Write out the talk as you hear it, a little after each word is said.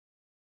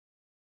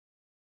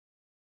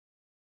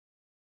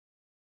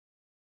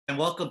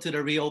welcome to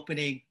the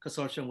Reopening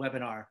Consortium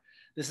webinar.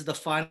 This is the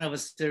final of a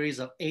series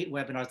of 8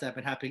 webinars that have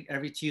been happening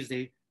every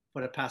Tuesday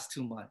for the past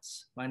 2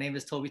 months. My name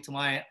is Toby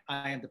Tamai.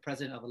 I am the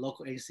president of a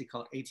local agency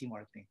called AT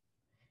Marketing.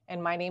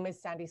 And my name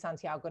is Sandy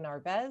Santiago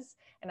Narvez,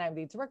 and I'm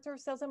the Director of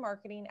Sales and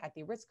Marketing at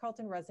the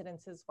Ritz-Carlton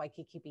Residences,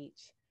 Waikiki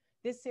Beach.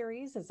 This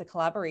series is a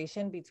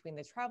collaboration between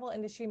the Travel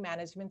Industry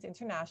Management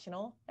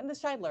International and the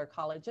Scheidler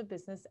College of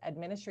Business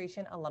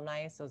Administration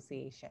Alumni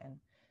Association.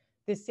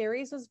 This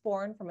series was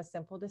born from a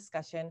simple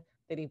discussion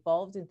that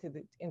evolved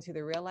into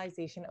the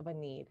realization of a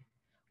need.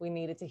 We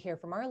needed to hear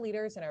from our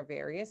leaders in our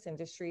various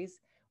industries.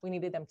 We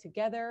needed them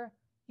together,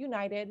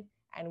 united,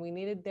 and we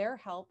needed their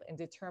help in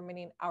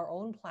determining our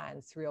own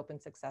plans to reopen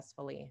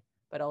successfully.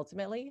 But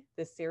ultimately,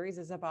 this series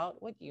is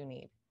about what you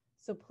need.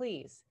 So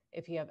please,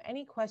 if you have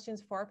any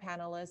questions for our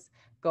panelists,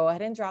 go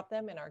ahead and drop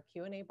them in our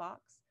Q&A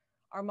box.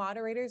 Our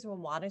moderators will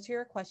monitor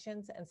your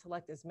questions and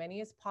select as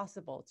many as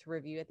possible to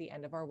review at the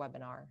end of our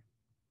webinar.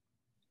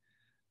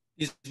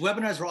 These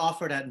webinars were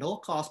offered at no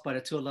cost by the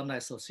 2 alumni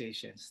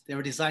associations. They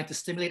were designed to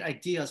stimulate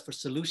ideas for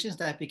solutions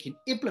that became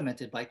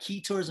implemented by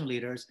key tourism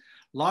leaders,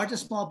 large and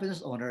small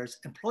business owners,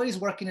 employees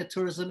working in the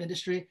tourism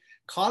industry,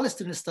 college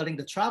students studying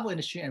the travel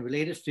industry and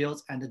related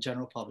fields, and the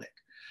general public.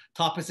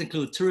 Topics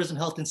include tourism,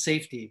 health, and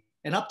safety,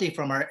 an update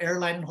from our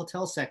airline and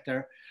hotel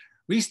sector,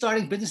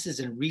 restarting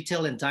businesses in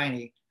retail and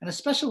dining, and a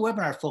special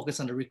webinar focused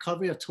on the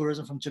recovery of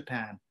tourism from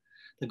Japan.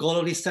 The goal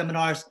of these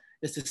seminars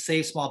is to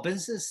save small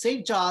businesses,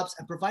 save jobs,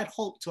 and provide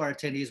hope to our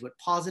attendees with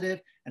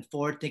positive and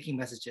forward-thinking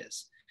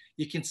messages.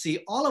 You can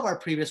see all of our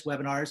previous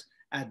webinars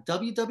at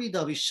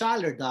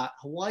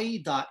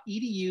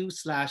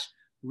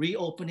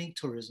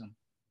www.scheidler.hawaii.edu/reopeningtourism.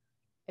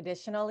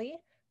 Additionally,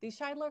 the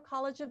Scheidler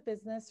College of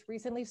Business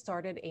recently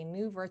started a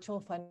new virtual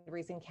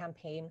fundraising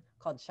campaign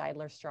called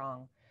Scheidler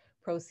Strong.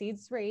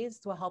 Proceeds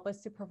raised will help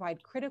us to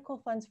provide critical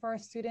funds for our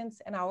students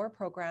and our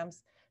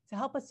programs to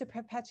help us to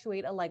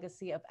perpetuate a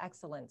legacy of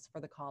excellence for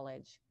the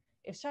college.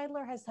 If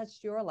Scheidler has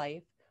touched your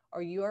life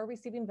or you are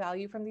receiving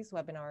value from these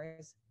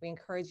webinars, we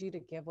encourage you to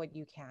give what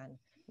you can.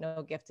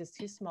 No gift is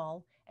too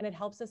small, and it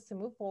helps us to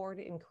move forward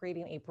in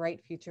creating a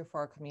bright future for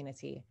our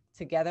community.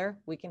 Together,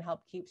 we can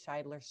help keep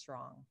Scheidler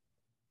strong.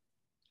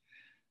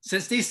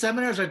 Since these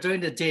seminars are during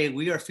the day,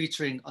 we are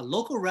featuring a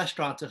local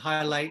restaurant to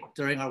highlight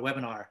during our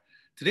webinar.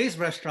 Today's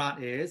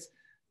restaurant is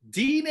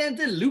Dean and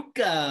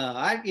DeLuca.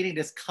 I'm eating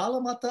this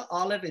Kalamata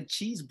olive and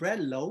cheese bread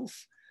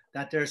loaf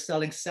that they're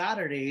selling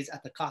Saturdays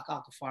at the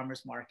Kaka'ako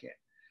Farmers Market.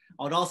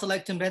 I would also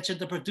like to mention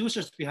the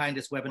producers behind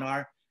this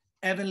webinar,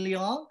 Evan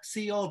Leong,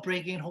 CEO of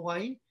Brain Gain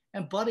Hawaii,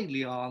 and Buddy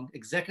Leong,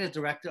 Executive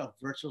Director of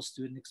Virtual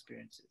Student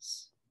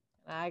Experiences.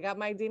 I got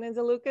my Dean and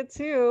DeLuca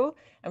too.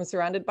 I'm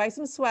surrounded by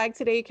some swag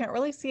today. You can't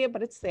really see it,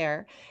 but it's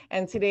there.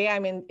 And today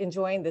I'm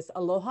enjoying this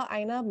Aloha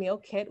Aina meal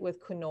kit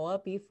with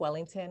quinoa beef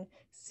Wellington,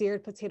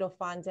 seared potato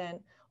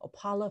fondant,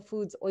 Opala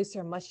Foods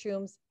oyster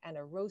mushrooms, and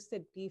a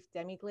roasted beef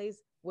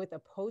demi-glaze with a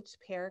poached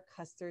pear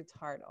custard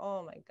tart.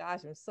 Oh my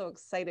gosh, I'm so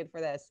excited for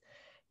this.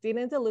 Dean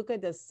and DeLuca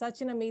does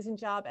such an amazing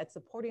job at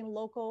supporting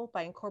local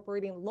by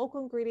incorporating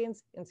local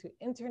ingredients into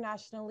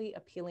internationally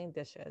appealing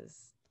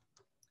dishes.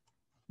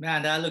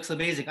 Man, that looks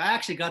amazing. I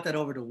actually got that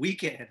over the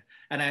weekend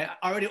and I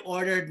already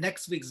ordered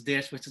next week's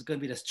dish, which is going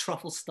to be this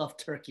truffle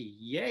stuffed turkey.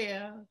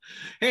 Yeah.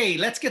 Hey,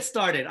 let's get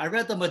started. I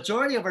read the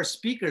majority of our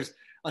speakers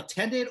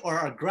attended or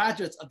are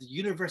graduates of the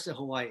University of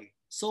Hawaii.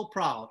 So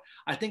proud.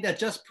 I think that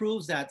just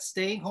proves that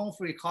staying home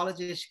for your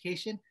college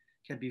education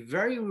can be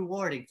very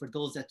rewarding for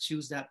those that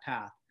choose that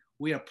path.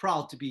 We are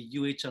proud to be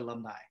UH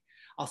alumni.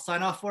 I'll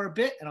sign off for a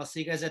bit and I'll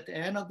see you guys at the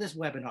end of this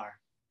webinar.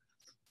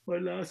 My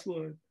last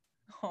one.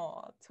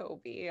 Oh,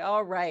 Toby.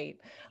 All right,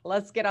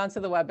 let's get on to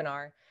the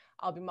webinar.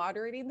 I'll be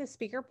moderating the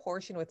speaker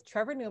portion with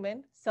Trevor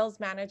Newman, Sales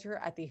Manager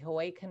at the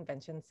Hawaii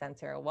Convention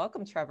Center.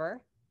 Welcome,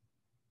 Trevor.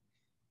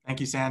 Thank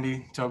you,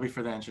 Sandy, Toby,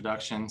 for the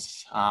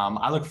introductions.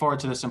 I look forward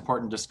to this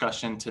important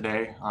discussion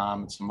today.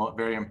 It's a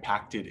very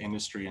impacted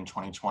industry in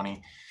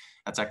 2020.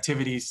 That's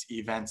activities,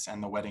 events,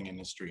 and the wedding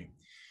industry.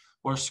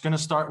 We're going to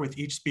start with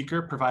each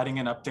speaker providing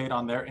an update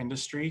on their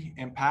industry,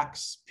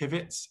 impacts,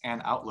 pivots, and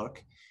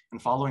outlook.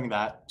 And following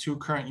that, 2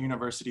 current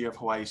University of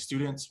Hawaii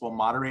students will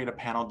moderate a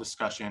panel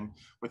discussion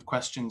with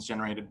questions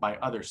generated by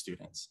other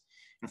students.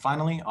 And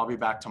finally, I'll be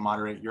back to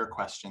moderate your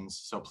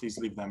questions, so please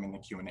leave them in the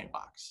Q&A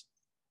box.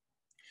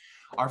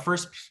 Our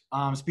first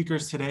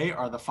speakers today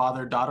are the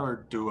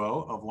father-daughter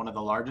duo of one of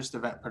the largest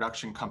event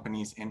production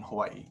companies in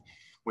Hawaii.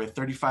 With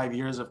 35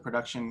 years of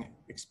production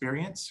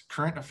experience,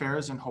 Current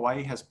Affairs in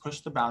Hawaii has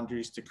pushed the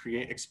boundaries to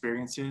create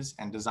experiences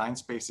and design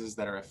spaces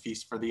that are a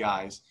feast for the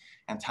eyes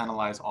and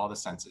tantalize all the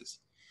senses.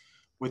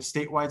 With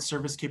statewide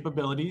service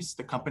capabilities,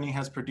 the company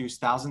has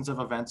produced thousands of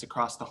events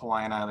across the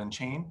Hawaiian Island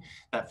chain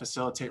that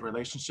facilitate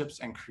relationships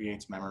and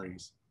creates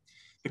memories.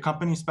 The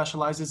company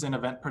specializes in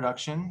event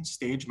production,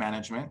 stage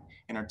management,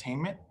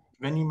 entertainment,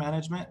 venue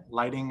management,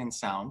 lighting and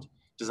sound,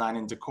 design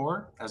and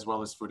decor, as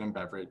well as food and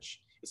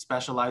beverage. It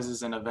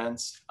specializes in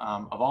events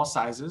of all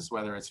sizes,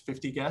 whether it's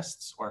 50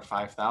 guests or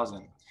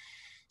 5,000.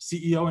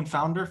 CEO and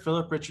founder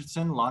Philip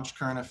Richardson launched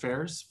Current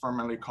Affairs,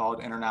 formerly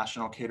called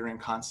International Catering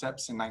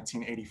Concepts, in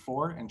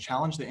 1984 and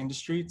challenged the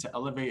industry to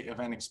elevate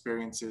event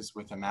experiences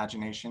with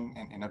imagination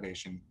and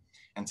innovation.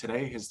 And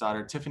today, his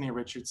daughter Tiffany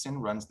Richardson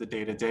runs the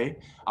day-to-day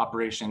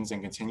operations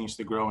and continues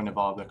to grow and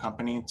evolve the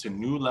company to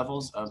new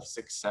levels of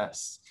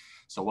success.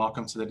 So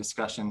welcome to the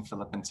discussion,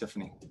 Philip and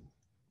Tiffany.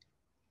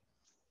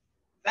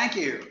 Thank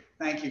you.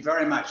 Thank you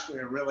very much.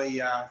 We're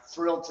really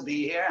thrilled to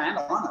be here and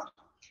honored.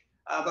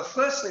 But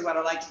firstly, what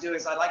I'd like to do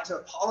is I'd like to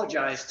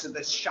apologize to the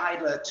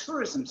Scheidler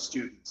tourism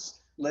students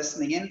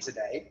listening in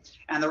today.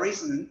 And the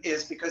reason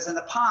is because in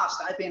the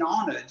past, I've been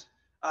honored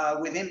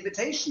with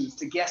invitations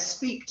to guest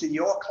speak to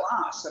your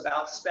class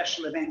about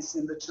special events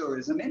in the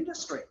tourism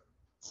industry.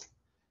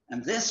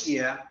 And this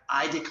year,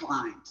 I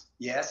declined.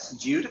 Yes,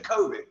 due to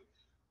COVID,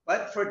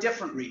 but for a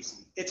different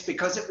reason. It's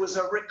because it was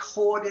a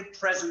recorded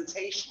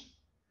presentation.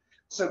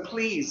 So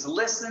please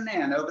listen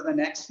in over the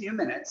next few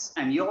minutes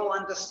and you'll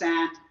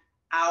understand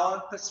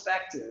our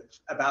perspective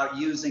about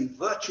using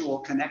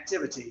virtual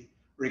connectivity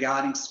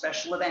regarding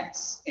special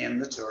events in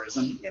the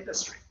tourism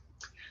industry.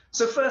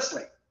 So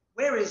firstly,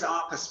 where is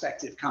our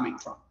perspective coming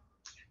from?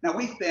 Now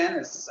we've been,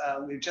 as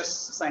we were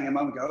just saying a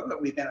moment ago,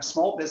 that we've been a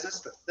small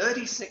business for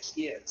 36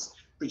 years,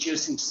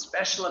 producing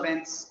special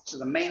events to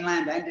the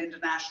mainland and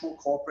international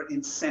corporate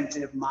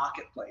incentive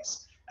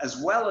marketplace,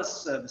 as well as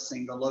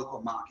servicing the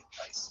local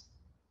marketplace.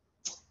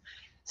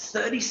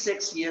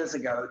 36 years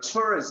ago,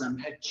 tourism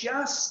had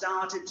just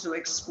started to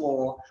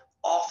explore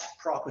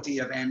off-property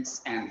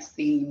events and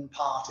theme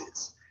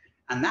parties.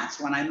 And that's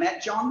when I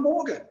met John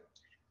Morgan.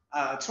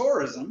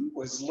 Tourism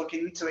was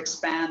looking to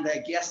expand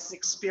their guests'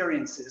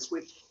 experiences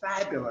with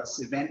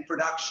fabulous event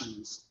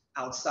productions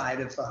outside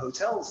of the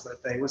hotels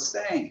that they were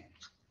staying.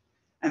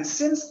 And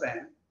since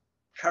then,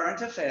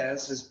 Current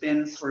Affairs has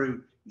been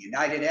through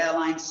United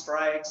Airlines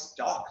strikes,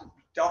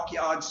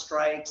 dockyard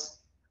strikes,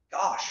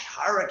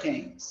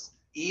 hurricanes,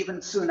 even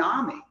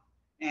tsunami,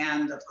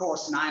 and of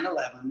course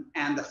 9/11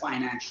 and the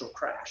financial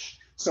crash.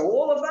 So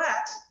all of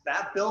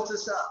that built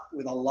us up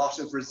with a lot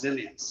of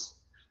resilience.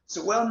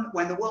 So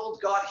when the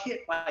world got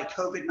hit by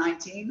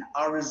COVID-19,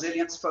 our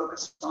resilience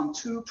focused on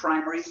two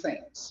primary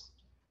things.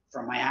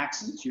 From my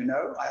accent, you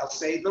know, I'll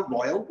say the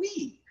royal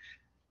we.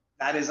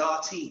 That is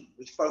our team.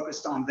 We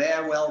focused on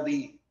their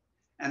well-being.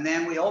 And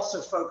then we also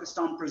focused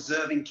on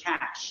preserving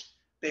cash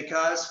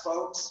because,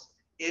 folks,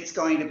 it's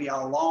going to be a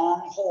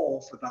long haul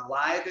for the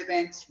live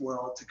events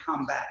world to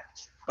come back,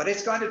 but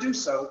it's going to do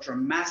so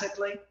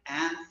dramatically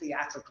and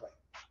theatrically.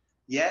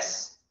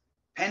 Yes,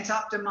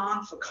 pent-up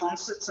demand for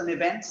concerts and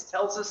events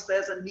tells us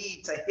there's a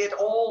need to hit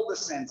all the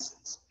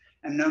senses.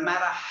 And no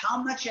matter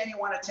how much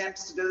anyone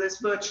attempts to do this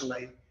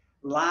virtually,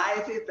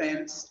 live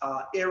events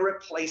are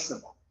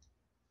irreplaceable.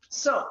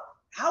 So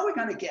how are we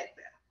going to get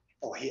there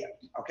or here?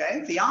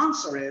 Okay, the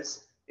answer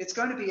is it's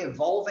going to be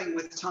evolving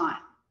with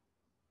time.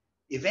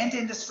 Event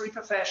industry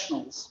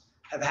professionals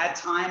have had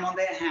time on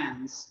their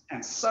hands,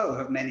 and so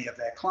have many of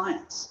their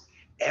clients.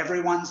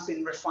 Everyone's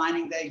been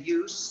refining their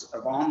use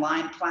of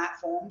online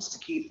platforms to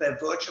keep their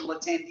virtual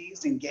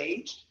attendees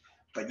engaged,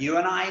 but you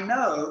and I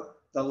know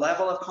the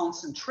level of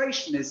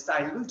concentration is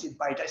diluted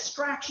by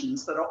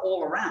distractions that are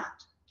all around.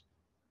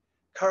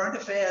 Current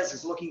Affairs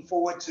is looking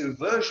forward to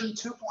version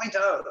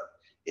 2.0.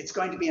 It's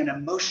going to be an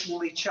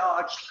emotionally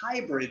charged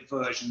hybrid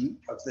version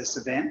of this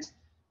event,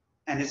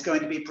 and it's going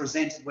to be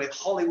presented with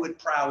Hollywood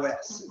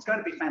prowess. It's going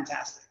to be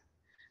fantastic.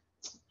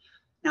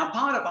 Now,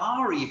 part of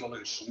our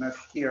evolution of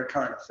here at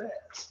Current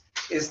Affairs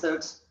is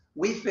that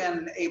we've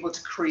been able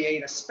to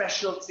create a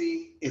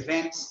specialty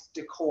event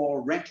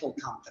decor rental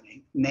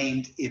company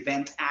named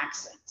Event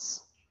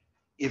Accents.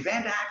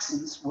 Event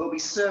Accents will be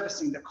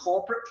servicing the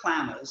corporate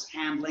planners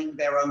handling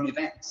their own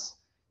events.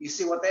 You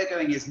see, what they're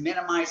doing is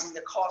minimizing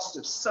the cost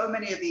of so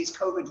many of these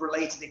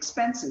COVID-related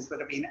expenses that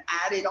have been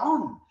added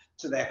on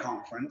to their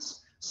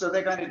conference. So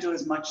they're going to do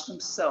as much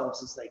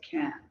themselves as they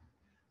can.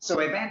 So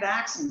Event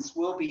Accents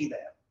will be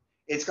there.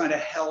 It's going to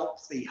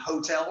help the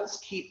hotels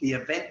keep the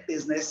event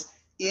business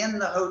in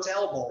the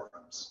hotel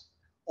ballrooms.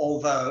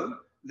 Although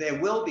there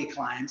will be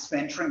clients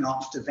venturing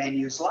off to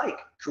venues like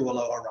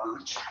Kualoa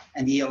Ranch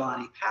and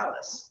Iolani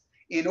Palace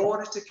in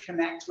order to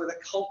connect with a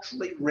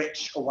culturally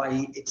rich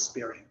Hawaii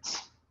experience.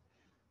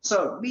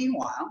 So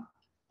meanwhile,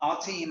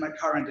 our team at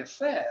Current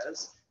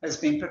Affairs has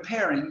been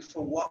preparing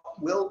for what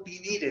will be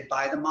needed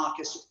by the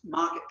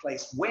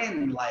marketplace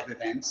when live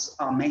events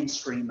are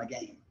mainstream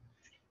again.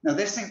 Now,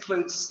 this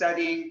includes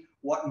studying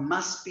what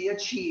must be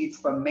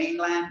achieved for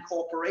mainland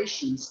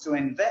corporations to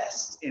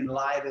invest in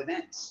live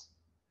events.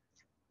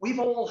 We've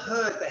all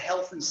heard the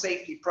health and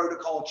safety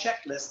protocol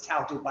checklist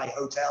touted by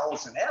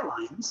hotels and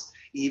airlines.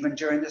 Even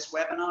during this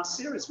webinar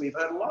series, we've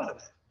heard a lot of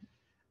it.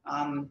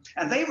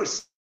 And they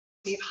receive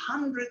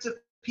hundreds of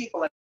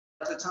people at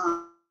a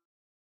time.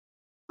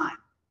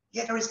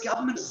 Yet there is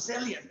government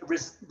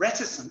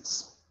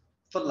reticence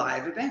for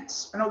live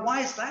events. And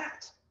why is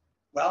that?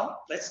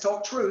 Well, let's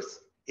talk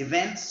truth.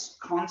 Events,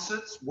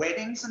 concerts,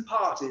 weddings, and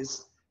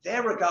parties,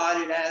 they're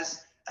regarded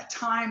as a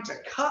time to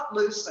cut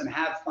loose and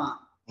have fun.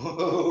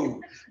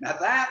 Oh, now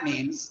that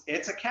means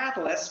it's a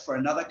catalyst for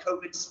another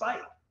COVID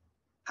spike.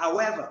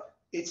 However,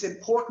 it's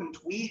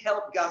important we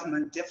help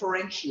government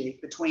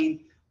differentiate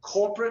between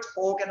corporate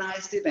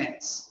organized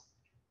events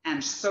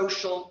and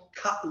social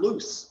cut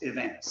loose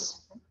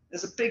events.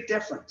 There's a big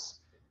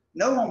difference.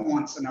 No one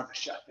wants another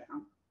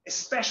shutdown,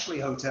 especially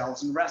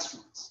hotels and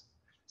restaurants.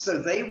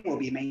 So they will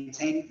be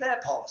maintaining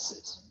their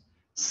policies.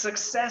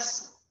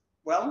 Success,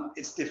 well,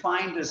 it's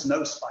defined as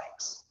no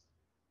spikes.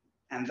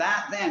 And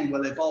that then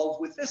will evolve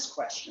with this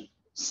question,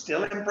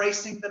 still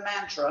embracing the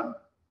mantra,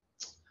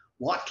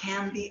 what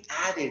can be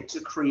added to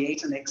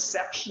create an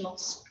exceptional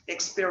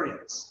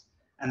experience?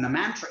 And the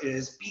mantra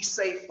is, be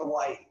safe,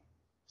 Hawaii.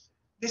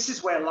 This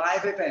is where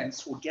live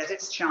events will get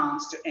its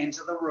chance to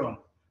enter the room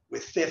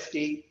with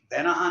 50,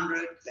 then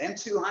 100, then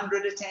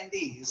 200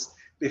 attendees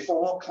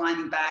before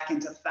climbing back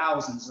into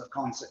thousands of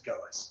concert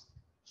goers.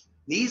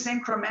 These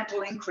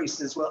incremental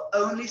increases will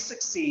only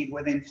succeed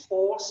with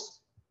enforced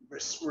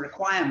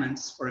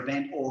requirements for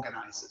event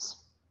organizers.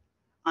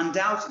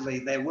 Undoubtedly,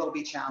 there will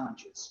be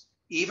challenges.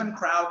 Even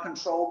crowd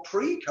control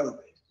pre-COVID,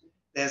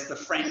 there's the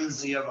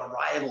frenzy of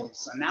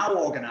arrivals, and now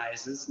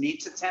organizers need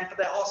to temper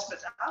their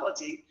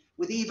hospitality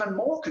with even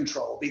more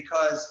control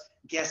because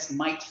guests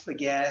might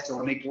forget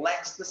or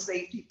neglect the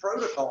safety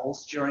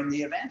protocols during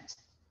the event.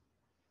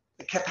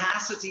 The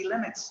capacity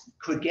limits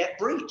could get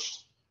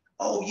breached.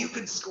 Oh, you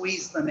can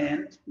squeeze them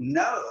in.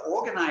 No,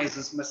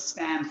 organizers must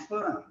stand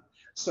firm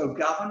so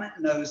government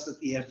knows that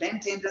the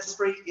event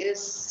industry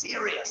is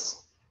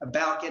serious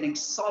about getting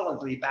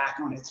solidly back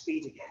on its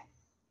feet again.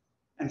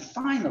 And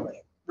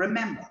finally,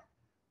 remember,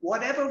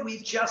 whatever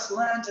we've just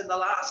learned in the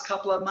last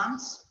couple of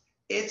months,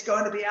 it's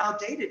going to be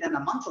outdated in a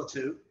month or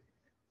two.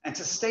 And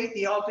to state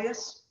the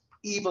obvious,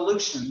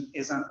 evolution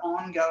is an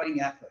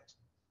ongoing effort.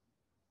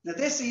 Now,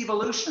 this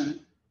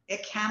evolution,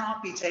 it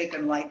cannot be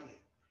taken lightly.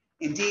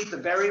 Indeed, the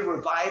very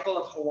revival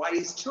of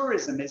Hawaii's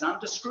tourism is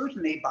under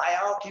scrutiny by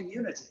our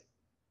community.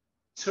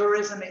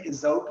 Tourism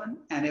is open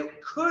and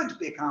it could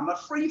become a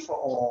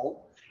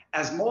free-for-all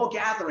as more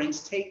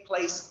gatherings take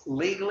place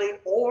legally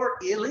or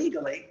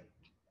illegally,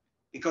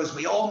 because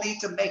we all need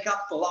to make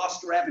up for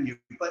lost revenue.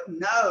 But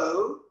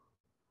no,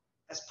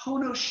 as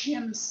Pono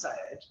Shin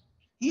said,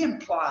 he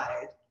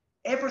implied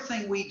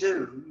everything we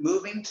do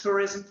moving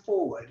tourism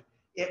forward,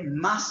 it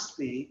must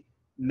be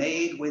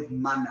made with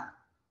mana,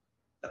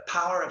 the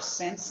power of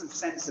sense and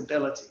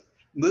sensibility,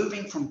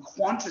 moving from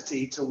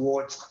quantity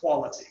towards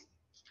quality.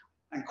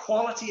 And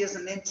quality is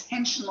an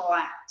intentional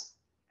act.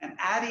 And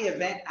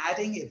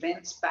adding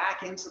events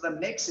back into the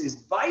mix is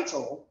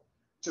vital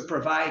to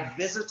provide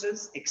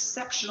visitors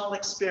exceptional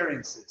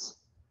experiences.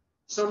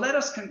 So let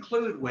us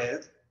conclude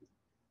with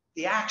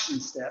the action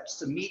steps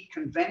to meet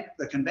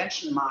the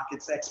convention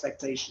market's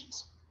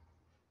expectations.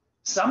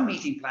 Some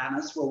meeting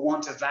planners will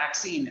want a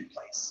vaccine in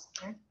place,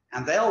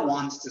 and they'll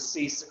want to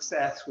see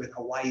success with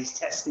Hawaii's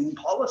testing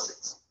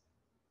policies.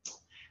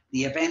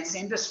 The events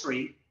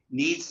industry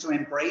needs to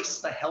embrace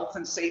the health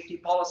and safety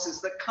policies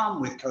that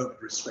come with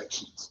COVID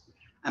restrictions.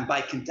 And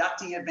by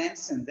conducting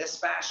events in this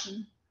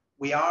fashion,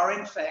 we are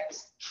in fact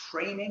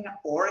training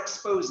or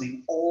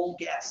exposing all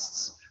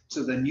guests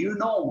to the new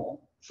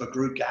normal for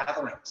group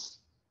gatherings.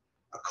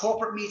 A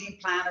corporate meeting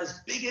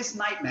planner's biggest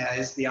nightmare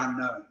is the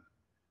unknown,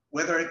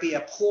 whether it be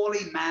a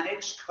poorly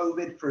managed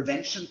COVID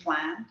prevention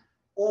plan,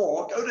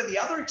 or go to the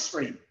other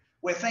extreme,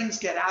 where things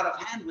get out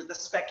of hand with the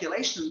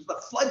speculation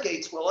the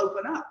floodgates will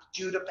open up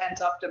due to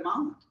pent-up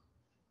demand.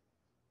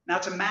 Now,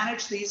 to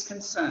manage these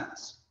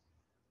concerns,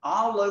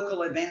 our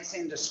local events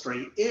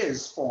industry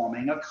is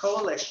forming a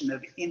coalition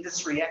of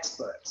industry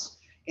experts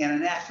in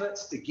an effort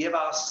to give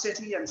our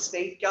city and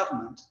state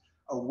government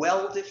a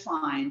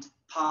well-defined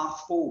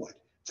path forward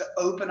to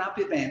open up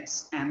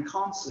events and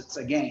concerts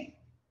again,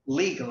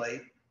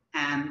 legally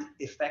and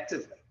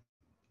effectively.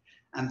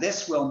 And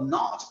this will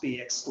not be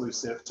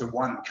exclusive to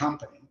one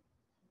company.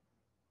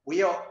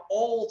 We are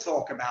all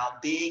talk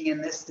about being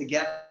in this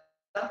together,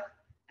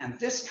 and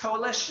this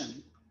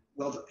coalition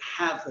will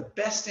have the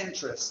best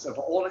interests of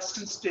all its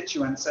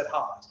constituents at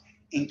heart,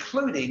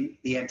 including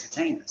the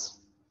entertainers.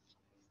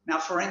 Now,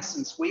 for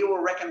instance, we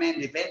will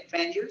recommend event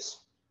venues,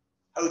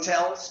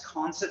 hotels,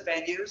 concert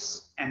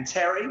venues, and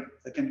Terry,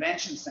 the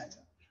convention center.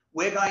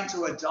 We're going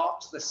to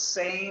adopt the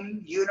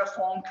same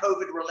uniform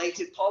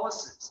COVID-related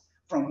policies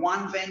from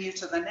one venue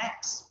to the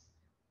next.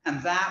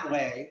 And that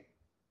way,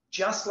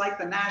 just like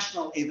the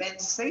National Event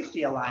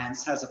Safety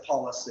Alliance has a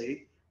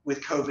policy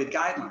with COVID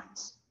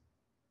guidelines,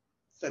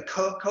 the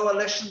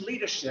coalition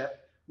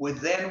leadership would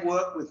then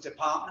work with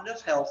Department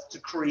of Health to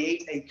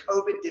create a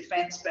COVID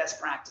defense best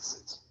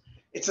practices.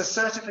 It's a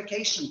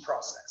certification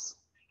process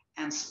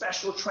and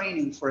special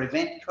training for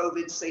event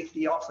COVID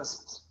safety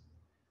officers.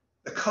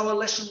 The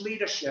coalition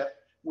leadership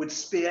would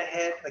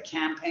spearhead the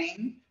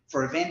campaign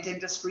for event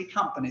industry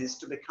companies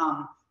to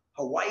become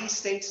Hawaii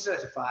State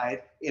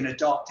certified in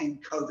adopting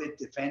COVID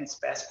defense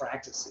best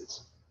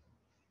practices.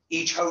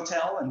 Each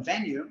hotel and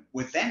venue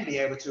would then be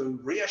able to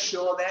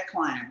reassure their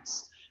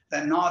clients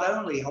that not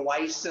only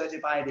Hawaii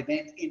certified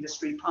event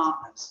industry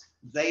partners,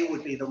 they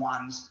would be the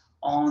ones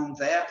on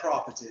their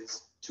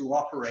properties to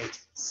operate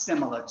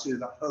similar to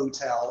the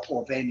hotel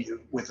or venue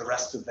with the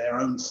rest of their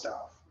own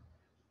staff.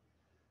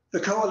 The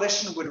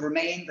coalition would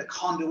remain the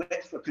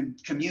conduit for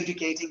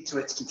communicating to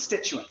its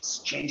constituents,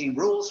 changing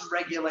rules and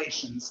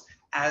regulations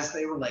as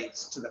they relate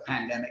to the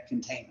pandemic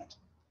containment.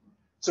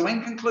 So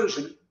in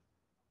conclusion,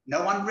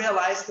 no one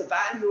realized the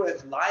value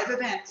of live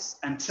events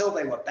until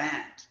they were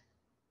banned.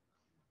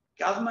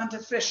 Government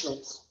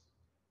officials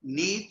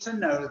need to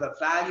know the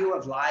value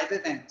of live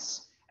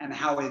events and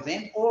how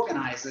event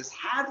organizers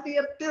have the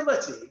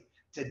ability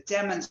to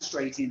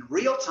demonstrate in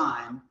real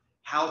time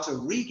how to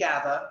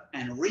regather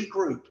and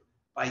regroup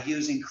by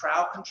using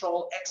crowd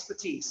control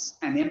expertise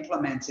and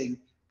implementing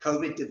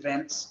COVID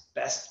defense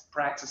best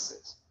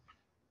practices.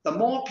 The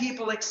more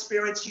people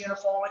experience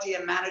uniformity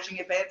in managing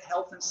event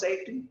health and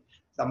safety,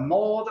 the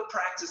more the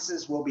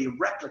practices will be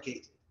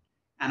replicated,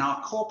 and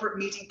our corporate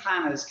meeting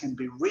planners can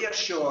be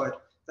reassured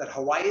that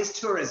Hawaii's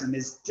tourism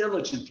is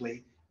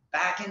diligently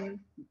back in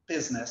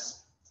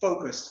business,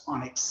 focused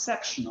on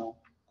exceptional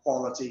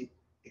quality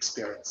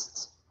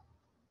experiences.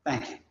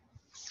 Thank you.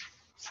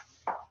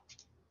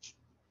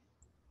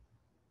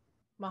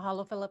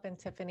 Mahalo, Philip and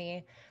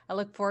Tiffany. I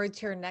look forward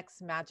to your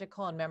next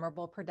magical and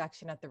memorable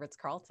production at the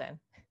Ritz-Carlton.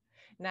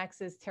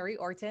 Next is Terry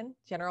Orton,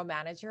 General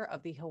Manager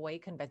of the Hawaii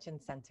Convention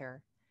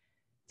Center.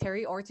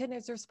 Terry Orton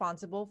is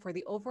responsible for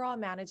the overall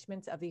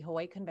management of the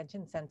Hawaii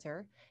Convention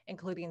Center,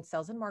 including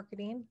sales and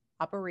marketing,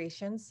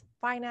 operations,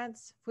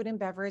 finance, food and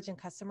beverage, and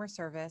customer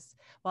service,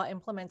 while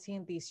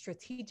implementing the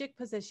strategic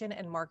position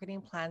and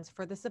marketing plans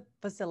for the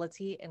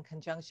facility in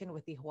conjunction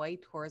with the Hawaii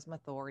Tourism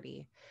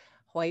Authority,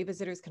 Hawaii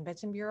Visitors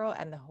Convention Bureau,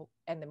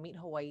 and the Meet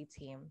Hawaii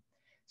team.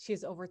 She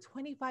has over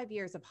 25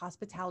 years of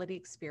hospitality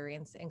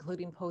experience,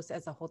 including posts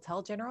as a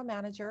hotel general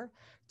manager,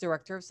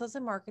 director of sales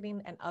and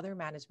marketing, and other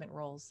management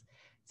roles.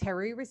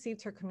 Terry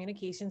received her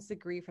communications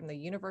degree from the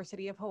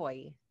University of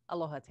Hawaii.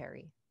 Aloha,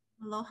 Terry.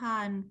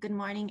 Aloha and good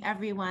morning,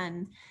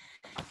 everyone.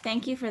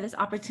 Thank you for this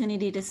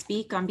opportunity to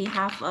speak on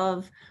behalf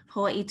of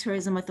Hawaii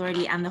Tourism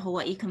Authority and the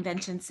Hawaii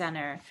Convention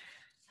Center.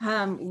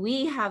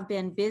 We have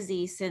been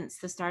busy since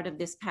the start of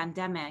this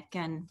pandemic,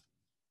 and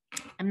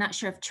I'm not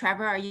sure if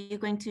Trevor, are you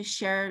going to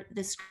share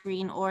the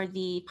screen or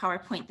the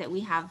PowerPoint that we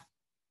have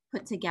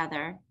put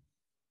together?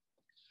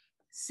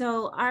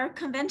 So our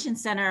convention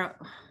center,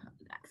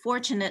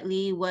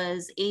 fortunately,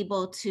 was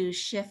able to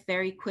shift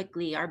very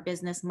quickly our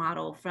business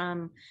model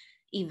from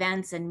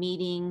events and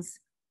meetings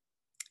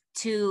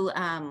to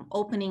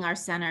opening our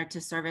center to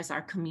service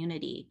our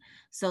community.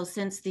 So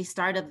since the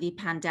start of the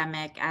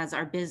pandemic, as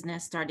our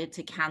business started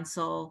to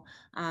cancel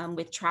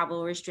with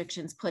travel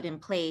restrictions put in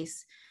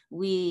place,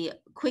 we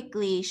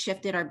quickly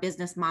shifted our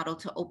business model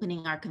to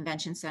opening our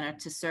convention center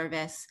to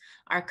service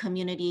our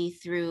community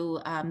through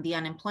the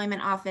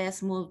unemployment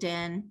office, moved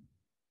in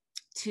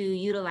to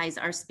utilize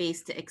our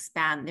space to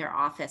expand their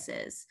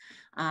offices.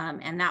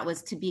 And that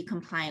was to be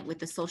compliant with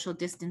the social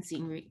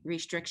distancing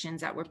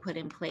restrictions that were put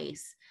in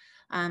place.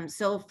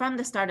 So from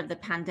the start of the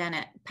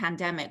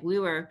pandemic, we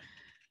were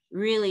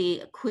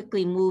really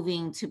quickly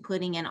moving to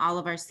putting in all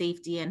of our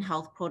safety and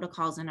health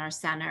protocols in our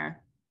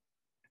center.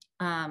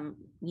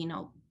 You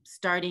know,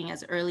 starting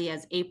as early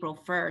as April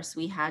 1st,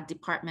 we had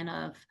Department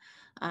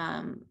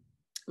of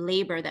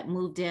Labor that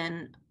moved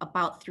in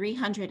about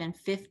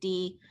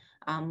 350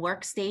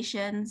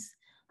 workstations.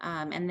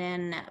 And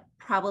then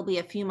probably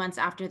a few months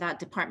after that,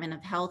 Department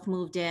of Health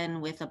moved in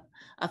with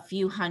a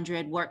few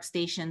hundred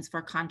workstations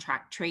for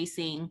contract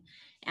tracing.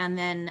 And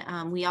then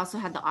we also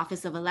had the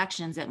Office of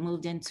Elections that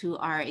moved into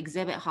our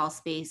exhibit hall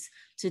space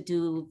to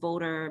do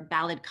voter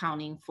ballot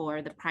counting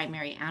for the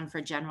primary and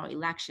for general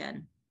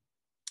election.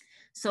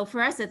 So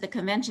for us at the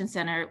Convention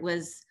Center, it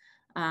was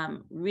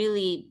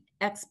really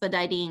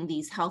expediting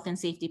these health and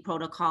safety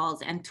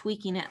protocols and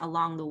tweaking it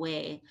along the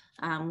way.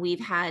 We've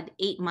had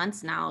 8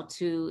 months now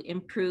to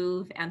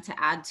improve and to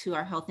add to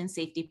our health and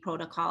safety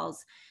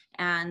protocols.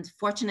 And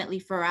fortunately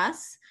for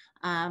us,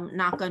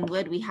 knock on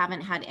wood, we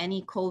haven't had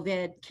any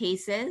COVID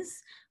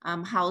cases,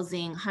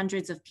 housing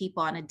hundreds of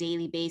people on a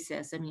daily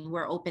basis. I mean,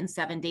 we're open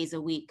 7 days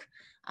a week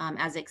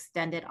as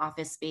extended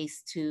office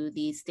space to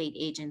the state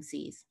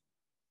agencies.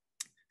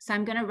 So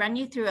I'm going to run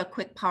you through a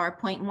quick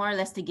PowerPoint, more or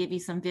less to give you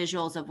some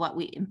visuals of what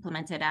we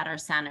implemented at our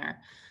center.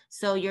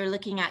 So you're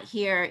looking at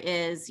here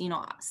is, you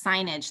know,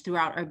 signage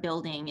throughout our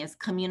building is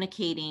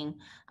communicating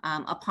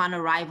upon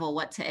arrival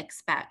what to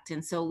expect.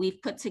 And so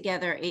we've put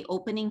together an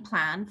opening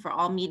plan for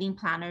all meeting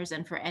planners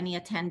and for any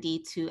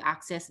attendee to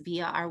access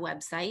via our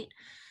website,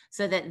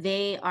 so that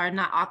they are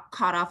not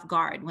caught off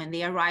guard. When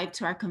they arrive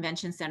to our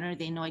convention center,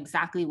 they know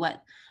exactly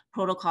what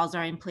protocols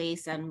are in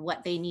place and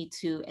what they need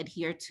to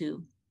adhere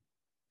to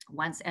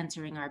once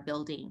entering our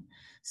building.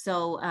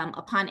 So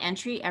upon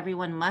entry,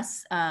 everyone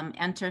must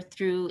enter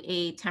through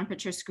a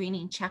temperature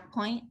screening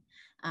checkpoint.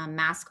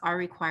 Masks are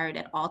required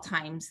at all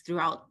times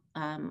throughout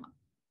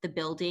the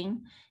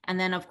building. And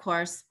then of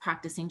course,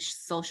 practicing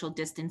social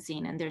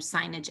distancing, and there's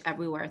signage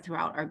everywhere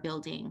throughout our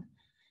building.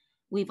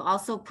 We've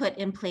also put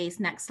in place,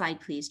 next slide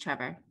please,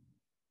 Trevor.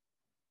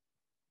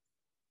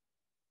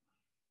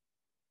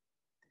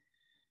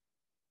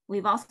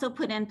 We've also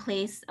put in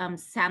place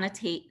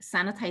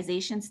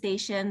sanitization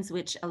stations,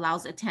 which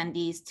allows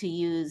attendees to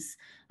use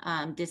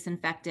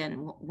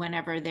disinfectant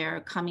whenever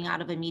they're coming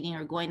out of a meeting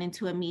or going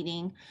into a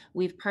meeting.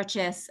 We've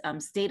purchased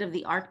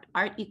state-of-the-art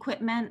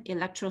equipment,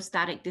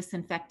 electrostatic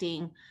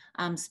disinfecting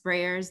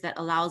sprayers that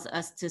allows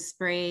us to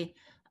spray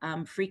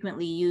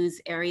frequently use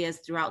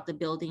areas throughout the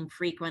building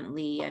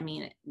frequently. I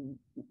mean,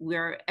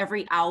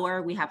 every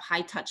hour we have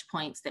high touch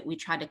points that we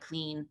try to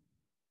clean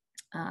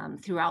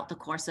throughout the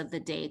course of the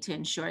day to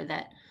ensure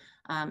that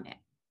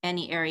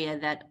any area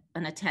that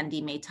an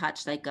attendee may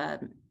touch, like a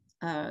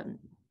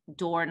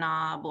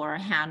doorknob or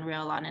a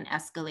handrail on an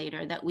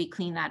escalator, that we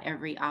clean that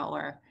every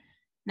hour.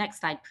 Next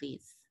slide,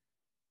 please.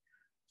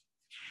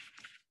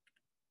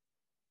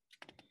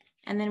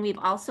 And then we've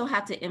also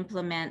had to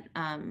implement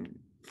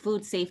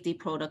food safety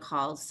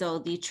protocols. So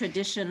the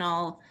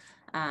traditional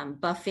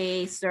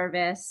buffet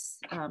service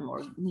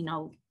or, you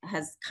know,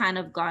 has kind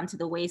of gone to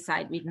the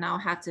wayside. We've now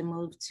had to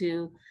move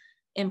to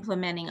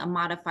implementing a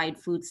modified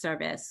food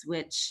service,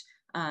 which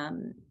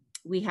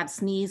we have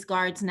sneeze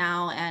guards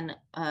now, and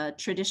a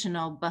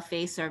traditional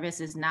buffet service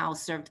is now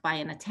served by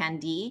an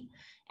attendee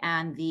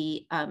and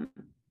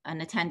an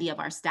attendee of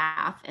our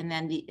staff. And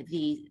then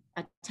the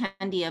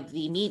attendee of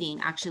the meeting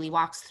actually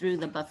walks through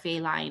the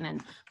buffet line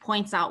and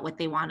points out what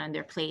they want on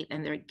their plate,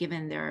 and they're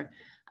given their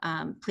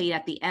plate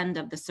at the end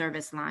of the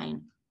service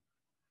line.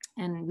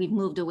 And we've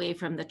moved away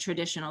from the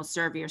traditional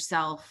serve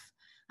yourself.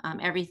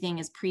 Everything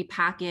is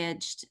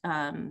pre-packaged,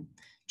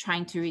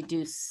 trying to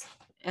reduce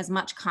as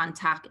much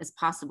contact as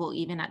possible,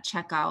 even at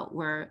checkout,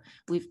 where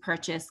we've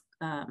purchased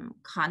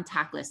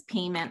contactless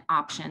payment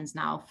options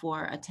now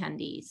for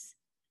attendees.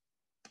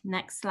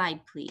 Next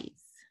slide,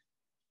 please.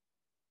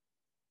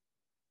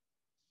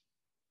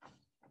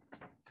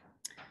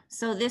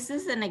 So this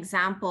is an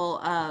example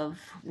of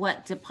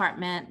what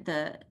department,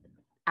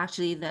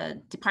 actually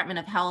the Department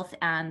of Health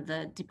and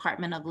the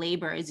Department of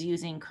Labor is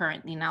using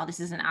currently. Now,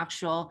 this is an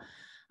actual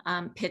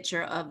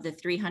picture of the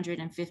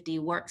 350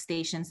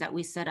 workstations that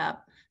we set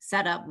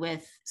up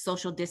with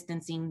social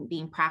distancing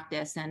being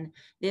practiced. And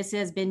this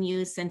has been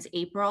used since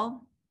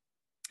April.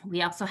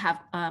 We also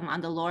have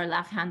on the lower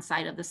left-hand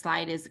side of the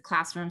slide is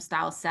classroom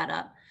style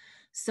setup.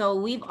 So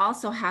we've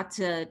also had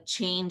to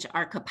change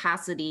our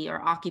capacity or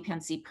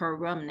occupancy per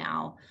room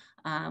now,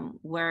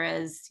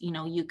 whereas, you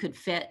know, you could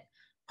fit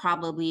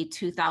probably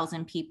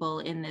 2,000 people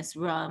in this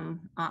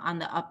room on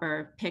the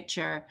upper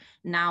picture.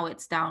 Now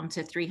it's down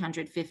to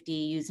 350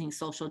 using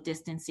social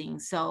distancing.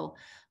 So,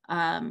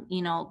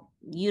 you know,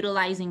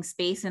 utilizing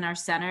space in our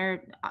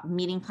center,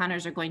 meeting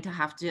planners are going to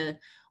have to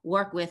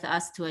work with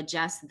us to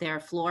adjust their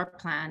floor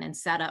plan and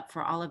set up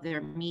for all of their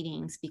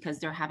meetings, because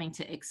they're having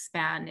to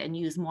expand and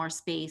use more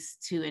space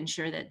to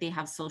ensure that they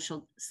have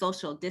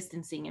social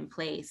distancing in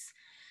place.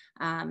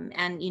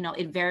 And, you know,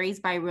 it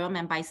varies by room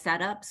and by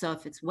setup. So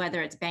if it's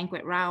whether it's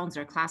banquet rounds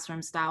or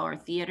classroom style or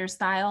theater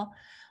style,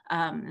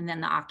 and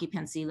then the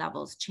occupancy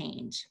levels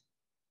change.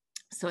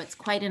 So it's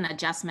quite an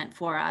adjustment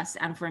for us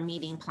and for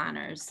meeting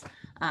planners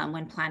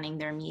when planning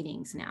their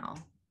meetings now.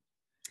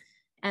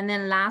 And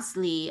then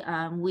lastly,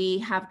 we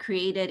have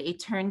created a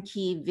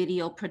turnkey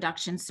video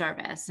production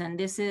service. And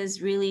this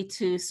is really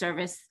to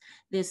service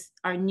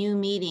our new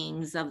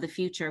meetings of the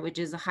future, which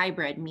is a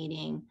hybrid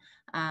meeting.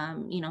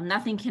 You know,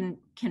 nothing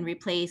can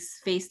replace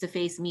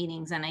face-to-face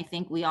meetings. And I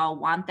think we all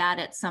want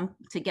that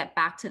to get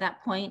back to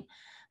that point.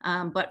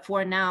 But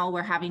for now,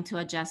 we're having to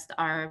adjust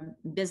our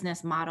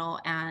business model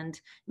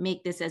and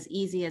make this as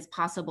easy as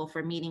possible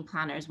for meeting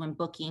planners when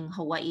booking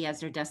Hawaii as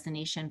their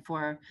destination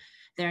for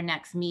their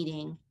next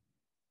meeting.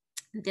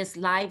 This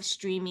live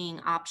streaming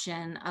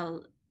option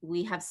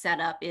we have set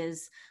up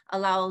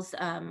allows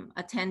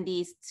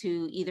attendees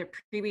to either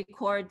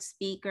pre-record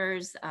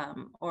speakers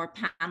or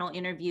panel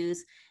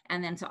interviews,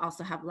 and then to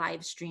also have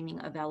live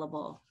streaming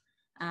available.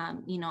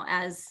 You know,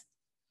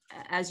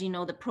 as you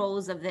know, the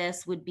pros of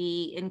this would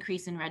be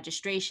increase in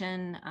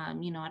registration.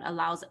 You know, it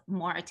allows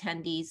more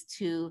attendees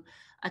to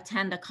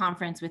attend a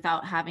conference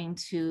without having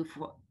to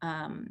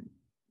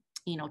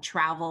you know,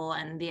 travel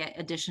and the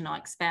additional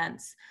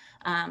expense.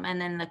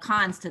 And then the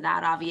cons to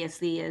that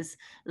obviously is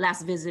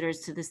less visitors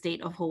to the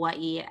state of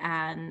Hawaii,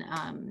 and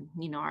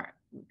you know,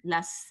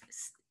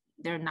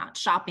 they're not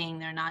shopping,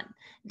 they're not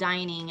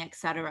dining,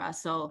 etc.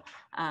 So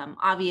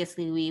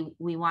obviously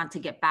we want to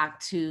get back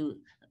to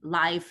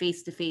live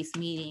face-to-face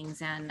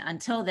meetings, and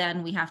until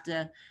then we have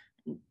to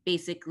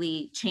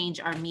basically change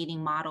our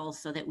meeting model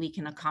so that we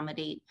can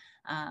accommodate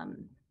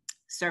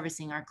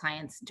servicing our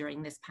clients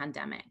during this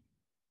pandemic.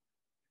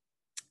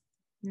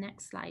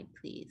 Next slide,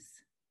 please.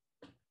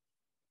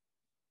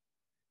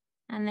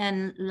 And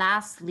then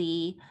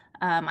lastly,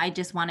 I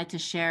just wanted to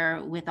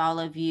share with all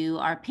of you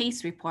our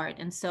PACE report.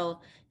 And so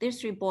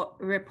this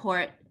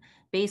report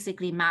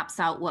basically maps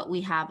out what we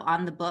have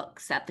on the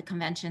books at the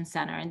convention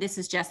center. And this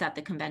is just at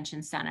the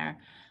convention center.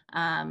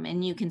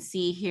 And you can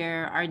see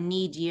here our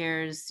need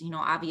years, you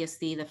know,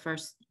 obviously the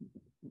first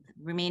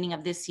remaining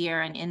of this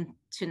year and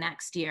into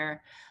next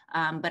year.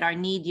 But our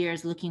need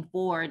years looking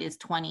forward is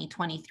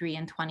 2023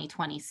 and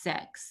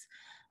 2026.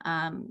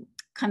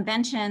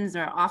 conventions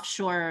or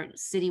offshore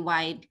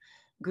citywide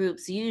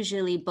groups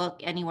usually book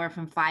anywhere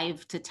from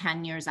 5 to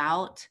 10 years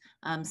out.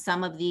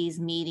 Some of these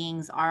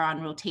meetings are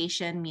on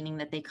rotation, meaning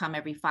that they come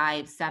every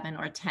 5, 7,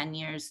 or 10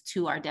 years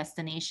to our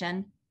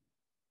destination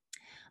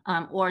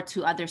or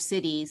to other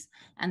cities.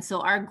 And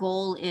so our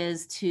goal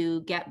is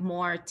to get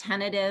more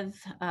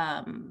tentative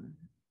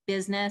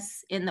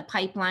business in the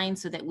pipeline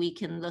so that we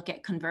can look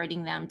at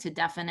converting them to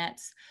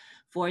definites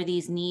for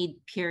these need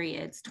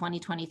periods,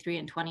 2023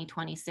 and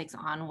 2026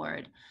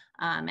 onward,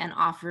 and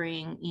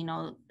offering,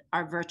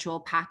 our virtual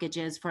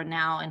packages for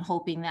now, and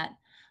hoping that,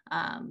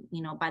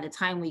 by the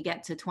time we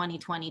get to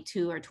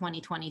 2022 or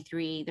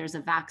 2023, there's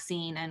a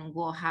vaccine and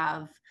we'll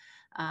have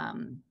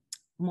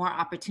more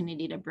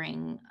opportunity to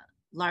bring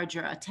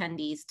larger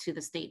attendees to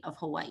the state of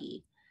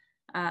Hawaii.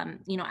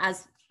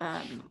 As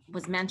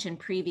was mentioned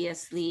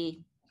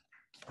previously,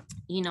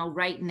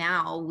 right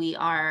now we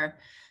are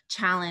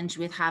challenged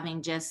with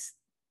having just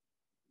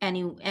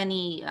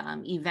any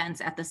events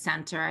at the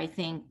center. I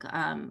think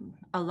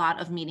a lot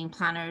of meeting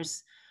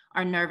planners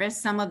are nervous.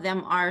 Some of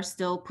them are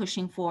still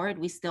pushing forward.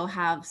 We still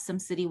have some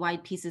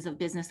citywide pieces of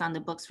business on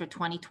the books for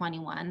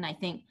 2021. I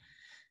think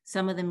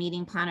some of the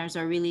meeting planners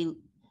are really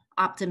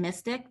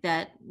optimistic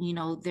that,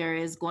 there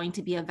is going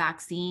to be a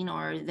vaccine,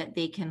 or that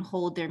they can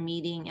hold their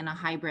meeting in a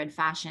hybrid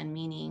fashion,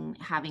 meaning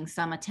having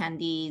some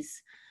attendees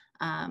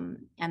and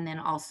then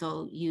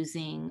also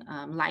using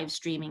live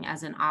streaming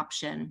as an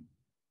option.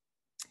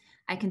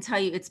 I can tell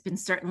you it's been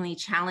certainly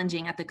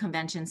challenging at the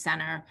convention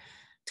center.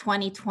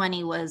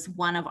 2020 was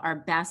one of our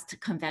best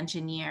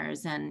convention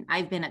years, and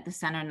I've been at the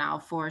center now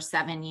for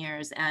 7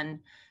 years, and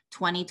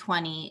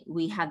 2020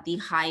 we had the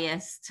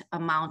highest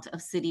amount of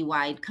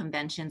citywide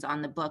conventions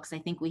on the books. I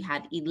think we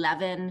had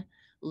 11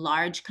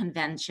 large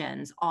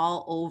conventions,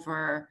 all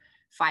over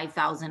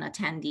 5,000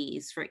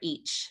 attendees for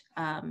each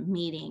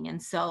meeting. And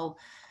so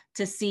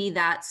to see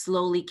that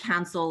slowly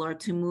cancel or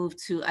to move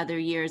to other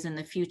years in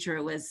the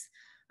future was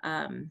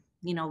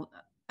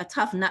a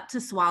tough nut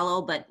to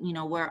swallow, but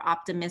we're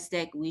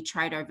optimistic. We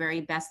tried our very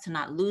best to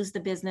not lose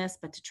the business,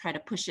 but to try to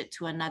push it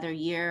to another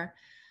year.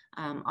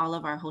 All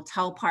of our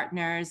hotel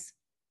partners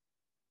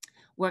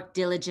worked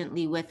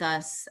diligently with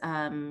us,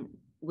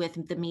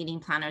 with the meeting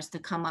planners, to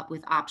come up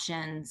with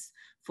options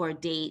for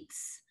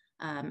dates,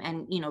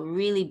 and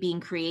really being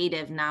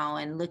creative now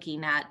and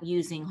looking at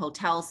using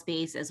hotel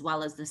space as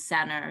well as the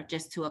center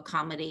just to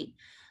accommodate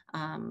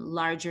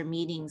larger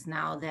meetings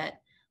now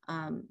that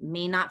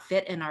may not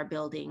fit in our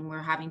building.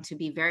 We're having to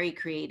be very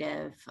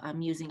creative,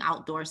 using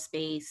outdoor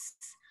space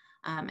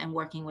and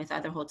working with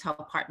other hotel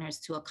partners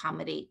to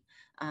accommodate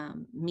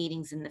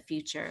meetings in the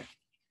future.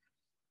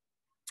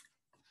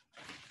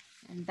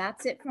 And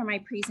that's it for my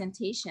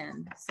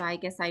presentation. So I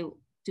guess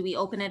do we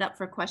open it up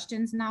for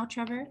questions now,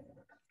 Trevor?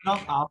 No,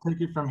 I'll take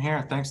you from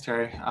here. Thanks,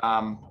 Terry.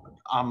 I'm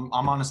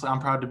honestly, I'm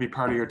proud to be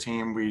part of your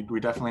team. We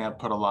definitely have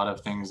put a lot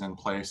of things in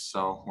place,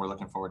 so we're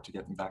looking forward to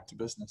getting back to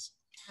business.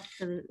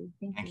 Absolutely,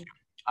 thank you.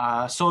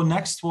 So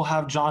next we'll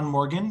have John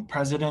Morgan,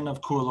 president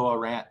of Kualoa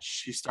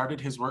Ranch. He started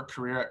his work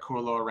career at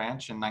Kualoa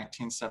Ranch in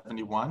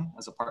 1971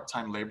 as a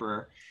part-time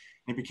laborer.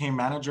 He became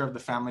manager of the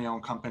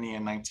family-owned company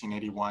in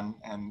 1981,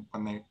 and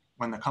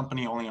when the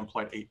company only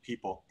employed 8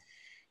 people.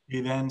 He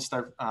then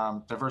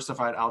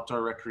diversified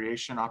outdoor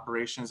recreation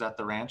operations at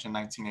the ranch in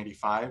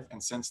 1985,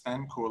 and since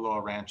then,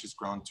 Kualoa Ranch has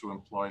grown to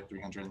employ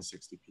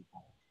 360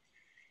 people.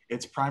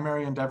 Its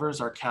primary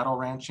endeavors are cattle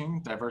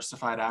ranching,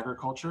 diversified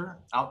agriculture,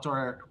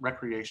 outdoor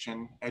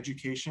recreation,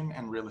 education,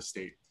 and real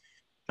estate.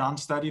 John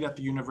studied at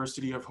the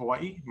University of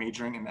Hawaii,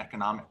 majoring in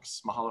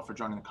economics. Mahalo for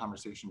joining the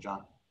conversation,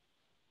 John.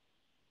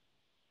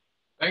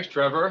 Thanks,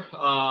 Trevor.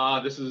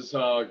 This is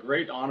a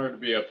great honor to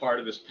be a part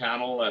of this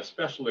panel,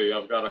 especially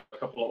I've got a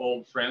couple of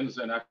old friends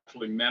and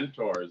actually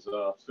mentors.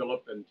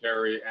 Philip and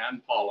Terry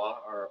and Paula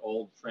are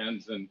old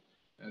friends, and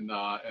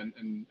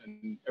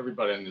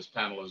everybody in this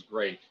panel is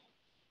great.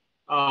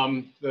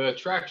 The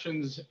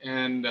attractions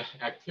and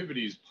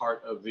activities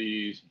part of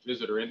the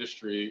visitor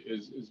industry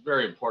is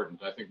very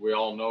important. I think we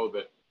all know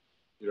that,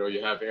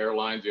 you have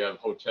airlines, you have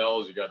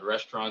hotels, you got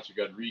restaurants, you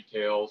got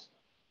retail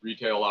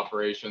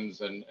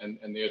operations, and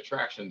the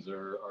attractions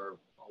are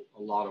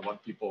a lot of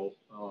what people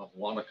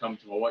want to come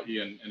to Hawaii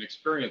and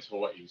experience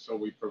Hawaii. So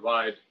we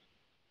provide,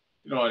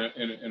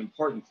 an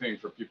important thing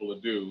for people to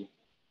do.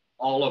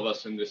 All of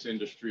us in this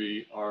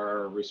industry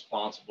are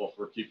responsible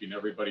for keeping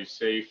everybody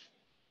safe.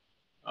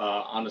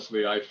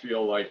 Honestly, I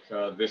feel like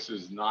this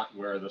is not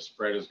where the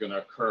spread is going to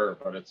occur,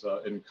 but it's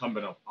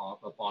incumbent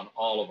upon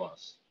all of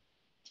us.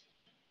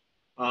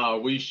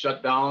 We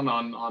shut down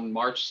on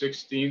March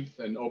 16th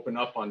and open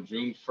up on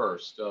June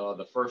 1st.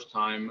 The first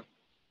time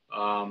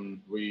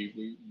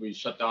we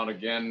shut down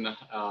again.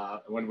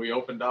 When we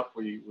opened up,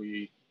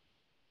 we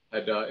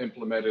had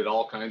implemented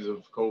all kinds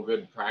of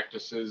COVID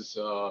practices,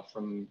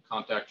 from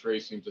contact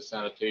tracing to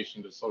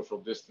sanitation to social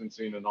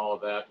distancing and all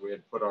of that. We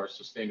had put our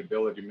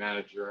sustainability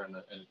manager and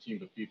a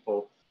team of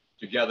people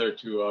together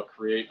to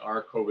create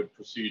our COVID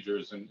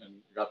procedures and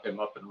got them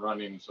up and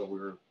running, so we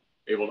were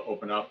able to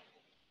open up.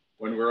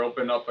 when we're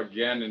open up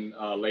again in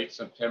late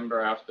September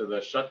after the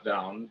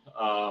shutdown,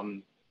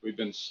 we've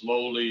been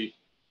slowly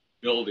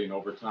building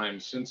over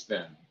time since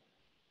then.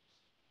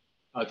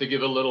 To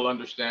give a little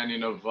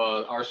understanding of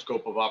our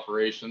scope of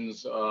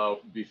operations,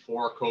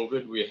 before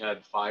COVID, we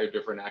had 5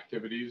 different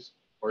activities: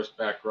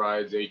 horseback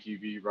rides,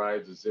 ATV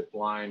rides, a zip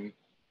line,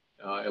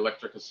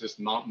 electric assist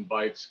mountain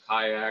bikes,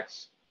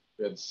 kayaks.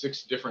 We had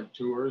 6 different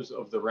tours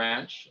of the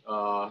ranch.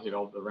 You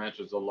know, the ranch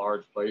is a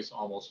large place,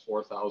 almost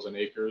 4,000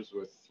 acres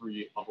with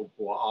 3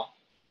 ahupua'a.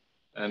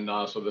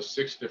 And so the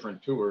 6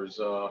 different tours,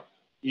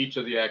 each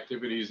of the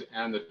activities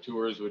and the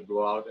tours would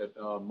go out at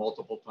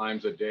multiple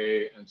times a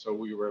day. And so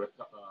we were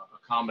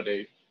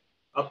accommodate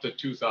up to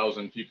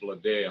 2,000 people a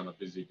day on a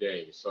busy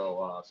day.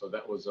 So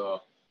that was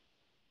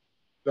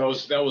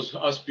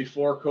us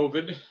before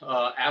COVID.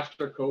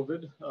 After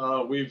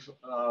COVID, we've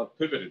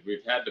pivoted.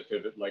 We've had to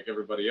pivot like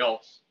everybody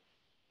else.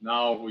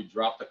 Now we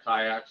dropped the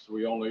kayaks.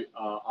 We only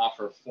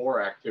offer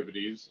 4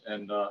 activities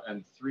and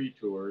 3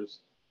 tours,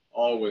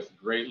 all with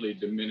greatly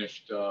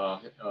diminished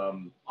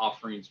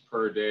offerings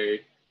per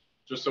day,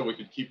 just so we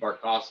could keep our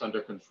costs under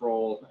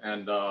control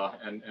and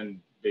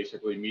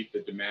basically meet the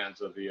demands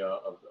of the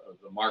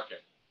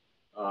market.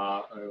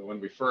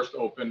 When we first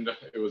opened,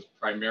 it was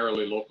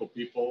primarily local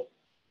people.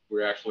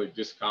 We actually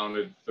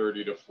discounted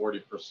 30 to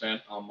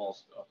 40%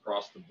 almost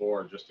across the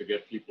board just to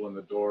get people in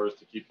the doors,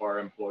 to keep our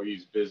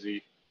employees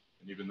busy.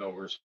 And even though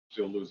we're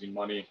still losing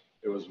money,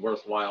 it was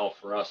worthwhile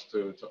for us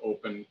to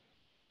open,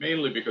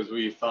 mainly because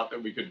we thought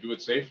that we could do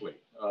it safely.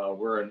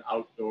 We're an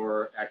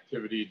outdoor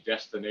activity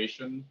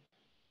destination,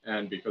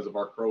 and because of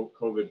our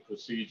COVID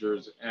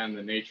procedures and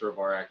the nature of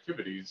our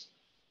activities,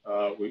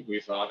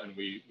 we thought, and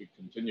we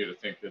continue to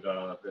think that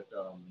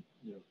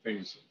you know,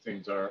 things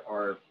are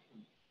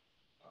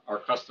our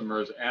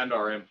customers and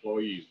our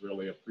employees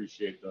really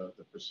appreciate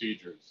the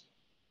procedures.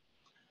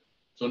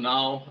 So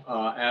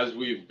now, as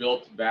we've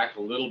built back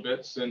a little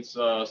bit since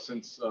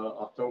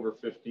October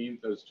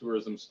 15th, as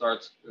tourism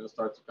starts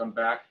to come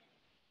back,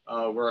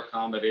 we're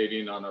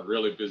accommodating on a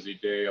really busy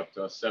day up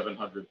to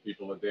 700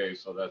 people a day.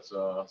 So that's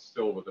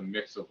still with a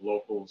mix of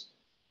locals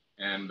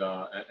and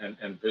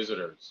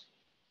visitors.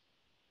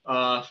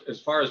 As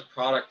far as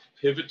product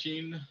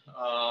pivoting,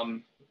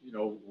 you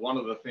know, one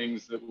of the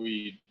things that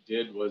we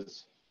did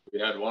was we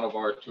had one of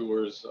our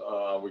tours,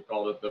 we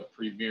called it the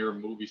Premier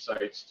Movie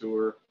Sites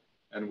Tour,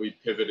 and we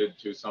pivoted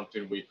to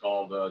something we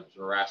called the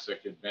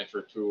Jurassic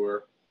Adventure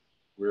Tour.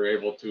 We were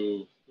able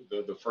to,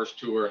 the first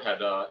tour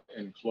had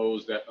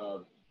enclosed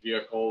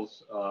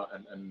vehicles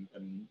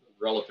and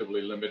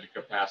relatively limited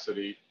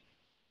capacity.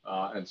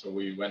 And so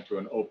we went to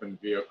an open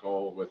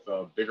vehicle with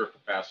a bigger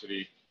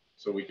capacity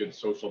so we could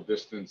social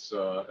distance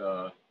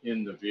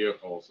in the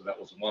vehicle. So that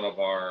was one of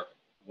our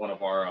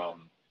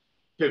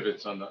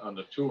pivots on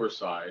the tour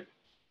side.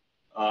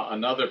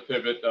 Another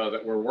pivot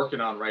that we're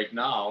working on right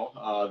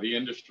now, the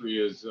industry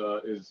is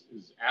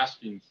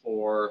asking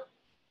for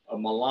a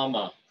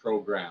Malama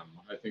program.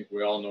 I think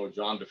we all know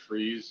John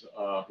DeFries,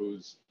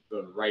 who's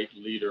the right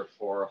leader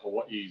for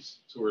Hawaii's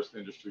tourist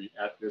industry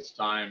at this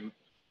time.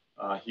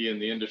 He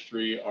and the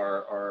industry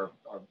are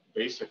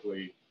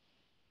basically,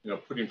 you know,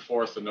 putting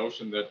forth the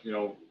notion that, you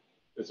know,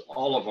 it's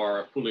all of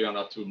our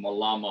kuleana to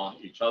Malama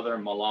each other,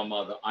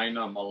 Malama the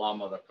aina,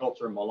 Malama the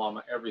culture,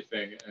 Malama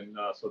everything. And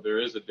so there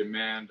is a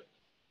demand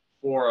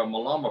for a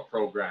Malama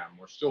program.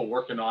 We're still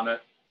working on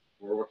it.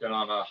 We're working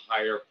on a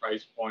higher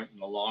price point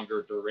and a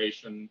longer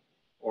duration,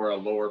 or a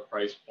lower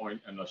price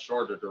point and a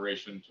shorter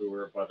duration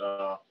tour. But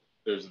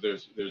there's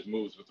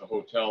moves with the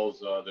hotels.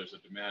 There's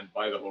a demand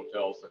by the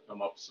hotels to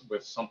come up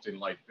with something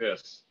like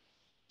this.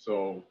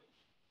 So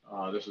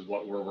this is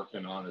what we're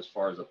working on as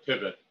far as a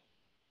pivot.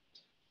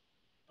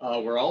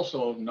 We're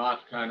also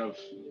not kind of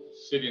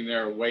sitting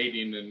there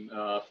waiting and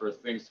for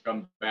things to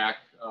come back.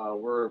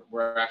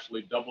 We're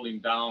actually doubling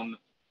down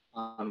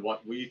on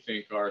what we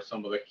think are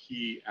some of the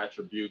key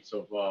attributes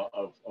of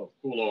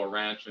Kualoa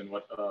Ranch and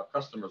what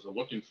customers are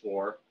looking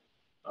for.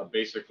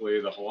 Basically,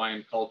 the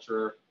Hawaiian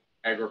culture,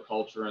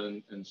 agriculture,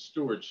 and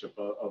stewardship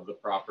of the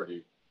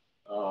property.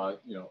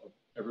 You know,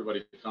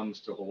 everybody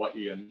comes to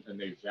Hawaii and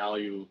they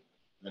value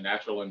the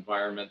natural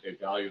environment, they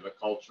value the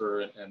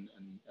culture, and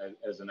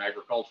as an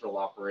agricultural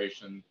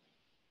operation.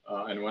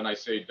 And when I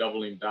say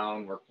doubling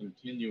down, we're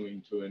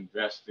continuing to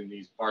invest in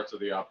these parts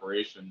of the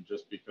operation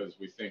just because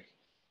we think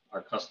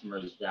our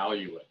customers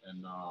value it.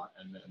 And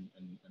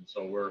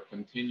so we're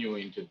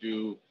continuing to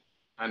do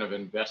kind of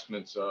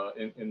investments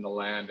in the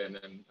land and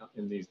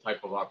in these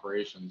type of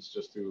operations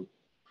just to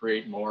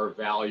create more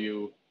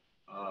value,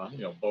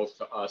 you know, both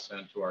to us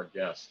and to our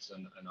guests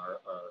and our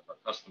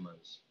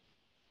customers.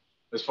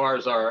 As far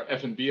as our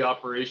F&B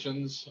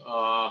operations,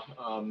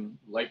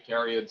 like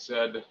Terry had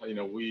said, you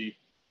know, we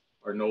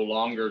are no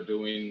longer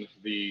doing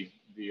the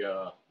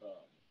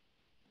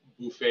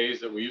buffets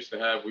that we used to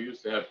have. We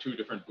used to have 2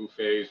 different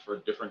buffets for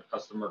different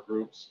customer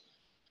groups.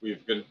 We've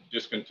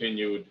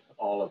discontinued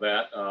all of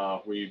that.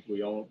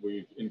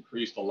 We've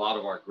increased a lot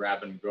of our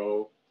grab and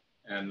go,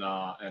 and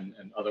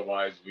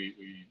otherwise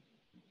we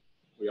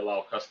we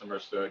allow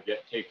customers to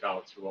get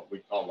takeout through what we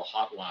call the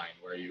hotline,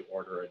 where you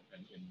order it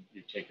and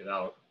you take it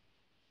out.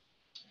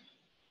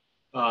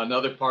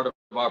 Another part of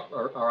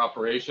our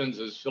operations,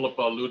 as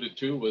Philippa alluded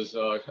to, was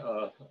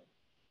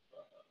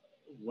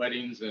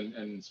weddings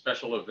and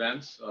special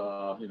events.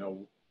 You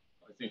know,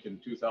 I think in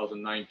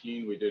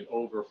 2019 we did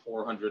over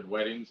 400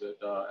 weddings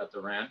at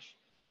the ranch.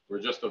 We're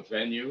just a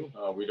venue.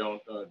 We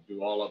don't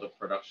do all of the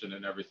production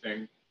and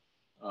everything,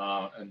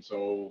 and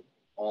so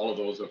all of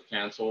those have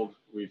canceled.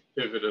 We've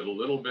pivoted a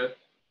little bit.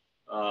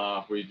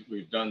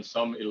 We've done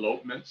some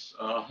elopements,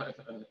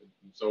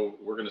 so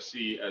we're going to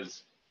see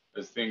as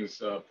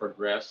things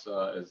progress,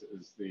 as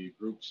the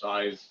group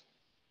size,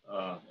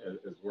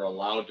 as we're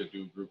allowed to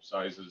do group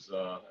sizes,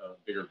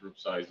 bigger group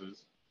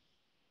sizes.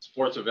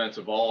 Sports events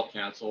have all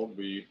canceled.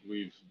 We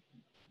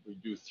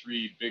do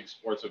 3 big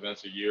sports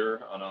events a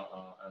year,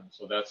 and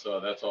so that's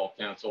all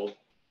canceled.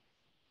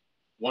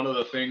 One of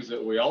the things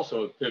that we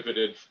also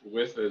pivoted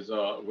with is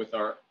with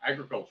our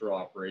agricultural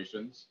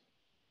operations.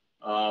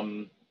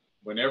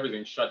 When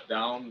everything shut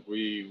down,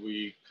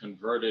 we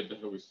converted.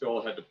 We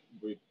still had to.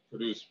 We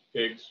produce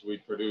pigs. We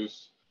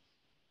produce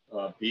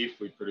beef.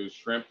 We produce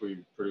shrimp.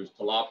 We produce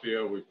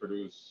tilapia. We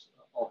produce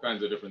all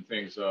kinds of different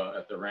things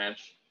at the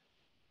ranch.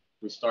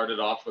 We started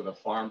off with a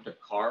farm to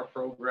car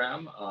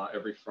program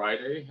every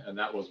Friday, and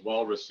that was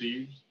well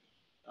received.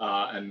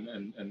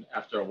 And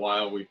after a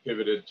while, we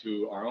pivoted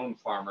to our own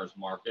farmers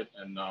market,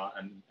 and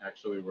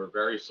actually we're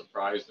very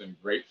surprised and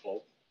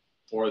grateful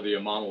for the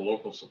amount of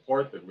local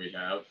support that we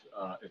have.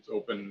 It's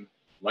open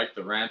like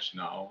the ranch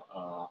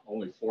now,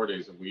 only 4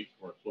 days a week.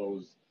 We're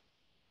closed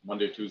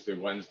Monday, Tuesday,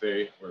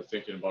 Wednesday. We're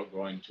thinking about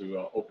going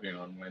to opening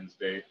on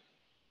Wednesday.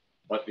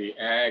 But the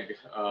ag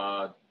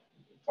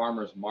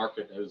farmers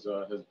market has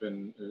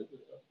been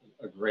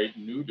a great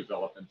new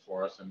development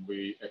for us, and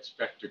we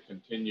expect to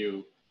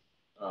continue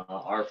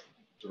our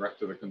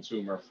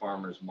direct-to-the-consumer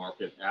farmers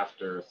market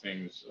after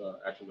things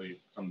actually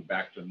come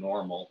back to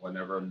normal,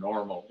 whenever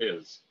normal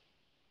is.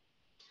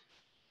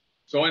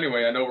 So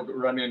anyway, I know we're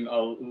running a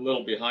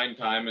little behind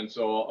time, and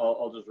so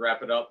I'll just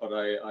wrap it up. But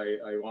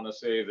I want to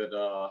say that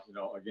you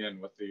know, again,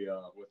 with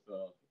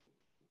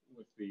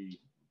the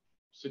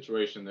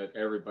situation that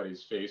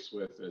everybody's faced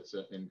with, it's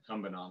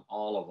incumbent on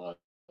all of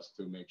us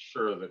to make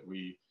sure that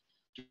we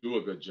do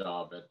a good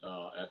job at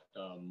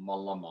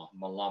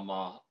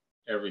Malama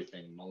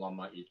everything,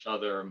 Malama each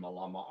other,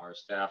 Malama our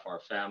staff, our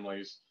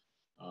families,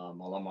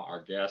 Malama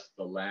our guests,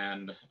 the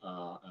land.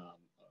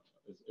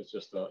 It's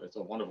just it's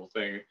a wonderful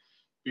thing.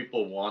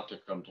 People want to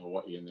come to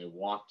Hawaii, and they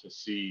want to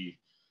see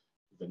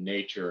the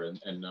nature,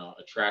 and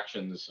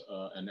attractions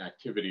and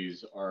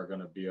activities are going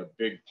to be a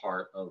big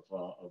part of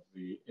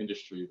the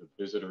industry, the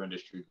visitor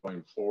industry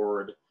going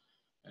forward,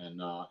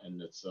 and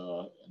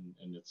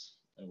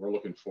we're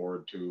looking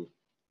forward to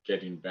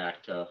getting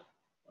back to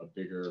a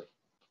bigger,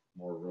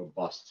 more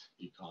robust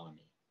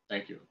economy.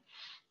 Thank you.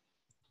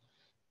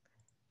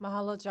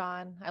 Mahalo,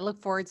 John. I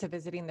look forward to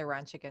visiting the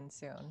ranch again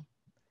soon.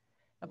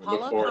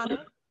 Paula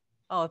Kana.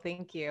 Oh,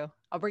 thank you.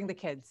 I'll bring the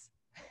kids.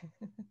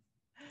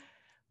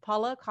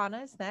 Paula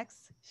Kana is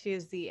next. She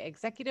is the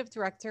executive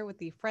director with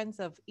the Friends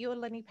of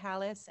Iolani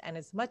Palace and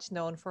is much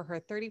known for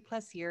her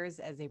 30+ years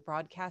as a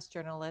broadcast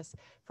journalist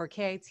for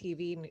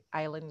KITV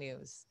Island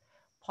News.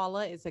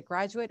 Paula is a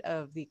graduate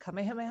of the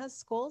Kamehameha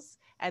Schools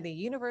and the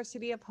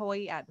University of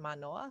Hawaii at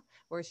Manoa,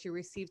 where she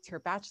received her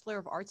Bachelor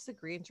of Arts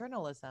degree in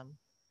journalism.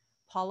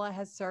 Paula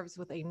has served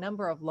with a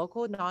number of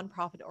local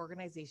nonprofit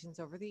organizations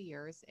over the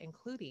years,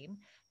 including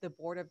the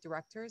board of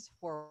directors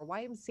for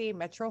YMCA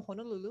Metro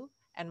Honolulu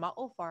and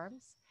Ma'o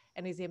Farms,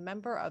 and is a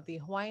member of the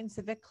Hawaiian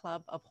Civic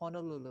Club of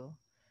Honolulu.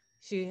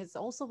 She has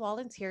also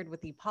volunteered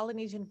with the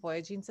Polynesian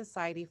Voyaging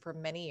Society for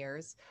many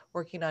years,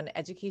 working on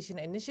education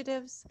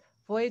initiatives,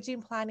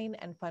 voyaging planning,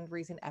 and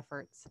fundraising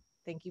efforts.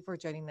 Thank you for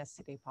joining us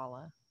today,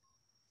 Paula.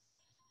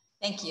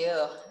 Thank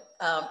you.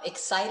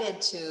 Excited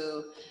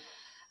to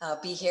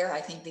be here.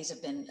 I think these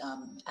have been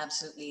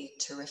absolutely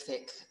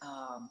terrific,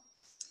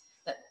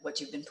 what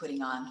you've been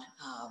putting on.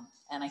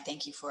 And I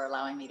thank you for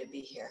allowing me to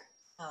be here.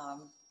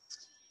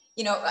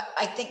 You know,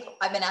 I think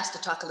I've been asked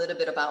to talk a little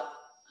bit about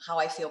how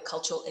I feel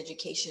cultural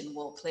education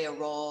will play a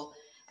role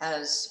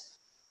as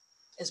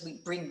we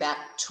bring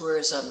back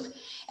tourism.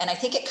 And I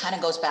think it kind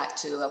of goes back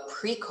to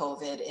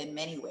pre-COVID in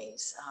many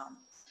ways.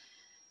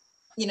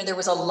 You know, there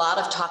was a lot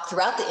of talk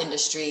throughout the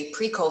industry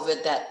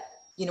pre-COVID that,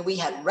 you know, we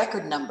had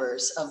record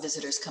numbers of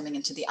visitors coming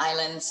into the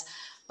islands,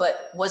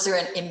 but was there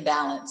an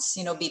imbalance,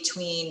 you know,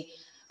 between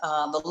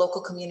the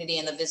local community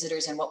and the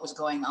visitors and what was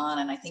going on?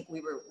 And I think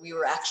we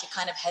were actually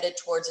kind of headed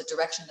towards a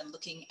direction and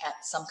looking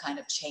at some kind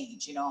of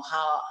change. You know,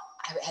 how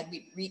had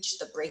we reached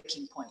the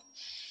breaking point?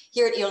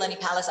 Here at Iolani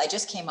Palace, I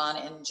just came on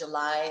in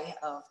July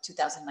of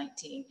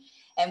 2019,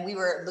 and we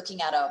were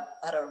looking at a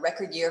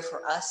record year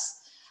for us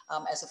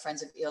as the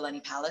Friends of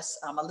Iolani Palace.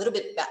 A little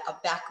bit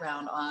of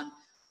background on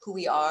who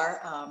we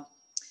are.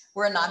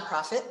 We're a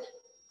nonprofit.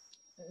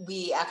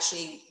 We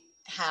actually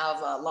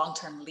have a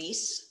long-term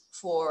lease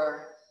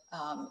for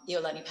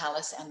Iolani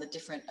Palace and the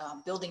different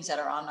buildings that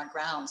are on our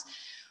grounds.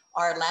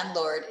 our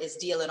landlord is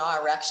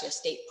DLNR. We're actually a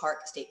state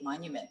park, state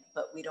monument,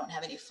 but we don't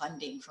have any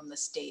funding from the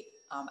state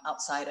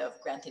outside of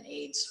grant and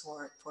aids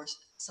for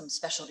some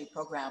specialty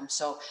programs.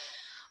 So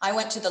I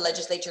went to the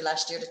legislature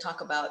last year to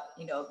talk about,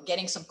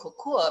 getting some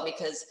kokua,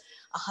 because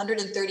a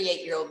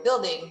 138-year-old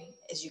building,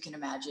 as you can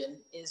imagine,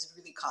 is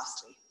really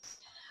costly.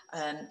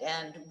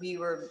 And we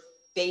were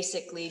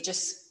basically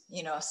just,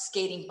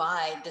 skating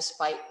by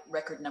despite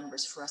record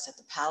numbers for us at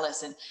the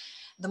Palace. And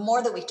the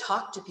more that we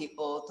talked to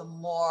people, the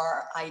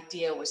more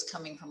idea was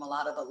coming from a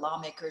lot of the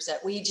lawmakers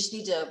that we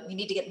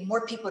need to get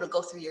more people to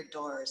go through your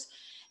doors.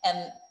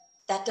 And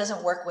that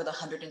doesn't work with a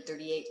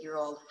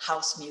 138-year-old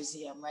house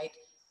museum, right?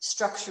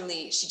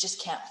 Structurally, she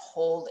just can't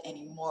hold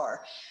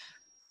anymore.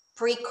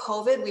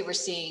 Pre-COVID, we were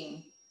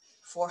seeing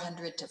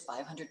 400 to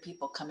 500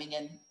 people coming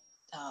in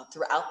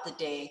throughout the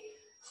day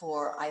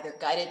for either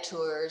guided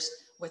tours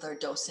with our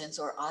docents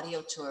or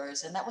audio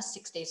tours. And that was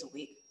 6 days a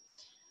week.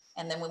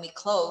 And then when we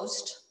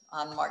closed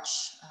on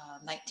March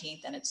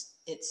 19th, and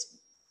it's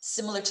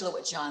similar to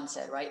what John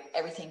said, right?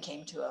 Everything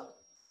came to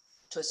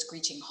a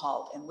screeching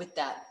halt. And with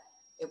that,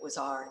 it was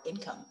our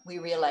income. We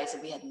realized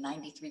that we had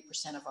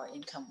 93% of our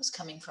income was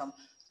coming from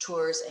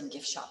tours and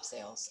gift shop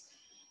sales.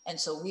 And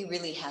so we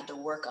really had to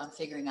work on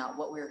figuring out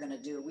what we were going to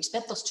do. We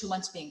spent those 2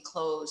 months being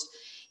closed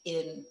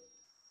in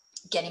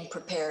getting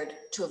prepared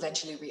to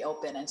eventually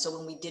reopen. And so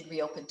when we did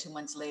reopen 2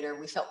 months later,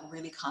 we felt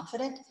really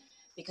confident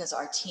because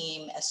our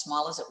team, as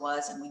small as it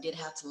was, and we did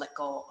have to let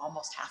go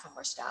almost half of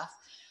our staff,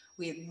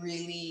 we had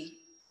really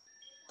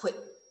put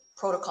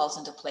protocols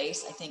into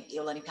place. I think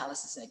Iolani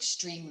Palace is an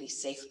extremely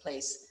safe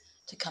place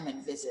to come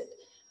and visit.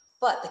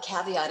 But the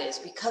caveat is,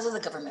 because of the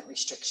government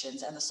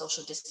restrictions and the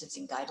social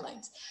distancing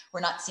guidelines, we're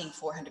not seeing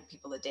 400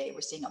 people a day.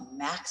 We're seeing a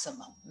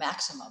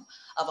maximum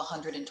of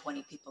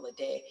 120 people a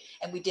day.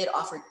 And we did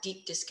offer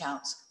deep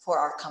discounts for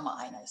our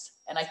kama'ainas.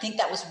 And I think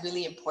that was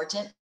really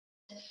important.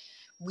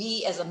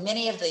 We, as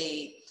many of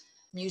the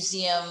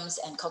museums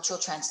and cultural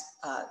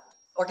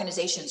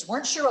organizations,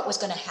 weren't sure what was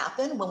going to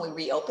happen when we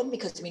reopened,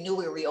 because we knew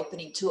we were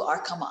reopening to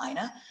our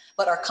kama'aina,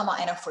 but our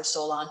kama'aina for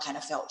so long kind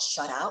of felt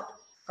shut out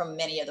from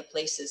many of the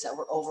places that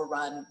were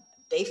overrun,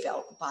 they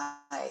felt,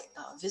 by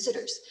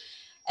visitors.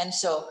 And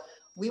so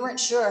we weren't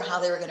sure how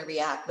they were going to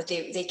react, but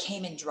they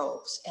came in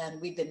droves. And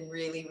we've been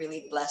really,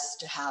 really blessed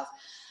to have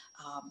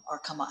our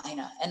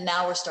kama'aina. And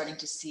now we're starting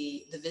to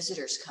see the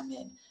visitors come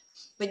in.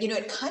 But,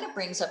 it kind of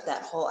brings up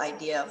that whole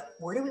idea of,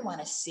 where do we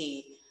want to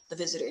see the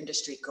visitor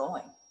industry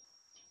going?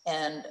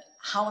 And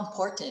how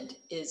important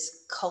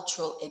is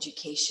cultural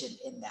education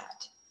in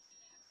that?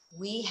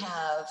 We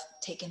have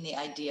taken the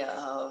idea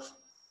of,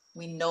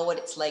 we know what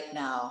it's like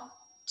now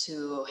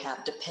to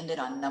have depended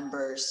on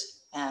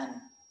numbers and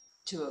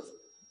to have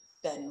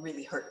been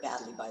really hurt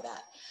badly by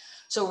that.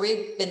 So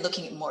we've been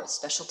looking at more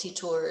specialty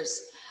tours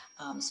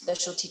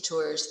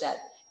that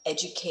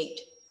educate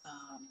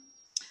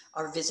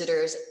our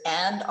visitors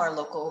and our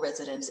local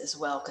residents as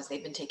well, because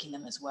they've been taking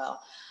them as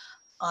well,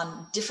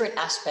 on different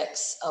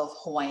aspects of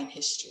Hawaiian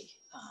history.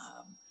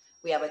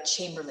 We have a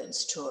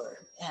Chamberlain's tour,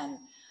 and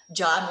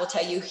John will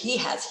tell you he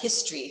has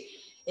history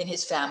in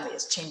his family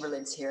as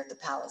Chamberlains here at the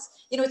Palace.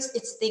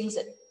 It's things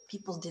that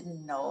people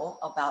didn't know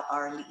about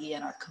our li'i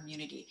and our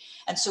community.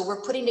 And so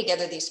we're putting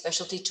together these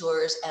specialty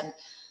tours, and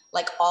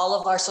like all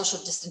of our social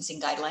distancing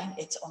guideline,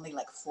 it's only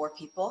like 4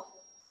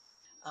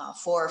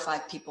 or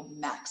 5 people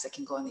max that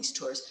can go on these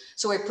tours.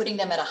 So we're putting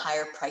them at a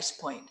higher price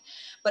point.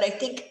 But I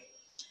think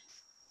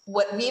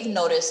what we've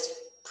noticed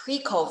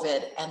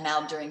pre-COVID and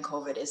now during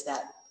COVID is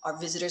that our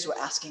visitors were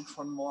asking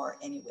for more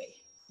anyway.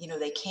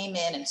 They came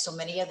in, and so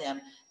many of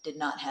them did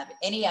not have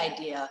any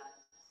idea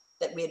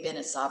that we had been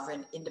a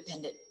sovereign,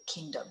 independent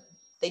kingdom.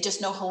 They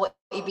just know Hawaii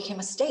became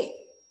a state.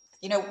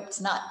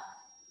 It's not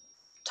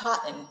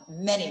taught in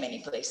many, many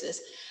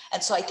places.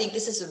 And so I think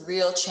this is a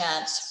real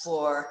chance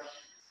for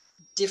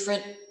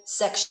different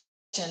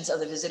sections of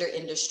the visitor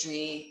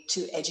industry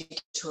to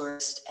educate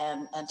tourists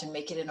and to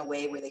make it in a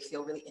way where they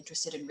feel really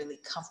interested and really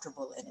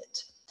comfortable in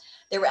it.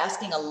 They were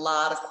asking a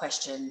lot of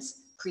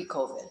questions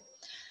pre-COVID.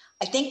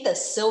 I think the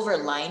silver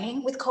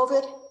lining with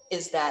COVID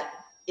is that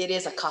it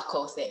is a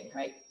kako thing,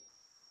 right?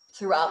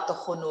 Throughout the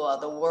honua,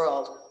 the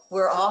world,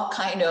 we're all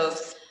kind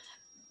of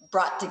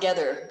brought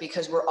together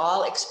because we're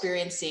all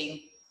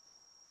experiencing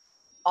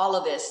all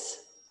of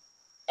this,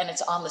 and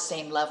it's on the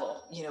same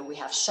level. We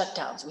have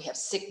shutdowns, we have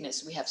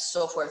sickness, we have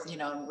so forth,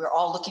 and we're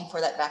all looking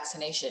for that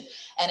vaccination.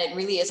 And it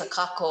really is a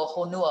kako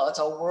honua. It's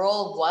a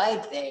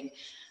worldwide thing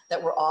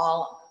that we're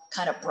all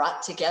kind of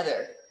brought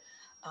together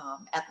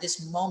at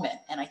this moment.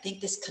 And I think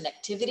this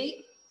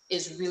connectivity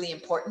is really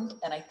important.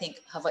 And I think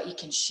Hawaii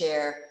can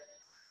share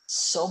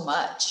so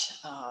much.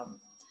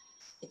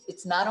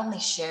 It's not only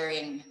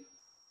sharing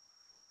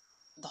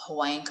the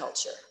Hawaiian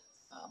culture,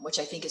 which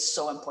I think is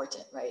so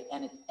important, right?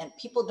 And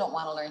people don't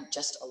want to learn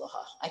just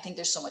aloha. I think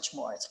there's so much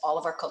more. It's all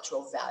of our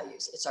cultural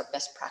values. It's our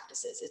best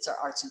practices. It's our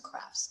arts and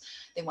crafts.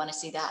 They want to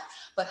see that.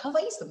 But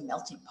Hawaii is the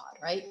melting pot,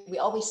 right? We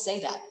always say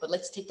that, but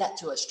let's take that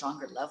to a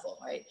stronger level,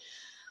 right?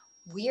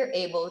 We are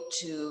able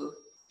to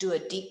do a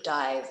deep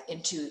dive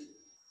into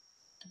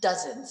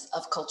dozens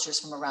of cultures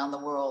from around the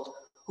world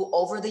who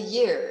over the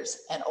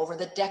years and over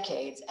the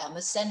decades and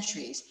the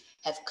centuries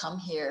have come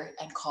here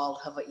and called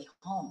Hawaii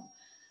home.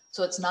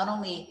 So it's not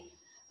only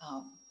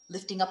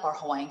lifting up our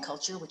Hawaiian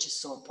culture, which is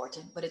so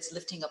important, but it's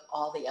lifting up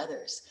all the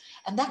others.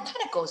 And that kind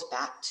of goes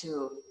back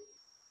to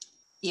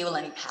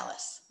Iolani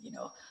Palace. You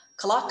know,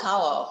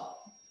 Kalakaua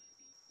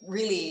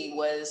really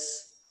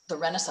was the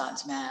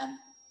Renaissance man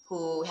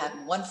who had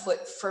one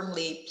foot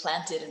firmly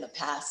planted in the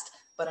past,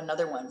 but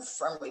another one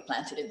firmly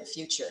planted in the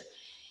future.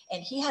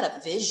 And he had a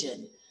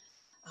vision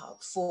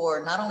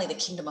for not only the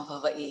Kingdom of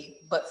Hawaii,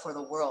 but for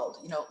the world.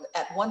 You know,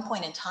 at one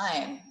point in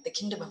time, the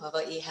Kingdom of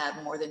Hawaii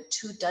had more than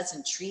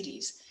 24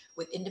 treaties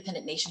with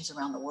independent nations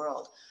around the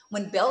world.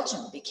 When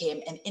Belgium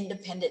became an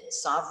independent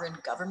sovereign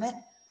government,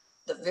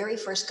 the very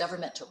first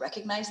government to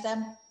recognize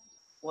them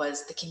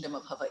was the Kingdom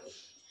of Hawaii.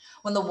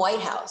 When the White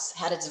House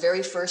had its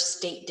very first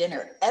state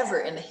dinner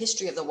ever in the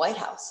history of the White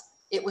House,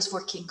 it was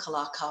for King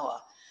Kalakaua.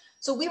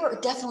 So we were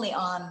definitely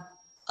on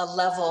a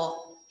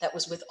level that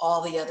was with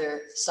all the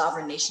other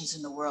sovereign nations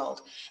in the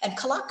world. And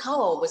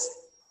Kalakaua was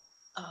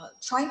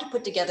trying to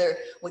put together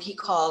what he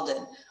called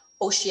an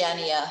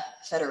Oceania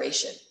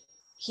Federation.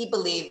 He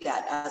believed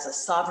that as a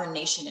sovereign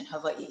nation in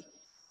Hawaii,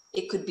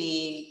 it could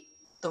be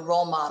the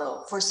role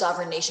model for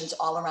sovereign nations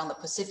all around the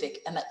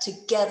Pacific, and that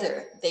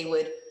together they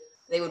would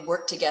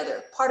work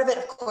together. Part of it,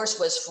 of course,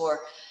 was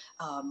for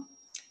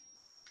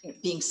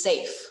being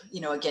safe,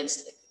 you know,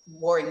 against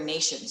warring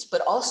nations,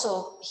 but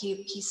also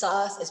he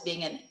saw us as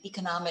being an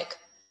economic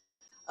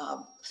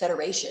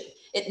federation.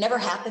 It never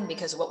happened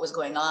because of what was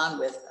going on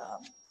with,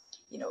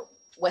 you know,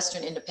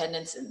 Western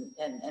independence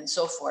and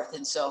so forth.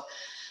 And so,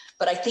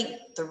 but I think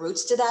the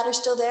roots to that are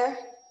still there.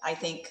 I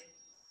think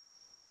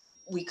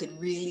we could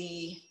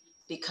really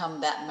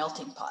become that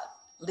melting pot,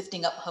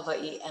 lifting up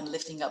Hawaii and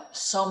lifting up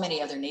so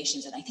many other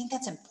nations. And I think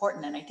that's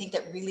important. And I think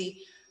that really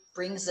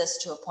brings us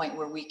to a point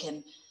where we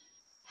can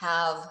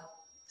have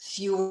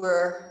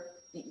fewer,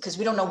 because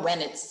we don't know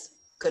when it's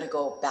going to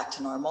go back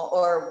to normal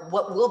or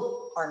what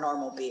will our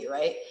normal be,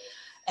 right?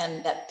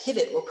 And that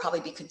pivot will probably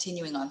be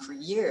continuing on for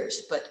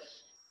years, but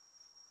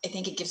I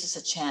think it gives us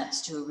a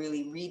chance to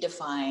really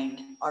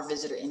redefine our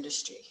visitor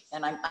industry.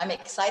 And I'm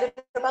excited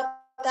about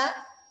that.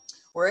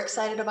 We're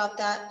excited about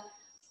that.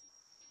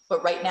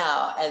 But right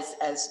now,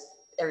 as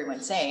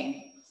everyone's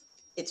saying,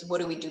 it's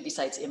what do we do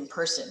besides in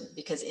person?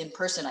 Because in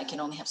person, I can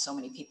only have so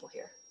many people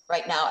here.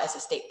 Right now, as a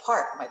state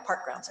park, my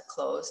park grounds are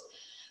closed.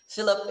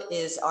 Philip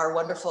is our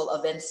wonderful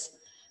events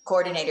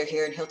coordinator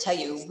here, and he'll tell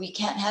you, we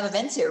can't have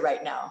events here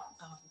right now.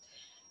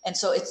 And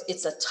so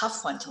it's a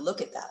tough one to look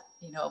at that.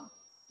 You know,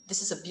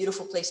 this is a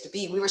beautiful place to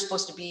be. We were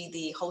supposed to be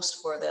the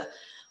host for the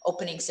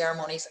opening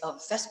ceremonies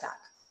of FESPAC,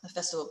 the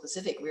Festival of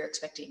Pacific. We were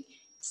expecting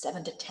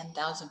 7,000 to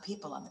 10,000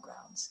 people on the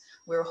grounds.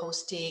 We were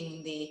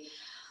hosting the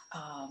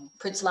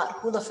Prince Lot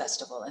Hula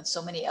Festival and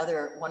so many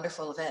other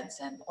wonderful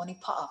events, and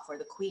Onipa'a for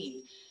the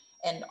Queen.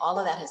 And all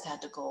of that has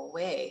had to go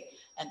away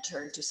and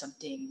turn to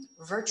something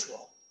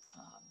virtual.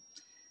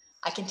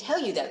 I can tell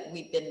you that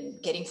we've been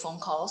getting phone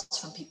calls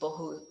from people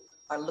who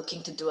are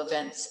looking to do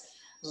events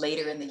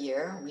later in the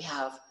year. We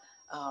have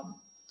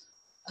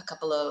a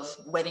couple of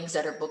weddings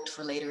that are booked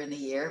for later in the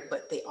year,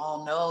 but they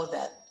all know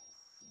that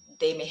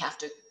they may have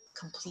to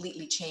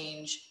completely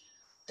change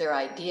their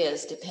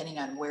ideas depending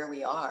on where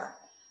we are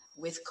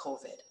with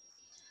COVID.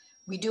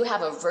 We do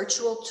have a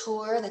virtual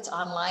tour that's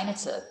online.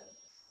 It's a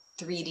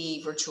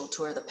 3D virtual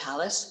tour of the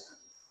palace.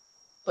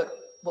 But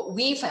what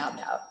we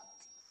found out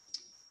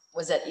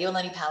was that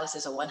Iolani Palace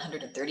is a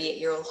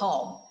 138-year-old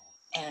home,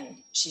 and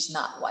she's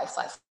not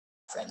Wi-Fi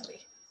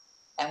friendly.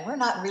 And we're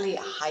not really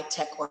a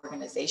high-tech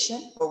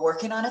organization. We're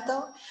working on it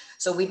though.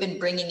 So we've been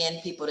bringing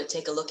in people to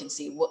take a look and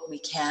see what we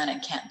can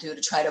and can't do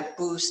to try to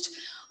boost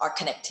our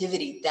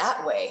connectivity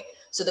that way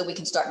so that we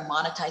can start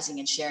monetizing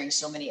and sharing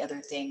so many other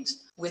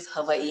things with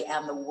Hawaii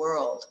and the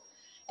world.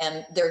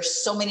 And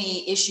there's so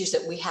many issues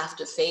that we have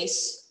to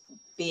face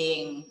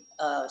being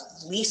a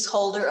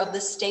leaseholder of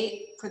the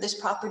state for this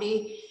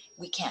property.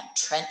 We can't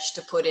trench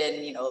to put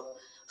in, you know,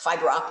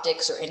 fiber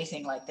optics or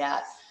anything like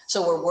that.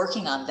 So we're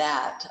working on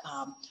that.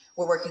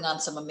 We're working on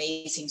some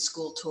amazing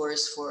school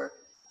tours for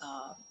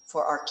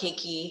our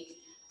keiki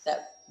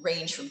that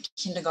range from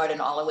kindergarten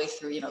all the way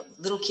through, you know,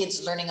 little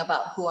kids learning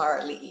about who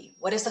are ali'i,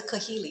 what is a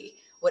kahili,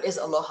 what is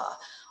aloha,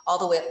 all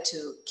the way up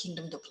to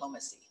kingdom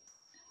diplomacy,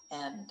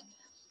 and,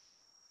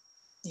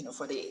 you know,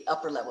 for the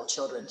upper level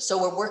children.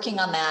 So we're working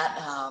on that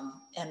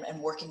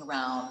and working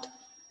around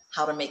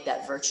how to make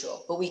that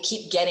virtual. But we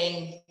keep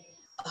getting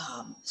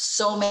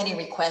so many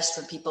requests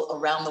from people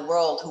around the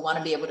world who want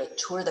to be able to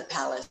tour the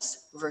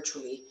palace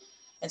virtually.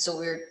 And so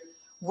we're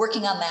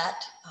working on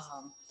that.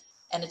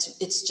 And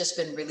it's just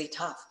been really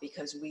tough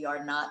because we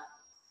are not,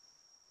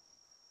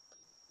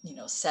 you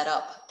know, set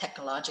up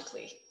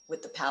technologically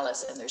with the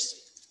palace, and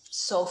there's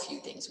so few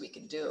things we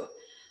can do.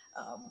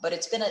 But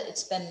it's been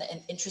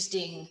an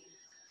interesting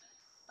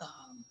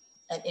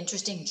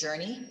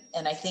journey.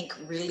 And I think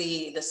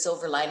really the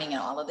silver lining in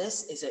all of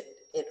this is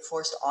it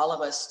forced all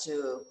of us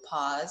to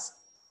pause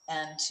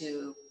and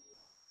to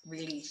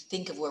really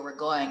think of where we're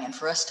going and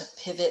for us to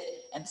pivot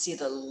and see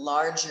the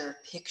larger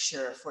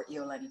picture for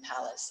Iolani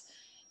Palace.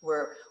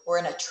 We're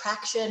an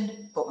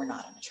attraction, but we're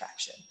not an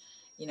attraction.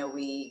 You know,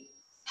 we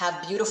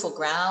have beautiful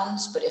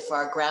grounds, but if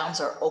our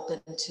grounds are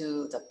open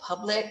to the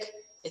public,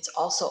 it's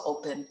also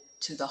open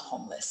to the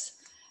homeless.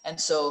 And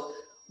so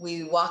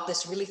we walk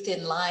this really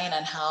thin line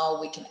on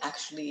how we can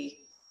actually,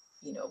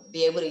 you know,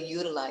 be able to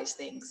utilize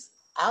things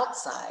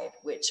outside,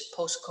 which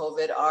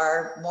post-COVID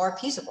are more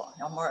feasible,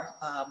 you know, more,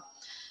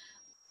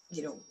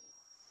 you know,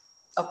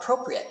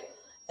 appropriate.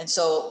 And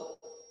so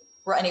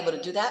we're unable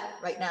to do that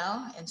right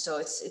now. And so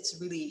it's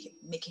really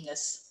making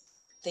us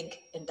think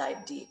and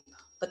dive deep.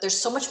 But there's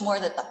so much more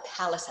that the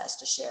Palace has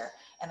to share.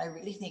 And I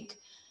really think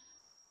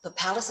the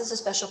Palace is a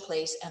special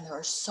place, and there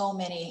are so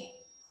many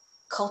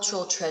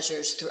cultural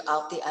treasures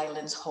throughout the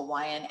islands,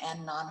 Hawaiian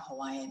and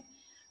non-Hawaiian,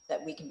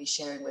 that we can be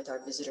sharing with our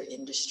visitor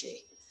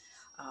industry.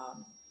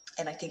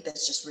 And I think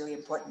that's just really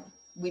important.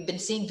 We've been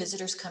seeing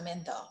visitors come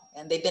in though,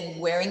 and they've been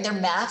wearing their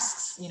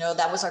masks. You know,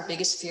 that was our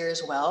biggest fear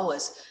as well,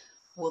 was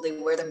will they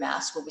wear their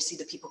mask? Will we see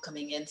the people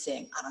coming in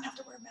saying, I don't have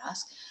to wear a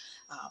mask?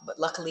 But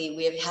luckily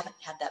we haven't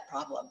had that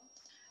problem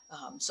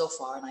so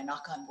far, and I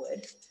knock on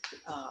wood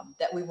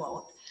that we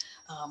won't,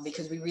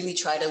 because we really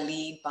try to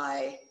lead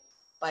by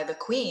the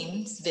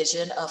Queen's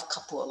vision of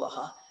kapu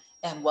aloha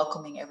and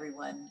welcoming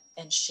everyone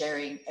and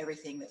sharing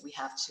everything that we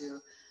have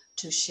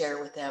to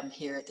share with them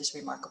here at this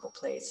remarkable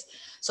place.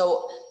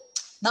 So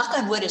knock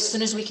on wood, as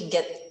soon as we can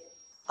get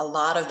a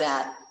lot of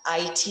that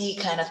IT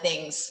kind of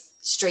things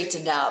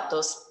straightened out,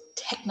 those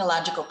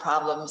technological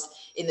problems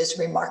in this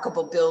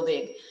remarkable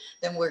building,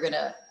 then we're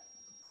gonna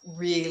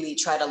really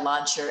try to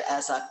launch her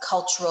as a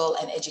cultural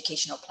and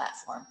educational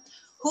platform.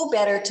 Who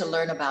better to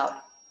learn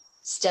about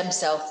STEM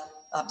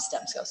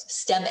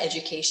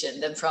education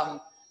than from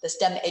the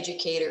STEM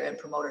educator and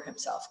promoter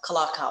himself,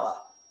 Kalakaua,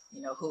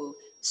 you know, who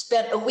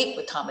spent a week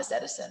with Thomas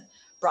Edison,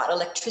 brought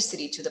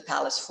electricity to the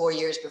palace 4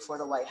 years before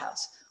the White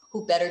House.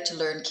 Who better to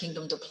learn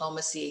kingdom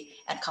diplomacy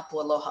and kapu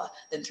aloha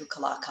than through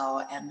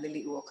Kalakaua and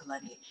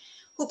Liliuokalani?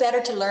 Who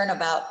better to learn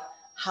about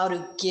how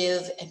to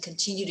give and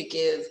continue to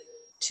give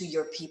to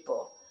your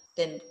people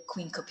than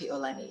Queen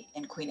Kapi'olani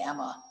and Queen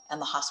Emma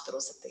and the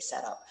hospitals that they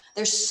set up?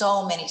 There's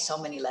so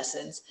many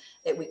lessons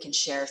that we can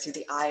share through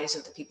the eyes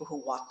of the people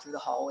who walk through the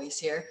hallways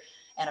here.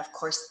 And of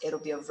course, it'll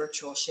be a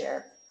virtual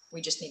share.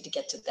 We just need to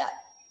get to that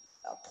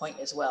point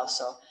as well.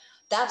 So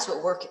that's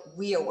what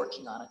we are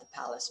working on at the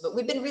Palace. But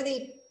we've been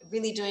really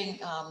doing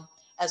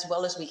as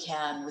well as we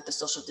can with the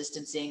social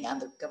distancing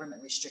and the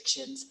government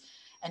restrictions,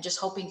 and just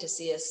hoping to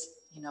see us,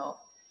 you know,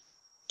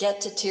 get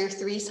to tier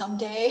 3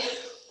 someday.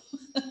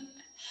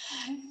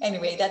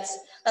 Anyway, that's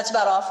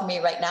about all for me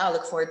right now. I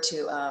look forward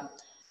to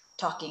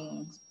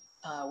talking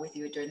with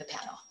you during the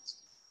panel.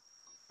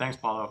 Thanks,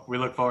 Paulo. We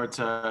look forward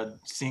to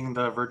seeing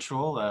the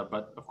virtual,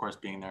 but of course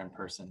being there in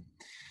person.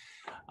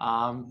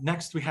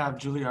 Next, we have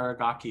Julie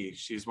Aragaki.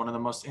 She's one of the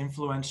most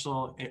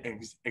influential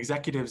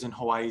executives in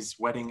Hawaii's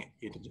wedding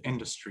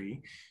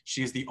industry.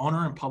 She is the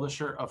owner and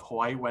publisher of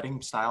Hawaii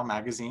Wedding Style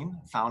Magazine,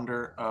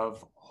 founder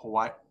of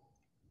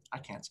I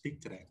can't speak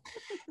today.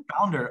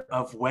 Founder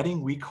of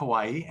Wedding Week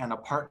Hawaii and a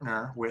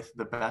partner with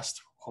The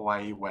Best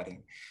Hawaii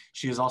Wedding.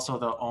 She is also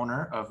the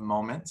owner of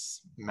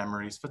Moments,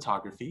 Memories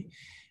Photography,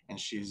 and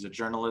she's a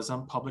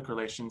journalism, public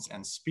relations,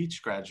 and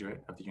speech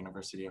graduate of the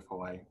University of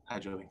Hawaii. Hi,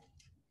 Julie.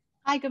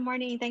 Hi, good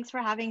morning. Thanks for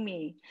having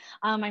me.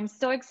 I'm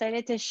so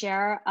excited to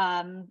share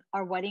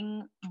our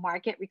wedding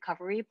market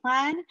recovery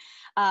plan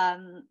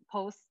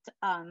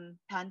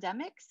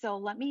post-pandemic. So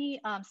let me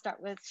start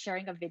with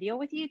sharing a video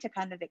with you to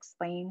kind of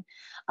explain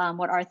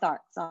what our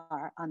thoughts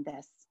are on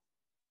this.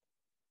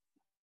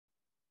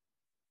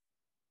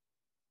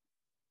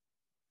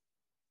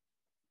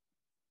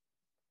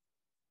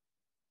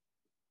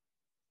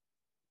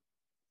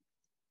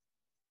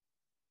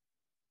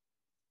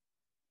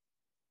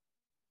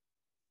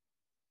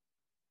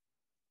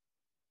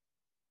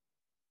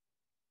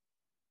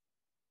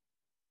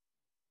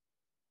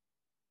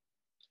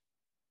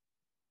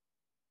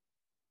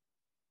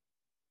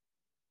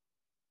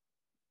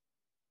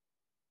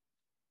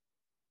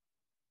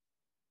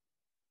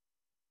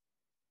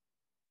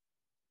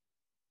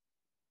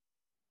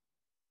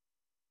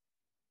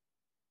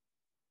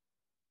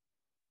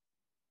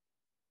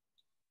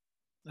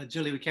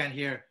 Julie, we can't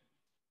hear.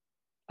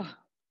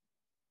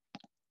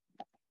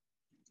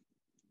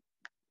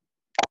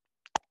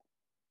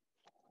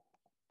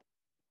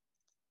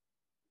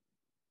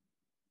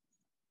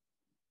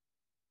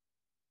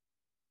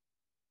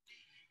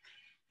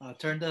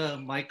 Turn the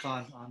mic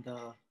on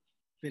the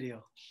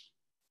video.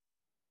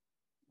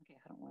 Okay,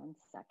 hold on 1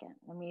 second.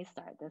 Let me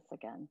start this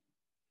again.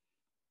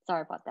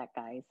 Sorry about that,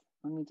 guys.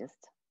 Let me just.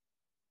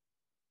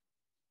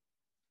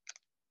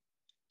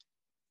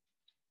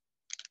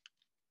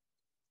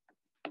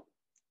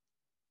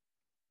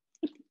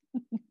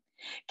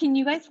 Can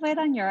you guys play it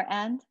on your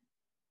end?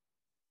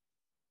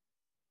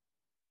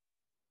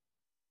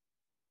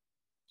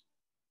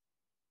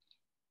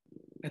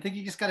 I think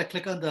you just got to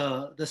click on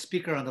the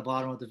speaker on the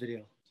bottom of the video.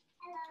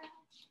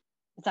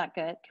 Is that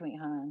good? Can we,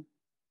 hold on.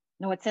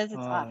 No, it says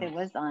it's off. It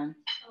was on.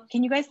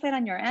 Can you guys play it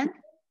on your end?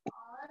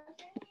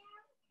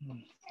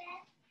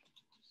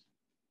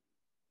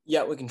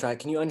 Yeah, we can try.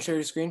 Can you unshare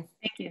your screen?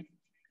 Thank you.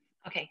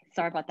 Okay,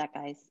 sorry about that,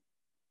 guys.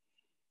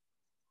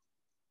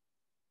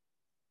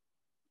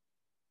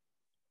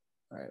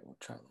 All right, we'll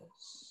try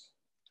this.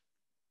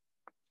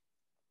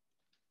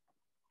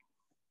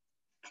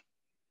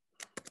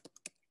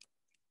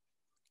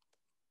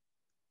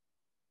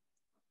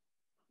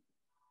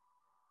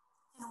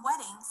 In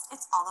weddings,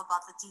 it's all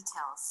about the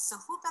details. So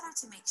who better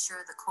to make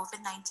sure the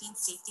COVID-19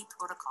 safety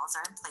protocols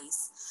are in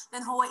place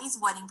than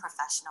Hawaii's wedding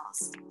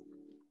professionals?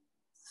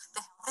 The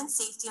health and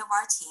safety of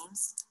our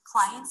teams,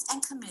 clients,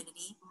 and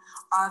community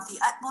are of the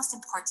utmost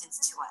importance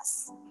to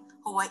us.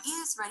 Hawaii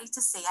is ready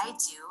to say I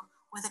do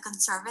with a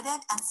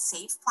conservative and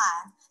safe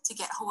plan to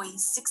get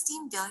Hawaii's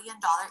 $16 billion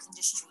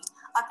industry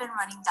up and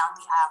running down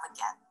the aisle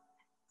again.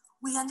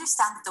 We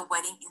understand that the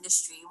wedding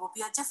industry will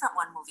be a different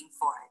one moving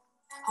forward.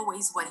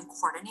 Hawaii's wedding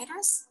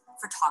coordinators,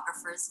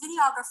 photographers,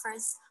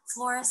 videographers,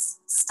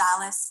 florists,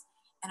 stylists,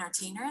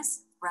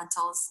 entertainers,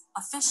 rentals,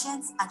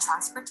 officiants, and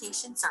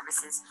transportation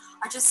services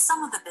are just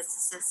some of the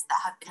businesses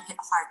that have been hit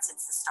hard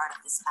since the start of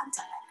this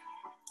pandemic.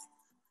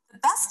 The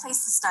best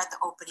place to start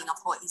the opening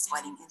of Hawaii's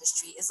wedding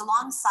industry is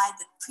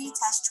alongside the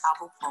pre-test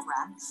travel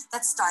program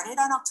that started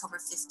on October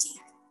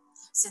 15th.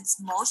 Since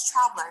most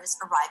travelers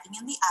arriving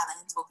in the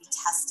island will be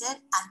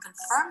tested and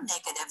confirmed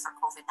negative for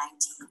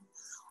COVID-19,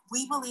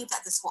 we believe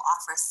that this will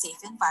offer a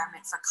safe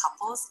environment for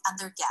couples and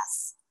their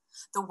guests.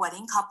 The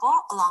wedding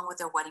couple, along with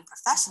their wedding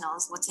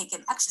professionals, will take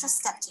an extra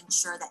step to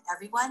ensure that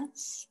everyone,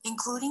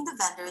 including the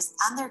vendors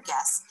and their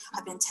guests,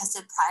 have been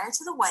tested prior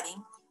to the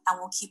wedding and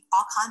will keep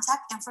all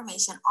contact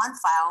information on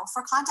file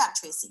for contact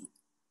tracing.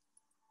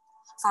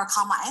 For our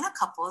Kama'aina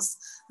couples,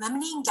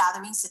 limiting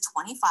gatherings to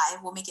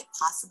 25 will make it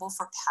possible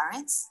for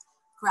parents,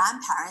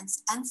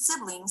 grandparents, and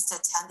siblings to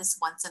attend this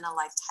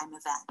once-in-a-lifetime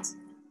event.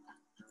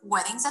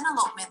 Weddings and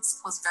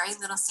elopements pose very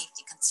little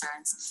safety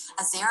concerns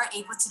as they are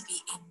able to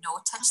be a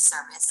no-touch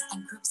service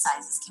and group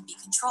sizes can be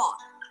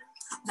controlled.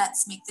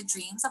 Let's make the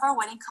dreams of our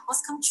wedding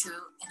couples come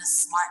true in a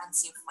smart and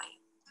safe way.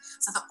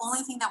 So the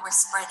only thing that we're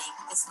spreading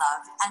is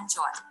love and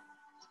joy.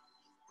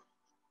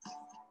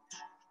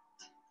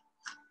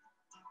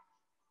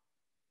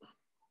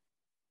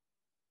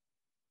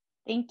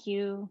 Thank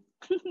you.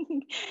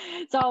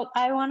 So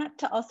I wanted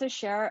to also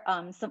share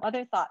some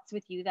other thoughts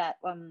with you that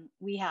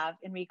we have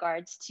in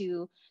regards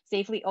to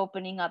safely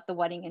opening up the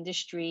wedding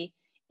industry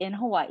in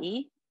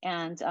Hawaii.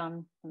 And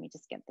let me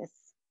just get this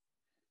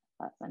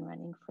up and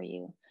running for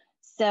you.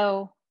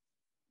 So,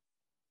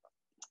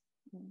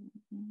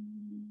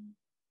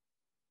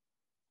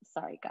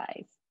 sorry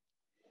guys.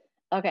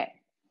 Okay.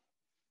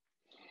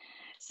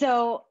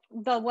 So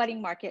the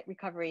wedding market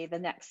recovery, the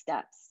next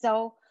steps.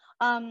 So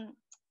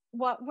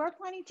what we're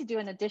planning to do,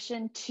 in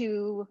addition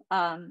to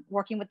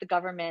working with the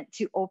government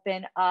to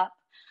open up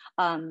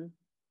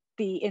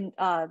the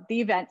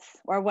events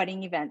or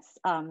wedding events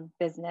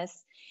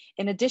business,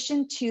 in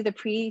addition to the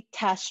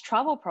pre-test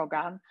travel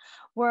program,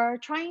 we're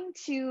trying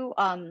to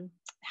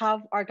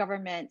have our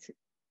government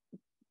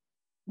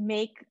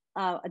make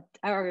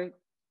or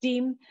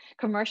deem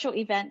commercial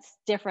events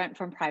different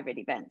from private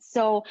events.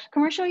 So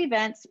commercial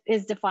events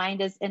is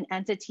defined as an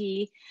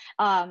entity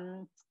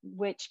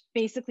which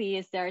basically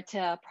is there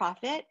to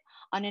profit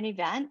on an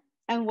event,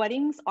 and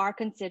weddings are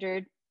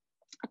considered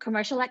a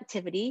commercial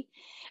activity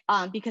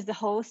because the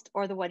host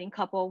or the wedding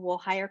couple will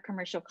hire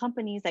commercial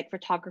companies like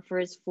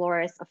photographers,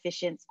 florists,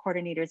 officiants,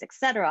 coordinators,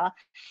 etc.,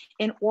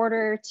 in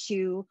order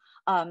to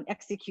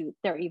execute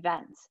their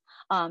events.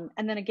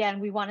 And then again,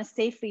 we want to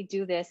safely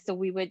do this, so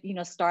we would,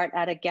 start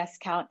at a guest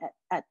count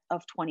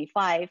of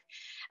 25,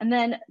 and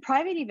then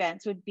private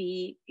events would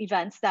be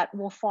events that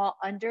will fall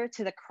under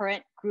to the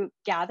current group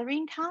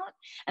gathering count.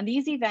 And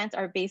these events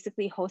are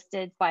basically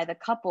hosted by the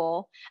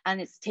couple, and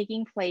it's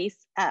taking place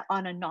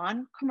on a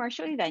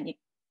non-commercial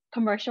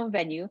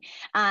venue,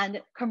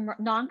 and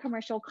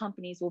non-commercial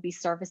companies will be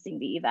servicing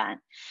the event.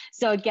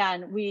 So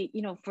again, we,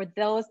 for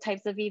those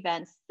types of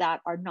events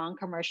that are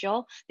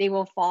non-commercial, they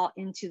will fall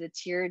into the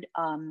tiered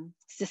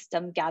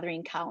system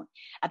gathering count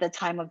at the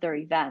time of their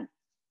event.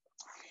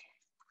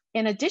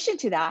 In addition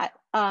to that,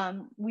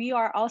 we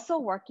are also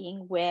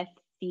working with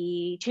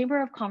the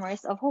Chamber of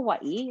Commerce of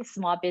Hawaii,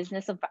 Small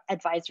Business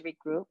Advisory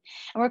Group,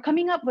 and we're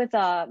coming up with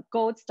a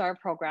Gold Star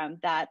program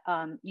that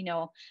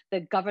the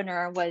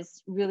governor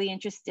was really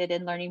interested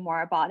in learning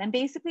more about. And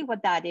basically,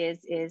 what that is,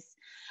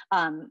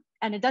 and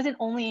it doesn't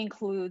only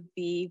include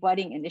the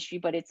wedding industry,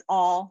 but it's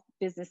all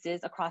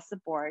businesses across the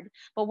board.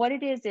 But what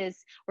it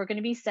is we're going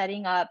to be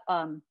setting up,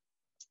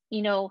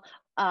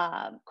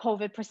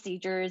 COVID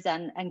procedures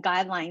and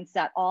guidelines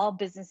that all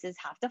businesses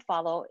have to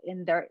follow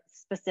in their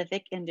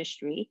specific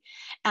industry.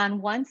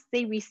 And once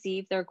they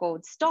receive their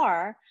Gold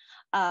Star,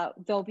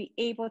 they'll be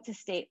able to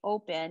stay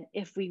open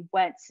if we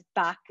went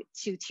back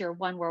to tier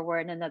 1 where we're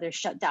in another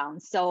shutdown.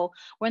 So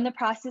we're in the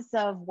process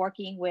of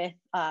working with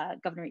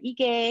Governor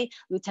Ige,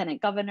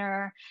 Lieutenant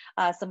Governor,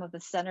 some of the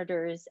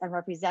senators and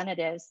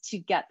representatives to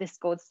get this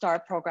Gold Star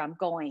program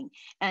going.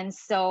 And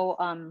so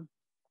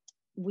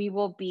we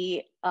will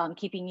be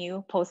keeping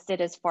you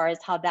posted as far as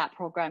how that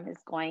program is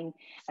going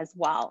as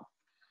well.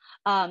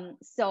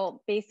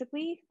 So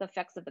basically the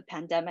effects of the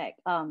pandemic,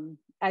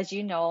 as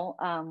you know,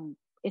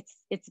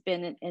 it's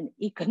been an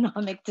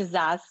economic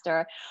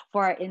disaster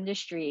for our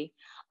industry.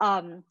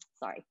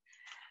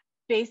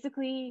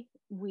 Basically,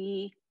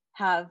 we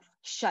have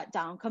shut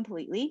down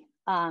completely.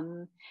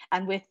 And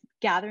with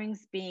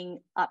gatherings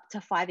being up to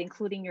 5,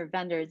 including your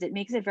vendors, it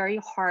makes it very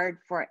hard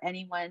for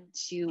anyone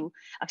to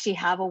actually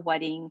have a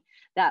wedding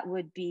that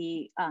would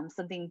be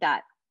something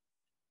that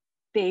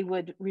they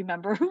would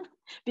remember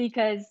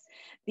because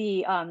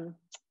the,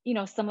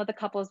 some of the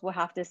couples will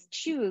have to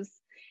choose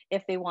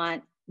if they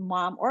want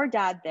mom or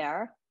dad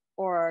there,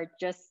 or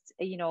just,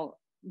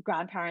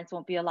 grandparents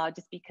won't be allowed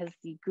just because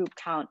the group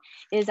count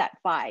is at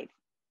 5.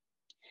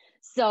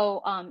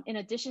 So in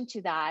addition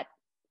to that,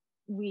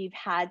 we've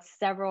had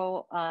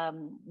several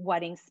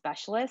wedding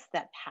specialists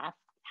that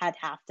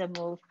have to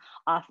move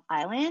off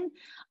island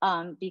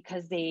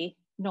because they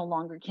no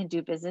longer can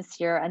do business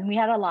here. And we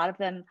had a lot of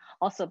them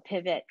also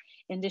pivot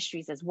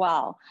industries as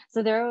well.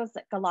 So there was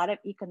a lot of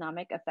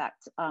economic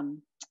effect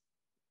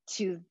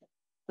to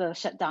the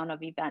shutdown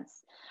of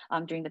events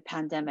during the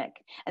pandemic.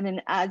 And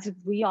then as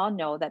we all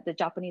know that the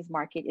Japanese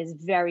market is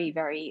very,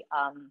 very,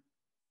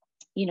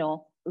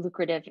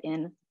 lucrative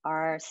in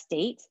our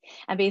state.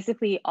 And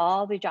basically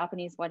all the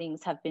Japanese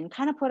weddings have been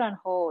kind of put on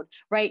hold.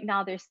 Right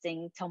now they're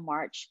staying till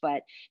March,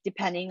 but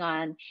depending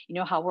on,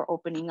 how we're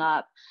opening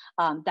up,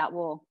 that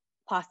will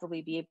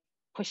possibly be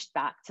pushed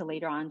back to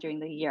later on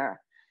during the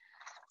year.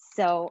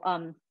 So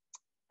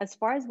as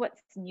far as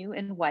what's new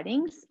in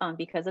weddings,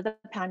 because of the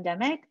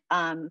pandemic,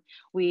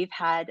 we've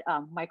had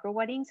micro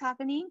weddings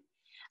happening.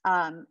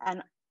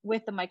 And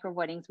with the micro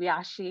weddings, we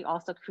actually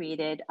also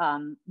created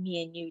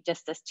Me and You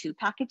Just as 2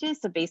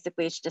 packages. So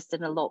basically it's just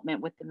an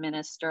elopement with the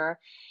minister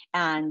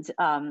and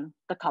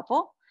the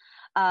couple.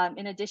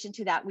 In addition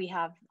to that, we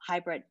have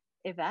hybrid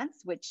events,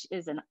 which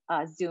is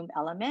a Zoom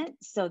element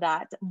so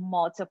that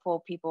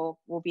multiple people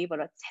will be able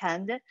to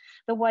attend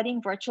the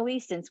wedding virtually,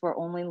 since we're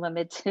only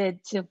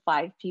limited to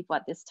 5 people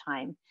at this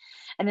time.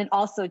 And then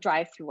also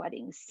drive-through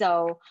weddings.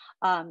 So,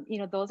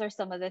 those are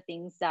some of the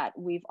things that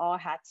we've all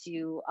had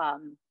to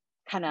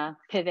kind of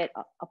pivot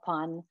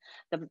upon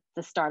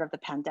the start of the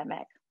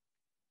pandemic.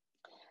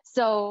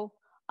 So,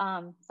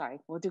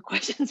 we'll do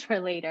questions for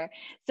later.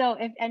 So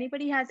if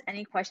anybody has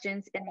any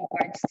questions in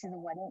regards to the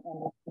wedding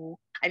industry,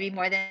 I'd be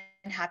more than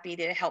happy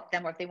to help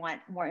them, or if they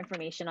want more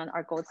information on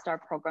our Gold Star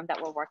program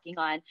that we're working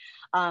on,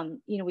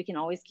 we can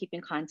always keep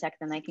in contact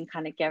and I can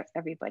kind of give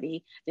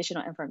everybody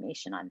additional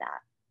information on that.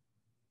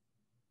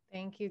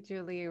 Thank you,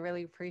 Julie.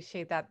 Really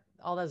appreciate that.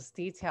 All those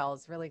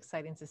details, really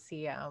exciting to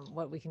see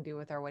what we can do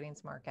with our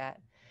weddings market.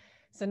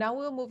 So now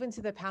we'll move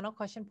into the panel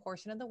question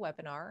portion of the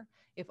webinar.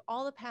 If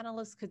all the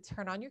panelists could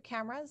turn on your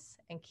cameras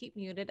and keep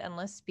muted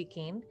unless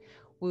speaking,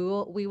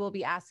 we will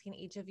be asking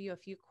each of you a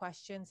few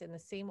questions in the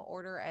same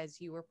order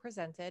as you were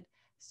presented,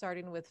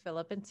 starting with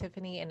Philip and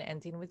Tiffany and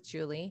ending with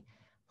Julie.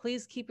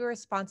 Please keep your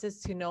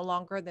responses to no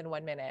longer than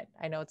 1 minute.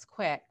 I know it's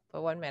quick,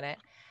 but 1 minute.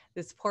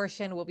 This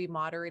portion will be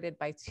moderated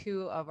by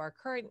 2 of our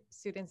current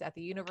students at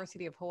the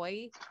University of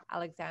Hawaii,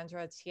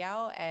 Alexandra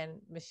Chiao and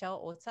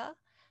Michelle Ota.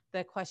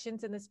 The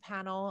questions in this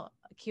panel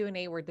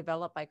Q&A were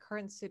developed by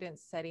current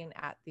students studying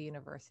at the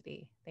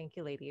university. Thank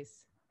you,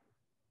 ladies.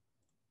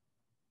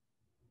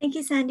 Thank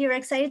you, Sandy. We're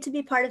excited to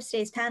be part of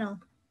today's panel.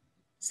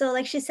 So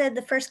like she said,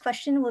 the first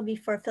question will be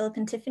for Philip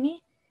and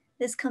Tiffany.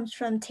 This comes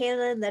from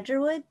Taylor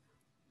Ledgerwood,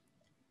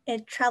 a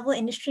travel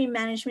industry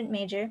management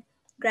major,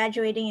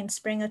 graduating in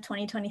spring of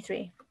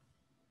 2023.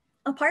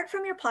 Apart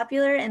from your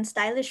popular and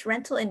stylish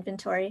rental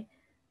inventory,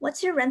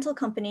 what's your rental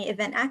company,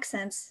 Event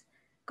Accents,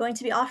 going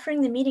to be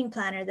offering the meeting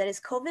planner that is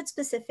COVID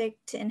specific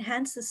to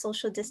enhance the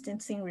social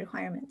distancing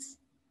requirements?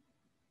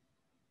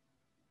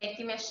 Thank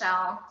you,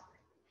 Michelle.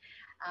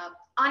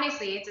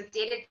 Honestly, it's a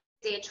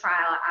day-to-day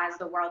trial as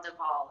the world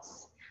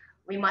evolves.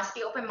 We must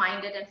be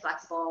open-minded and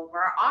flexible.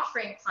 We're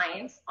offering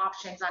clients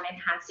options on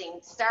enhancing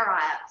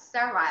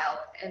sterile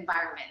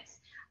environments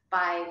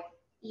by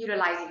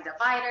utilizing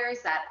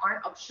dividers that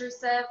aren't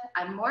obtrusive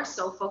and more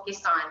so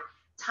focused on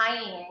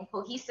tying in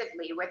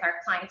cohesively with our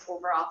clients'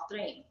 overall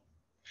theme.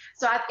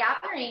 So at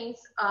gatherings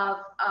of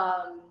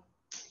a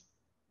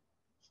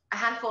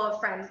handful of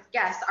friends,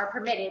 guests are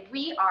permitted,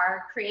 we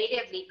are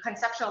creatively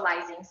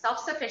conceptualizing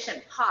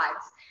self-sufficient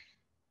pods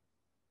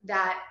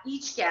that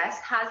each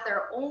guest has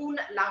their own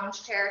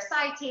lounge chair,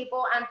 side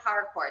table, and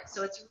power cord.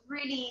 So it's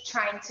really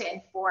trying to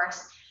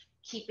enforce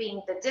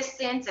keeping the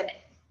distance, and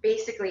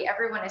basically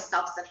everyone is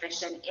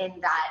self-sufficient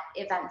in that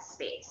event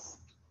space.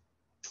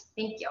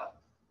 Thank you.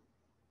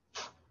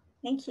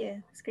 Thank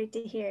you. It's great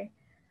to hear.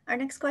 Our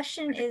next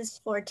question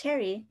is for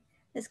Terry.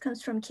 This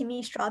comes from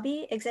Kimi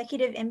Straube,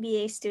 Executive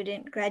MBA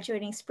student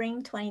graduating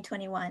spring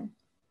 2021.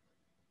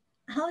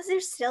 How has your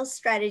sales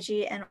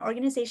strategy and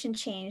organization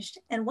changed,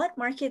 and what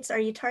markets are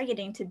you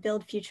targeting to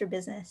build future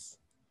business?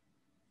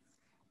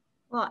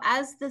 Well,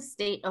 as the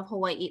state of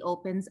Hawaii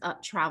opens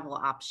up travel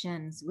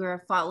options,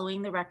 we're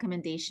following the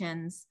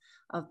recommendations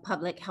of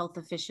public health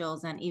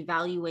officials and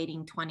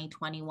evaluating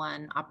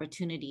 2021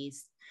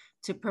 opportunities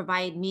to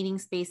provide meeting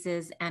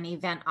spaces and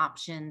event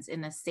options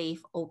in a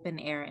safe, open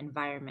air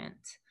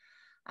environment.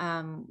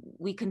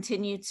 We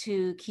continue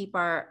to keep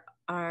our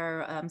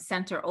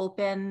center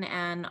open,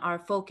 and our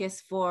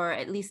focus for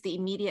at least the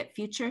immediate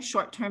future,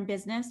 short-term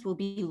business, will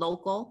be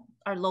local.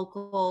 Our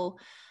local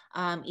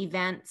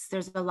events,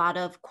 there's a lot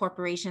of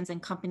corporations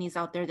and companies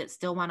out there that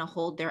still want to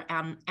hold their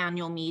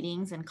annual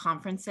meetings and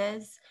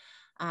conferences.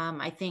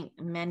 I think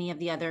many of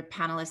the other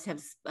panelists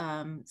have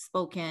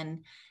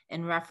spoken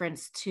in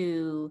reference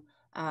to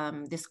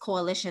this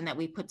coalition that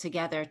we put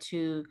together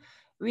to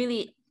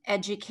really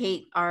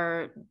educate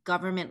our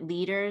government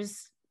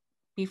leaders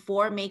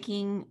before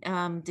making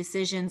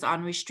decisions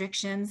on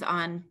restrictions,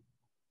 on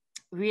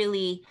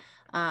really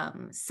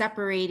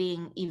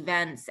separating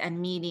events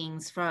and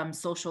meetings from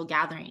social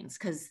gatherings,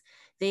 because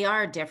they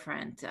are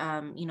different.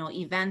 You know,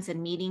 events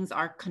and meetings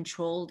are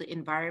controlled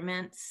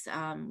environments,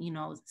 you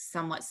know,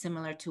 somewhat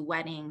similar to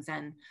weddings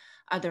and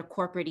other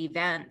corporate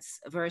events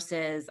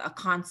versus a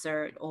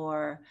concert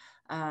or,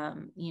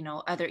 you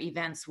know, other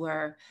events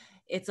where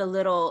it's a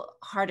little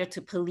harder to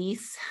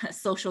police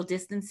social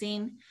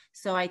distancing.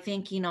 So I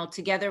think, you know,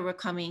 together we're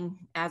coming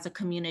as a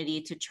community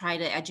to try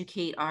to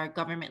educate our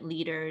government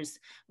leaders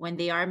when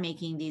they are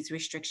making these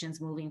restrictions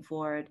moving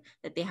forward,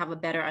 that they have a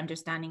better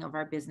understanding of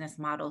our business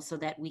model so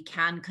that we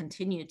can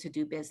continue to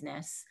do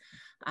business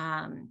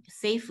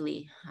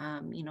safely.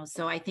 You know,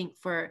 so I think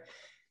for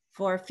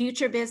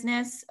future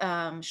business,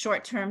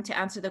 short term, to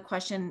answer the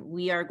question,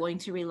 we are going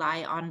to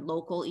rely on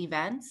local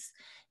events.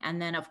 And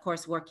then, of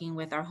course, working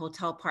with our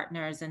hotel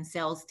partners and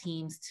sales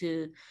teams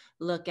to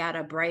look at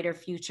a brighter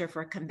future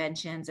for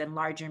conventions and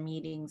larger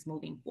meetings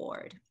moving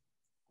forward.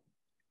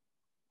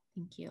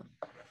 Thank you.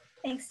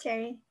 Thanks,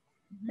 Terry.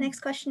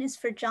 Next question is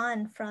for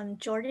John from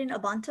Jordan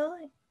Abanto,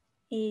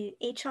 a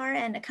HR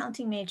and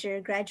accounting major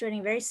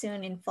graduating very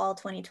soon in fall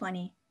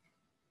 2020.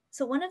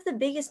 So one of the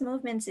biggest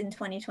movements in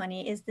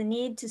 2020 is the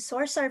need to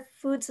source our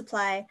food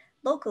supply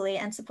locally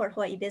and support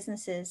Hawaii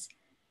businesses.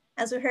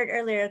 As we heard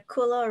earlier,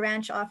 Kualoa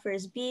Ranch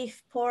offers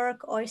beef,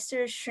 pork,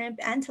 oysters, shrimp,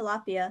 and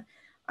tilapia.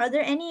 Are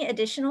there any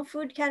additional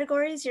food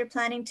categories you're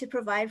planning to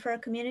provide for our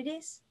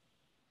communities?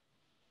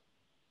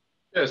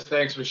 Yes,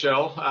 thanks,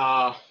 Michelle.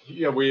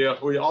 Yeah, we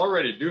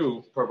already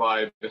do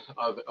provide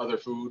other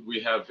food. We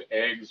have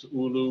eggs,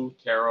 ulu,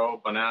 taro,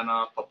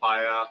 banana,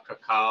 papaya,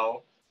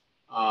 cacao,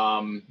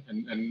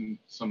 and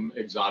some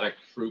exotic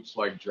fruits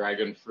like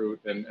dragon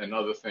fruit and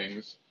other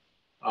things.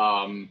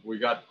 We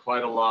got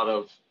quite a lot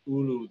of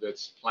ulu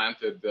that's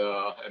planted,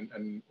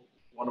 and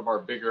one of our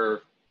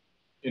bigger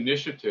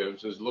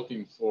initiatives is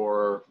looking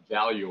for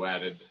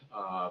value-added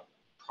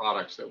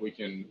products that we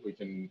can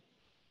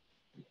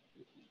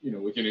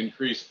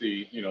increase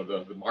the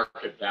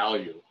market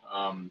value.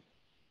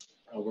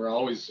 We're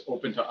always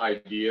open to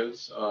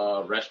ideas.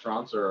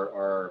 Restaurants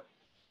are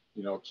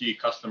key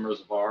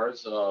customers of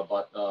ours,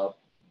 but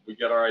we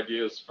get our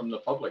ideas from the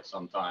public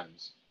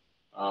sometimes.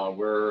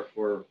 We're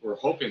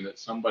hoping that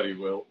somebody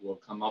will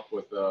come up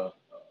with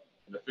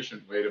an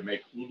efficient way to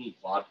make ulu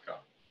vodka.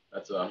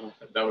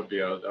 That would be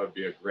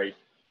a great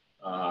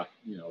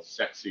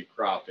sexy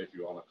crop, if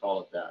you want to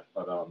call it that.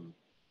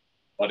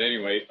 But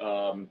anyway,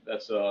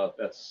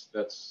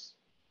 that's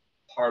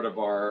part of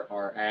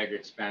our ag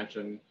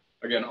expansion.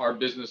 Again, our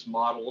business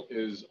model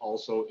is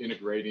also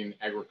integrating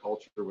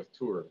agriculture with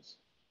tours,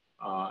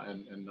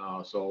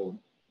 so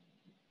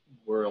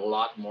we're a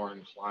lot more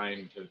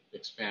inclined to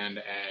expand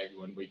ag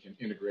when we can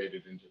integrate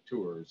it into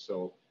tours.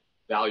 So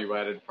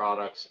value-added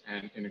products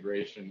and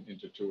integration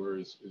into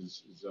tours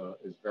is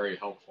very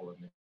helpful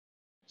in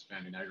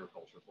expanding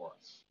agriculture for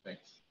us.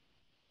 Thanks.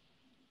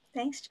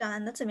 Thanks,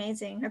 John. That's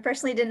amazing. I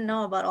personally didn't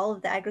know about all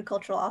of the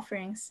agricultural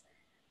offerings.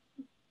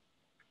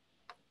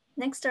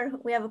 Next,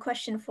 we have a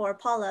question for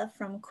Paula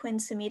from Quinn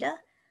Sumida,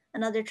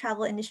 another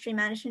travel industry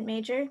management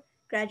major,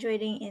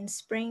 graduating in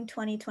spring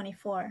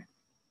 2024.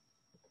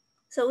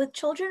 So with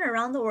children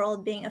around the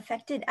world being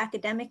affected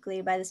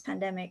academically by this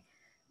pandemic,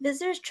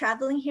 visitors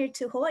traveling here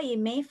to Hawaii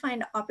may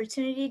find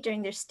opportunity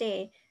during their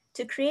stay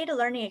to create a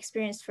learning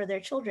experience for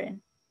their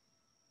children.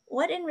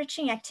 What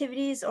enriching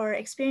activities or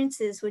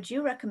experiences would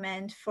you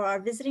recommend for our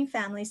visiting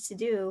families to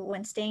do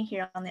when staying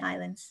here on the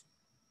islands?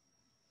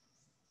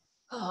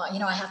 Oh,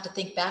 I have to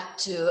think back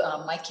to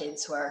my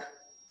kids who are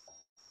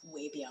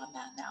way beyond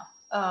that now.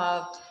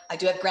 I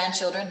do have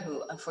grandchildren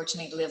who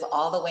unfortunately live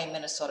all the way in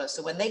Minnesota.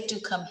 So when they do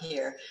come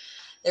here,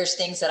 there's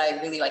things that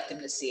I really like them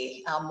to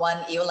see.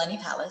 One,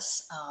 Iolani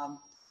Palace.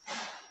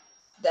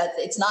 That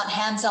it's not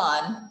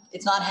hands-on.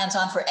 It's not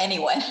hands-on for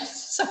anyone.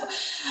 So,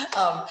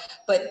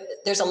 but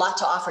there's a lot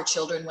to offer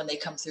children when they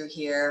come through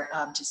here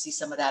to see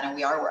some of that. And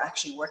we're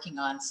actually working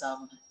on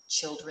some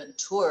children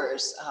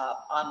tours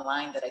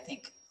online that I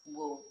think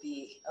will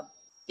be a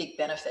big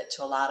benefit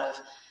to a lot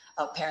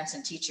of parents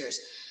and teachers.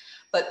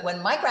 But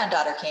when my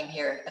granddaughter came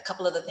here, a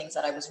couple of the things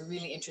that I was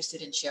really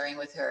interested in sharing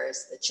with her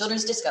is the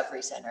Children's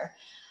Discovery Center,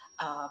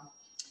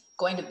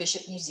 going to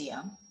Bishop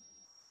Museum,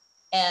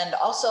 and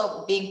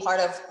also being part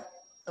of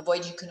the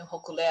Voyager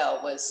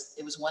Hokulea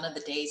was one of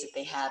the days that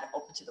they had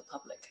open to the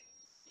public.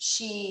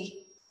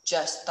 She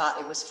just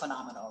thought it was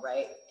phenomenal,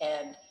 right?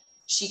 And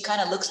she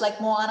kind of looks like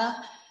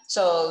Moana.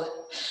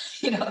 So,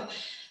 you know,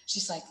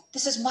 she's like,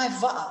 this is my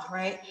va,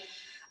 right?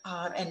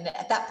 And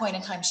at that point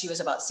in time, she was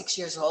about 6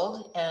 years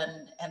old,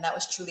 and that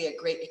was truly a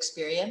great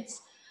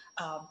experience.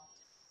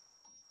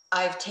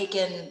 I've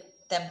taken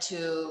them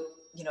to,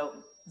 you know,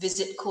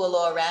 visit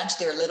Kualoa Ranch.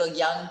 They're a little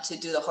young to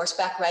do the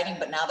horseback riding,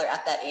 but now they're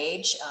at that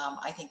age.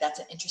 I think that's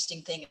an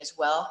interesting thing as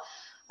well.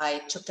 I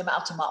took them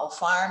out to Ma'o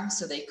Farm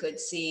so they could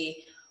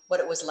see what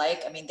it was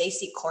like. I mean, they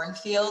see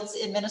cornfields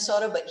in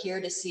Minnesota, but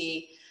here to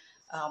see,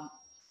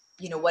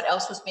 you know, what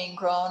else was being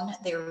grown,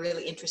 they were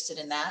really interested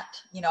in that.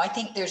 You know, I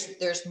think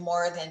there's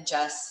more than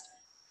just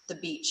the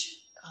beach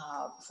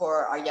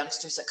for our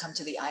youngsters that come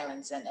to the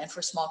islands and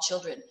for small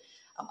children.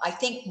 I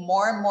think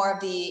more and more of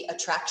the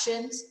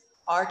attractions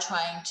are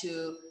trying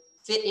to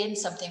fit in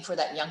something for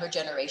that younger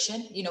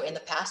generation. You know, in the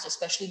past,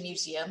 especially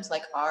museums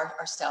like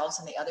ourselves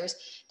and the others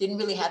didn't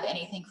really have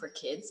anything for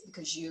kids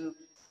because you,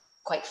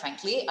 quite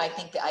frankly, I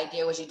think the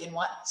idea was you didn't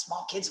want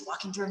small kids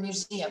walking through a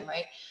museum,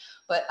 right?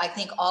 But I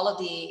think all of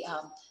the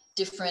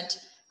different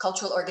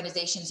cultural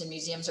organizations and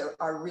museums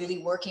are really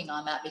working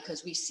on that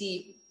because we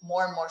see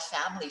more and more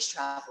families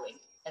traveling.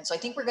 And so I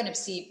think we're going to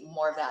see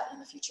more of that in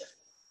the future.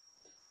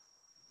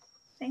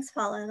 Thanks,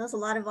 Paula. Those are a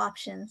lot of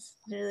options.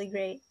 Really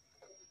great.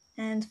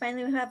 And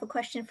finally, we have a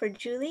question for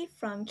Julie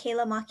from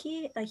Kayla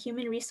Maki, a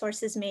human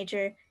resources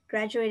major,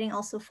 graduating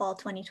also fall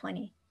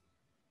 2020.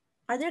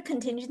 Are there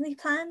contingency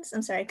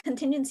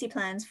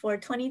plans for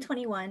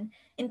 2021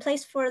 in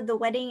place for the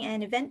wedding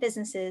and event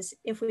businesses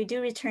if we do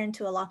return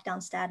to a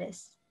lockdown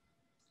status?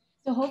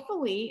 So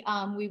hopefully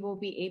we will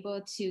be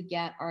able to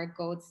get our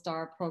Gold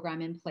Star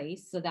program in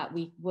place so that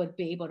we would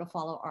be able to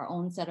follow our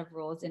own set of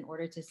rules in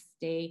order to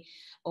stay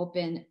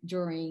open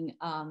during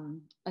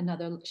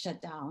another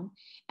shutdown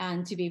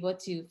and to be able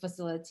to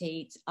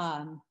facilitate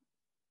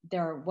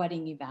their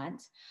wedding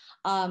event.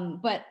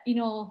 But, you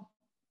know,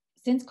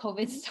 since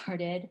COVID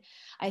started,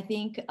 I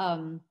think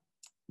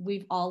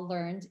we've all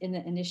learned in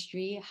the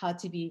industry how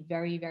to be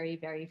very, very,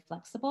 very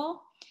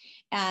flexible.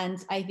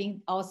 And I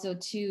think also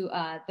too,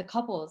 the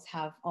couples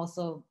have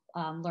also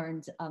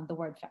learned the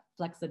word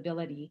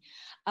flexibility.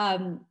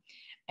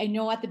 I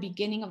know at the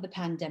beginning of the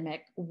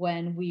pandemic,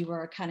 when we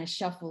were kind of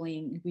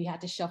shuffling, we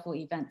had to shuffle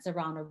events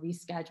around or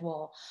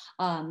reschedule,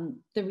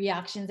 the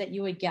reactions that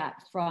you would get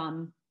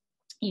from,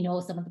 you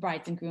know, some of the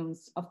brides and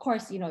grooms, of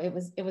course, you know, it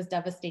was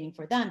devastating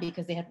for them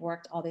because they had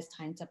worked all this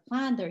time to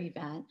plan their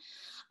event.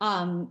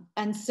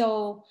 And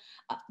so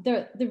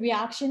the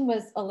reaction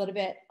was a little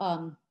bit,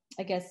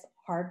 I guess,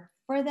 hard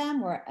for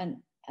them,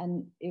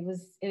 and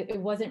it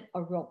wasn't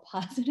a real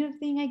positive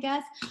thing, I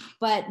guess.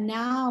 But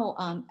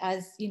now,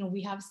 as you know,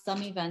 we have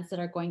some events that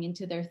are going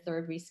into their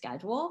third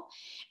reschedule,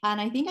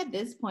 and I think at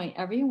this point,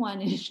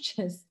 everyone is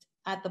just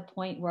at the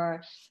point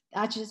where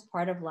that's just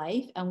part of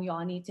life, and we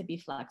all need to be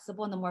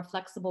flexible. And the more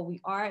flexible we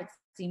are, it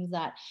seems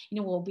that, you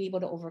know, we'll be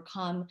able to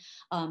overcome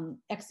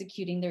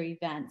executing their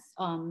events.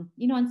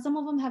 You know, and some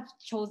of them have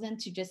chosen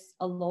to just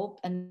elope,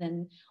 and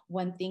then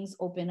when things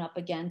open up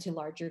again to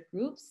larger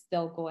groups,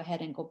 they'll go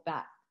ahead and go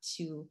back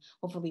to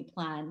hopefully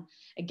plan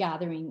a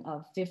gathering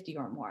of 50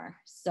 or more.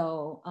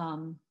 So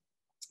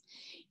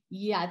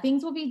yeah,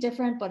 things will be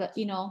different, but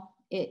you know,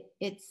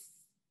 it's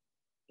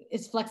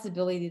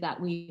flexibility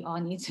that we all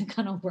need to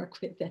kind of work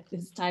with at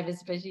this time,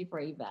 especially for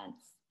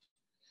events.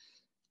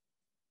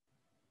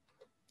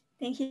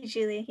 Thank you,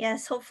 Julie.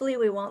 Yes, hopefully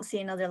we won't see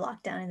another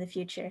lockdown in the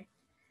future.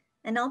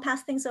 And I'll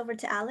pass things over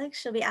to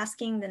Alex. She'll be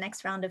asking the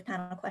next round of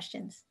panel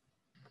questions.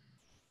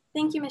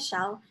 Thank you,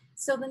 Michelle.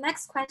 So the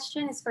next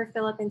question is for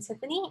Philip and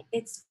Tiffany.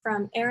 It's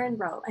from Aaron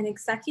Rowe, an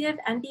executive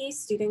MBA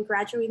student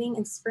graduating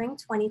in spring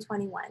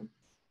 2021.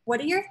 What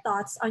are your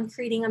thoughts on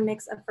creating a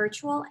mix of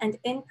virtual and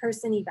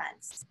in-person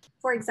events?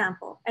 For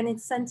example, an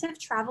incentive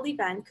travel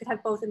event could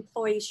have both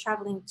employees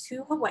traveling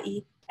to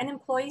Hawaii and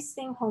employees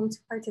staying home to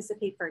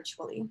participate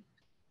virtually.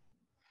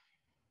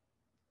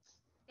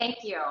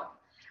 Thank you.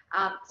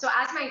 So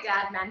as my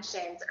dad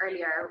mentioned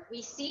earlier,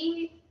 we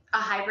see a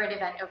hybrid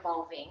event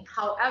evolving.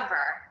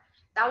 However,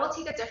 that will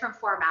take a different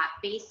format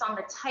based on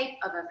the type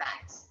of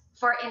event.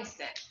 For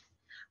instance,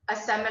 a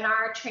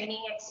seminar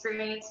training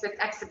experience with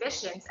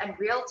exhibitions and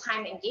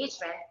real-time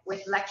engagement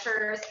with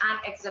lecturers and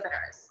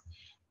exhibitors.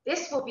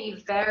 This will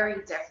be very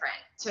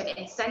different to an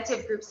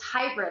incentive group's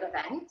hybrid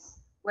event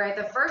where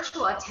the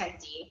virtual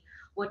attendee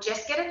will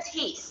just get a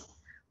taste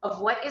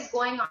of what is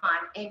going on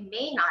and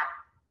may not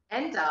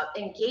end up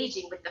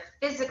engaging with the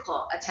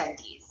physical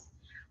attendees.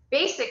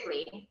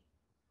 Basically,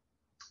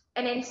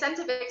 an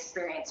incentive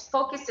experience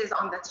focuses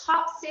on the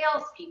top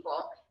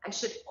salespeople and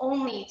should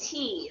only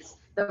tease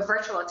the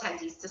virtual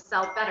attendees to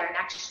sell better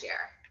next year.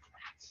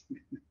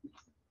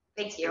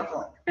 Thank you.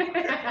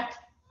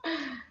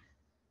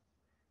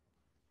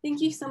 Thank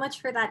you so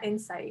much for that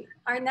insight.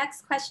 Our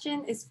next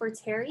question is for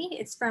Terry.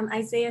 It's from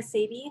Isaiah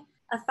Sabi,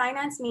 a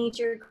finance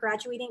major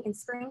graduating in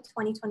spring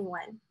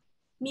 2021.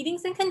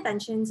 Meetings and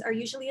conventions are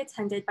usually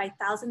attended by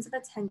thousands of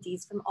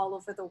attendees from all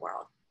over the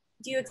world.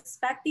 Do you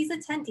expect these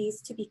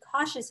attendees to be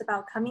cautious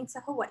about coming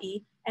to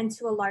Hawaii and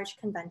to a large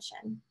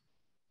convention?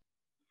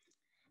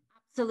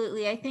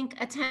 Absolutely. I think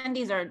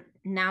attendees are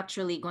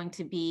naturally going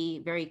to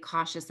be very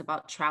cautious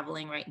about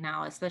traveling right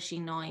now, especially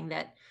knowing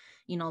that,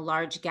 you know,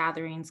 large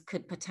gatherings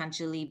could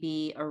potentially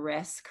be a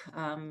risk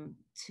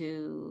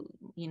to,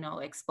 you know,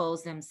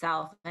 expose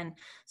themselves. And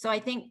so I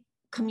think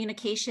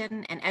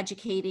communication and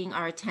educating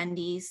our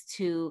attendees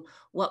to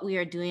what we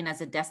are doing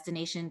as a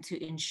destination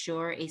to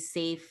ensure a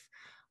safe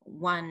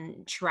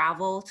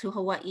travel to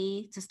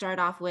Hawaii, to start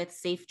off with,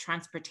 safe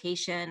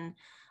transportation.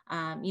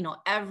 You know,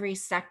 every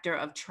sector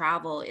of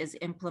travel is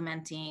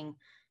implementing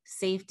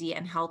safety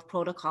and health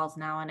protocols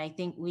now. And I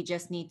think we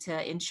just need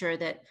to ensure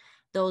that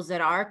those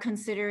that are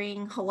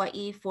considering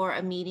Hawaii for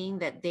a meeting,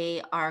 that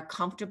they are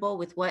comfortable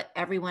with what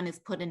everyone has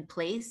put in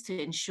place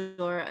to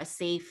ensure a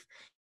safe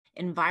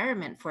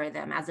environment for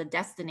them as a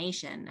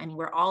destination. I mean,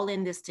 we're all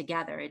in this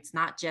together. It's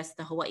not just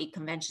the Hawaii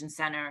Convention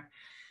Center,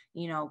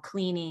 you know,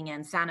 cleaning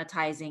and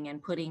sanitizing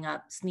and putting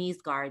up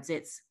sneeze guards.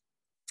 It's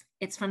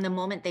from the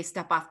moment they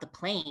step off the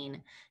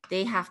plane,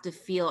 they have to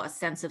feel a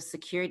sense of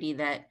security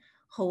that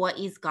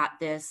Hawaii's got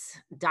this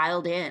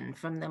dialed in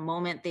from the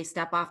moment they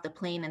step off the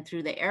plane and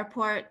through the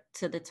airport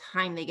to the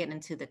time they get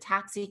into the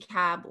taxi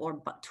cab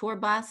or tour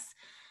bus,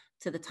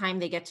 to the time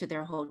they get to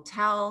their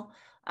hotel,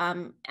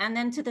 and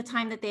then to the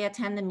time that they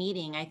attend the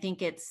meeting. I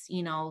think it's,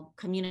 you know,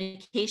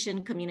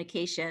 communication,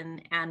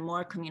 and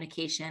more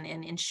communication,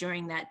 and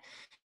ensuring that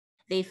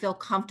they feel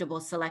comfortable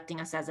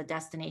selecting us as a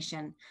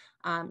destination.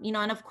 You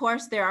know, and of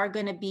course, there are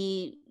going to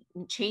be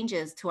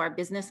changes to our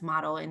business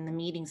model in the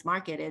meetings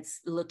market.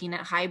 It's looking at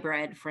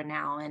hybrid for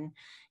now. And,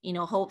 you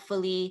know,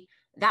 hopefully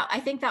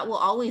I think that will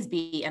always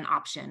be an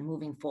option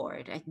moving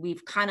forward.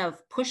 We've kind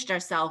of pushed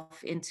ourselves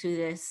into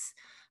this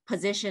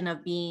position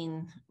of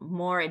being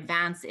more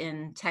advanced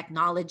in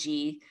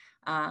technology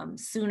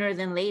sooner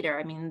than later.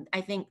 I mean,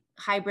 I think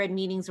hybrid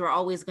meetings were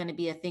always going to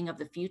be a thing of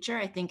the future.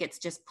 I think it's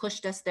just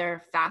pushed us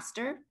there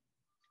faster.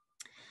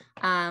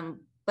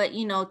 But,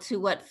 you know, to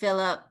what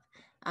Philip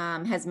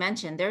has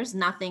mentioned, there's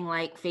nothing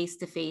like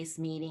face-to-face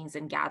meetings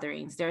and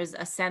gatherings. There's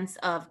a sense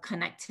of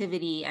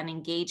connectivity and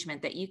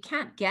engagement that you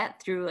can't get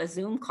through a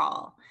Zoom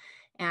call.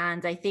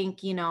 And I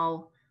think, you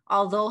know,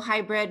 although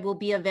hybrid will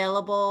be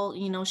available,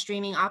 you know,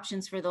 streaming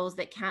options for those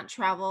that can't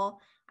travel,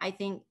 I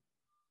think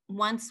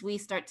once we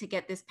start to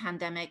get this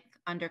pandemic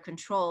under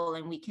control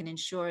and we can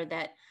ensure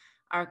that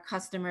our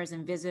customers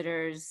and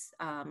visitors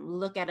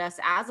look at us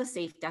as a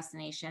safe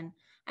destination,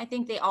 I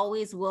think they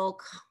always will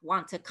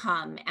want to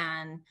come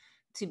and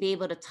to be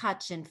able to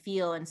touch and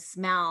feel and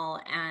smell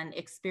and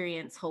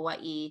experience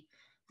Hawaii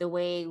the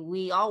way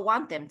we all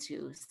want them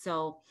to.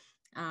 So,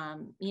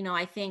 you know,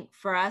 I think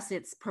for us,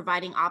 it's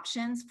providing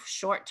options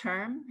short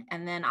term,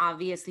 and then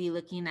obviously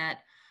looking at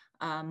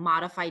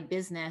modified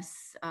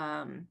business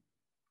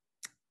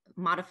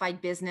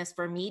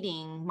for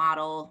meeting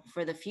model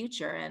for the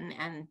future,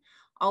 and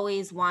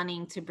always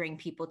wanting to bring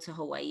people to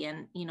Hawaii.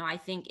 And, you know, I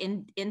think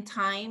in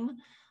time,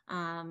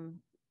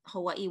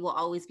 Hawaii will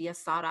always be a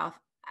sought off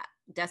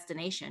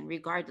destination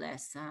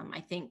regardless.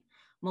 I think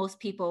most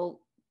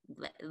people,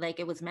 like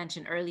it was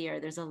mentioned earlier,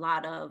 there's a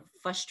lot of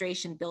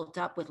frustration built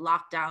up with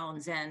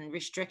lockdowns and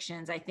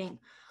restrictions. I think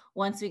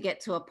once we get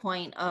to a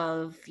point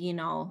of, you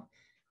know,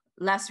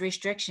 less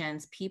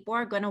restrictions, people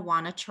are going to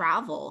want to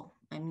travel.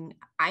 I mean,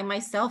 I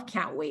myself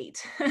can't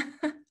wait.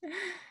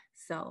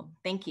 So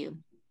thank you.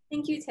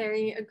 Thank you,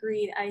 Terry.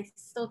 Agreed. I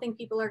still think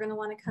people are going to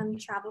want to come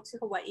travel to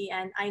Hawaii,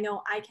 and I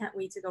know I can't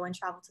wait to go and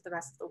travel to the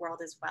rest of the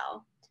world as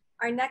well.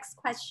 Our next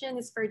question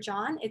is for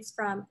John. It's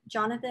from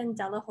Jonathan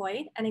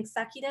Delahoy, an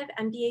executive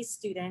MBA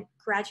student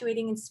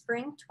graduating in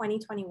spring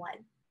 2021.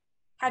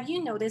 Have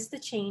you noticed the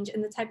change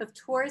in the type of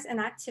tours and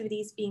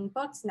activities being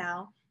booked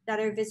now that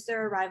our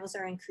visitor arrivals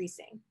are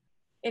increasing?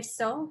 If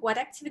so, what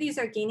activities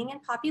are gaining in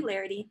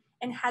popularity,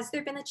 and has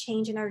there been a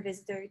change in our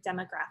visitor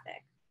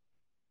demographic?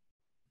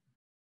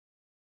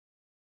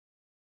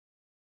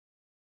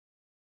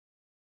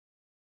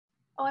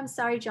 Oh, I'm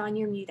sorry, John,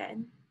 you're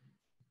muted.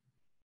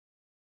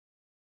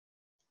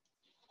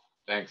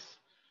 Thanks.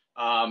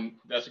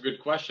 That's a good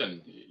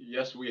question.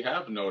 Yes, we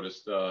have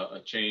noticed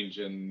a change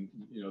in,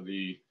 you know,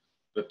 the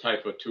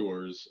type of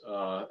tours.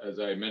 As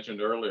I mentioned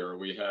earlier,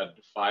 we had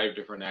 5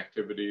 different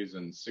activities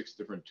and 6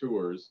 different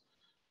tours,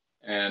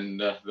 and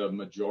the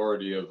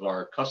majority of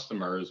our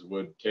customers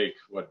would take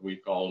what we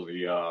call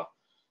the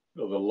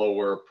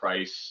lower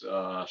price,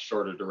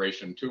 shorter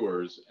duration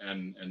tours,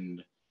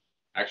 and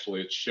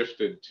actually it's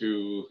shifted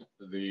to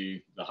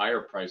the higher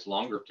price,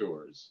 longer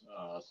tours.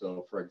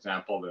 So, for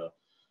example, the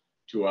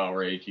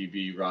 2-hour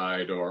ATV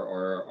ride,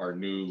 or our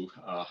new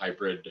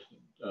hybrid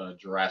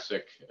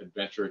Jurassic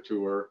Adventure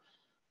Tour,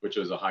 which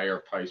is a higher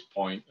price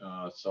point,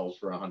 sells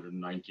for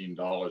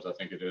 $119, I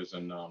think it is.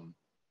 And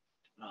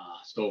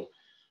so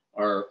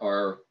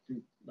our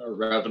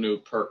revenue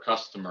per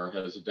customer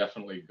has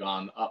definitely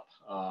gone up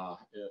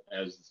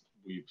as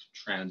we've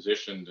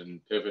transitioned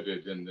and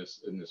pivoted in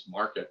this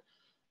market.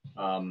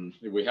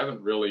 We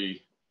haven't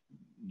really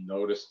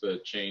noticed the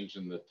change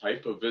in the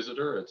type of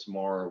visitor. It's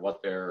more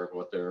what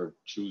they're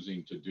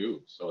choosing to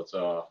do. So it's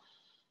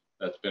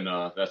that's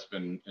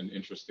been an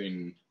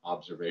interesting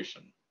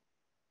observation.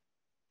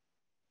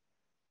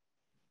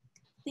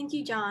 Thank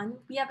you, John.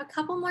 We have a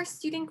couple more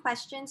student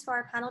questions for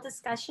our panel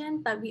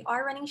discussion, but we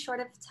are running short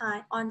of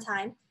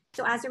time.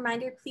 So as a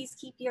reminder, please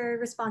keep your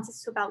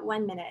responses to about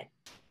 1 minute.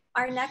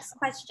 Our next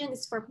question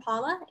is for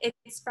Paula.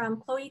 It's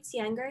from Chloe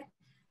Tienger,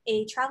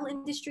 a travel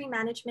industry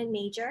management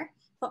major,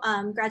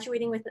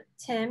 graduating with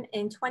Tim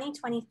in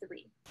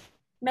 2023.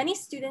 Many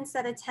students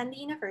that attend the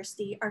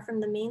university are from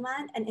the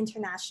mainland and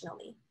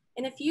internationally.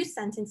 In a few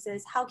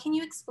sentences, how can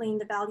you explain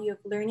the value of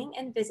learning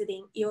and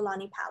visiting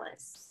Iolani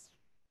Palace?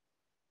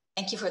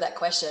 Thank you for that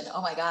question.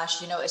 Oh my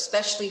gosh, you know,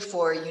 especially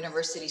for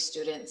university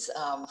students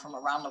from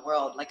around the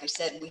world. Like I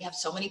said, we have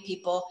so many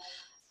people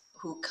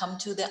who come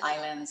to the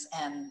islands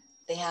and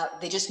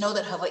they just know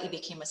that Hawaii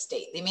became a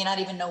state. They may not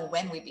even know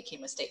when we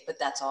became a state, but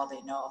that's all they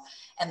know.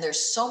 And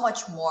there's so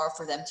much more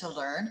for them to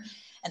learn.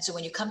 And so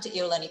when you come to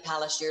Iolani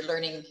Palace, you're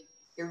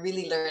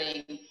really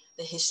learning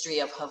the history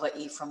of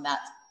Hawaii from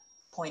that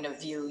point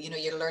of view. You know,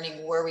 you're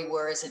learning where we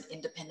were as an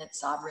independent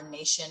sovereign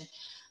nation,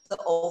 the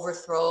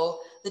overthrow,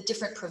 the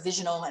different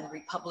provisional and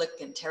republic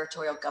and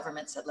territorial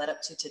governments that led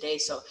up to today.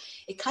 So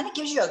it kind of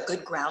gives you a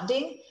good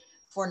grounding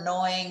for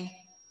knowing,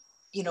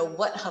 you know,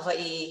 what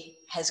Hawaii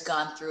has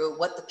gone through,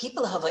 what the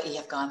people of Hawaii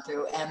have gone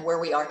through, and where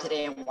we are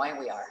today and why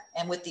we are.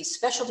 And with these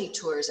specialty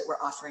tours that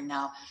we're offering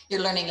now,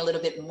 you're learning a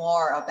little bit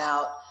more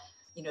about,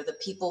 you know, the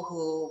people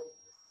who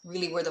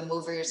really were the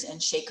movers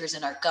and shakers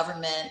in our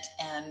government,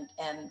 and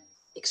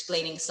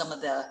explaining some of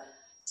the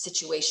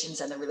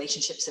situations and the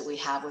relationships that we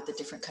have with the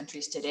different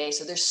countries today.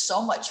 So there's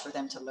so much for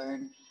them to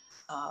learn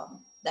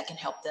that can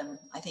help them,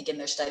 I think, in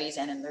their studies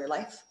and in their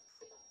life.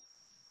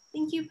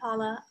 Thank you,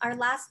 Paula. Our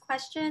last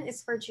question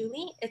is for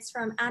Julie. It's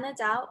from Anna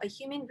Dow, a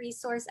human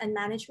resource and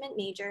management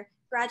major,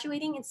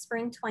 graduating in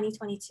spring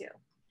 2022.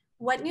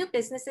 What new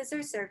businesses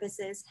or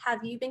services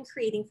have you been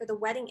creating for the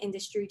wedding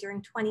industry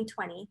during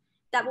 2020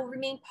 that will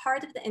remain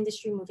part of the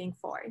industry moving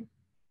forward?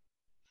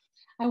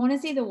 I want to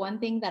say the one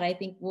thing that I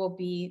think will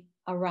be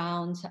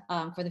around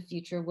for the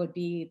future would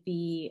be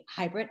the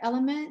hybrid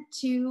element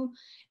to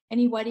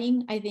any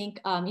wedding. I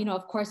think, you know,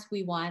 of course,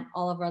 we want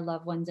all of our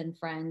loved ones and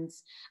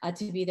friends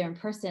to be there in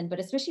person, but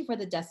especially for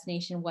the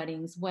destination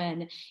weddings,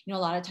 when, you know, a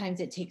lot of times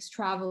it takes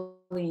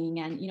traveling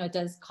and, you know, it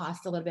does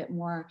cost a little bit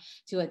more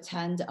to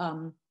attend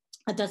a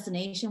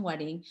destination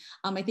wedding.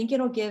 I think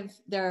it'll give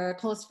their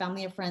close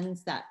family or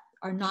friends that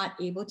are not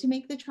able to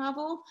make the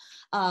travel,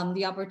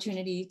 the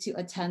opportunity to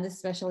attend this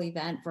special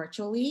event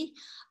virtually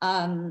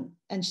and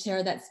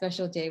share that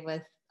special day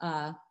with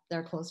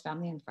their close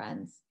family and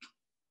friends.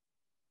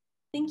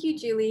 Thank you,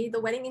 Julie. The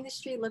wedding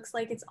industry looks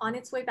like it's on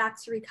its way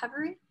back to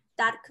recovery.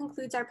 That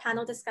concludes our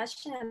panel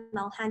discussion, and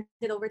I'll hand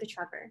it over to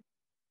Trevor.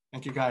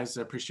 Thank you, guys.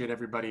 I appreciate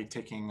everybody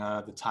taking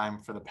the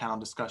time for the panel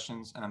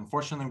discussions. And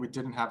unfortunately, we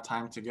didn't have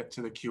time to get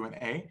to the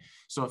Q&A.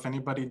 So if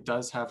anybody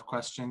does have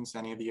questions,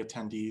 any of the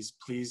attendees,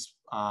 please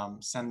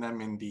send them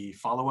in the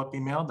follow-up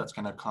email that's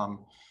going to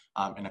come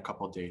in a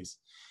couple of days.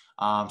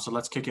 So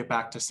let's kick it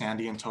back to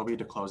Sandy and Toby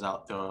to close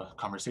out the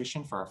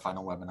conversation for our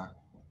final webinar.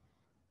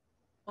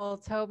 Well,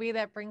 Toby,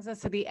 that brings us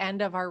to the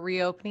end of our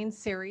reopening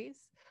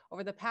series.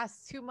 Over the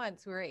past 2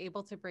 months, we were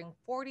able to bring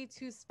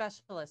 42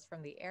 specialists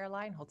from the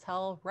airline,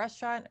 hotel,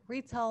 restaurant,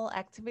 retail,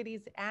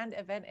 activities, and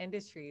event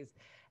industries,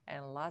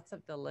 and lots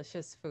of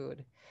delicious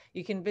food.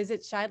 You can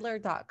visit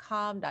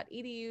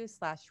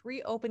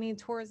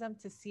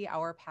shidler.com.edu/reopeningtourism to see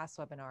our past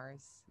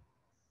webinars.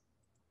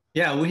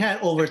 Yeah, we had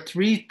over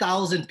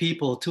 3,000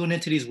 people tune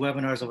into these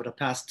webinars over the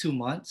past 2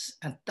 months,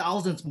 and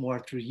thousands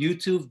more through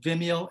YouTube,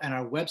 Vimeo, and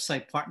our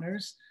website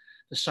partners,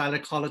 the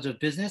Shidler College of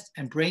Business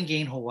and Brain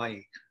Gain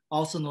Hawaii,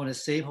 also known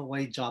as Save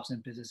Hawaii Jobs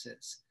and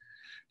Businesses.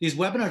 These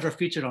webinars are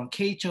featured on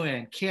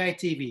KHON,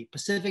 KITV,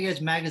 Pacific Edge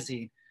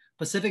Magazine,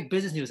 Pacific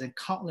Business News, and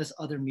countless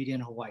other media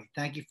in Hawaii.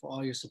 Thank you for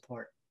all your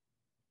support.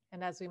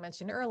 And as we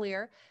mentioned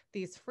earlier,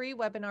 these free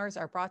webinars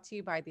are brought to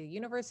you by the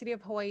University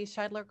of Hawaii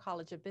Shidler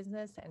College of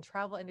Business and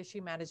Travel Industry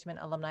Management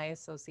Alumni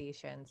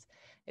Associations.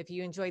 If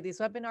you enjoy these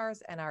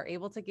webinars and are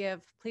able to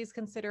give, please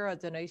consider a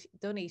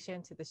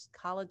donation to the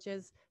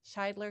college's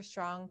Shidler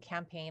Strong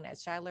campaign at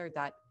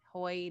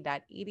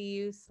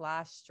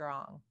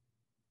shidler.hawaii.edu/strong.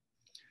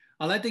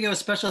 I'd like to give a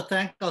special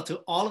thank you to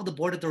all of the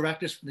board of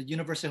directors from the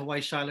University of Hawaii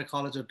Shidler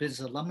College of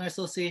Business Alumni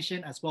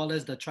Association, as well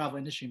as the Travel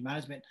Industry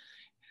Management.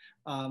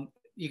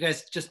 You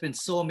guys just been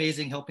so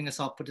amazing helping us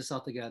out put this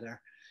out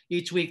together.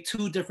 Each week,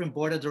 2 different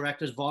board of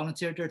directors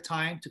volunteered their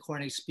time to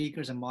coordinate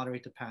speakers and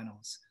moderate the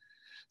panels.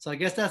 So I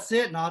guess that's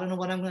it. Now I don't know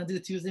what I'm going to do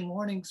Tuesday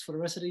mornings for the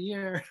rest of the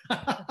year.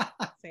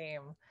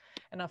 Same.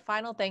 And a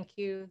final thank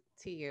you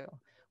to you.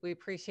 We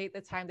appreciate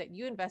the time that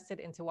you invested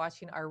into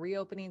watching our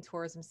Reopening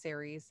Tourism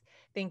series.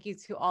 Thank you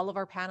to all of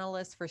our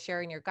panelists for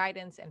sharing your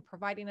guidance and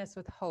providing us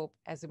with hope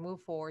as we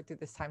move forward through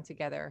this time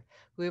together.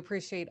 We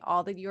appreciate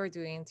all that you are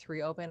doing to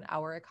reopen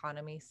our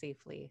economy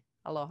safely.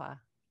 Aloha.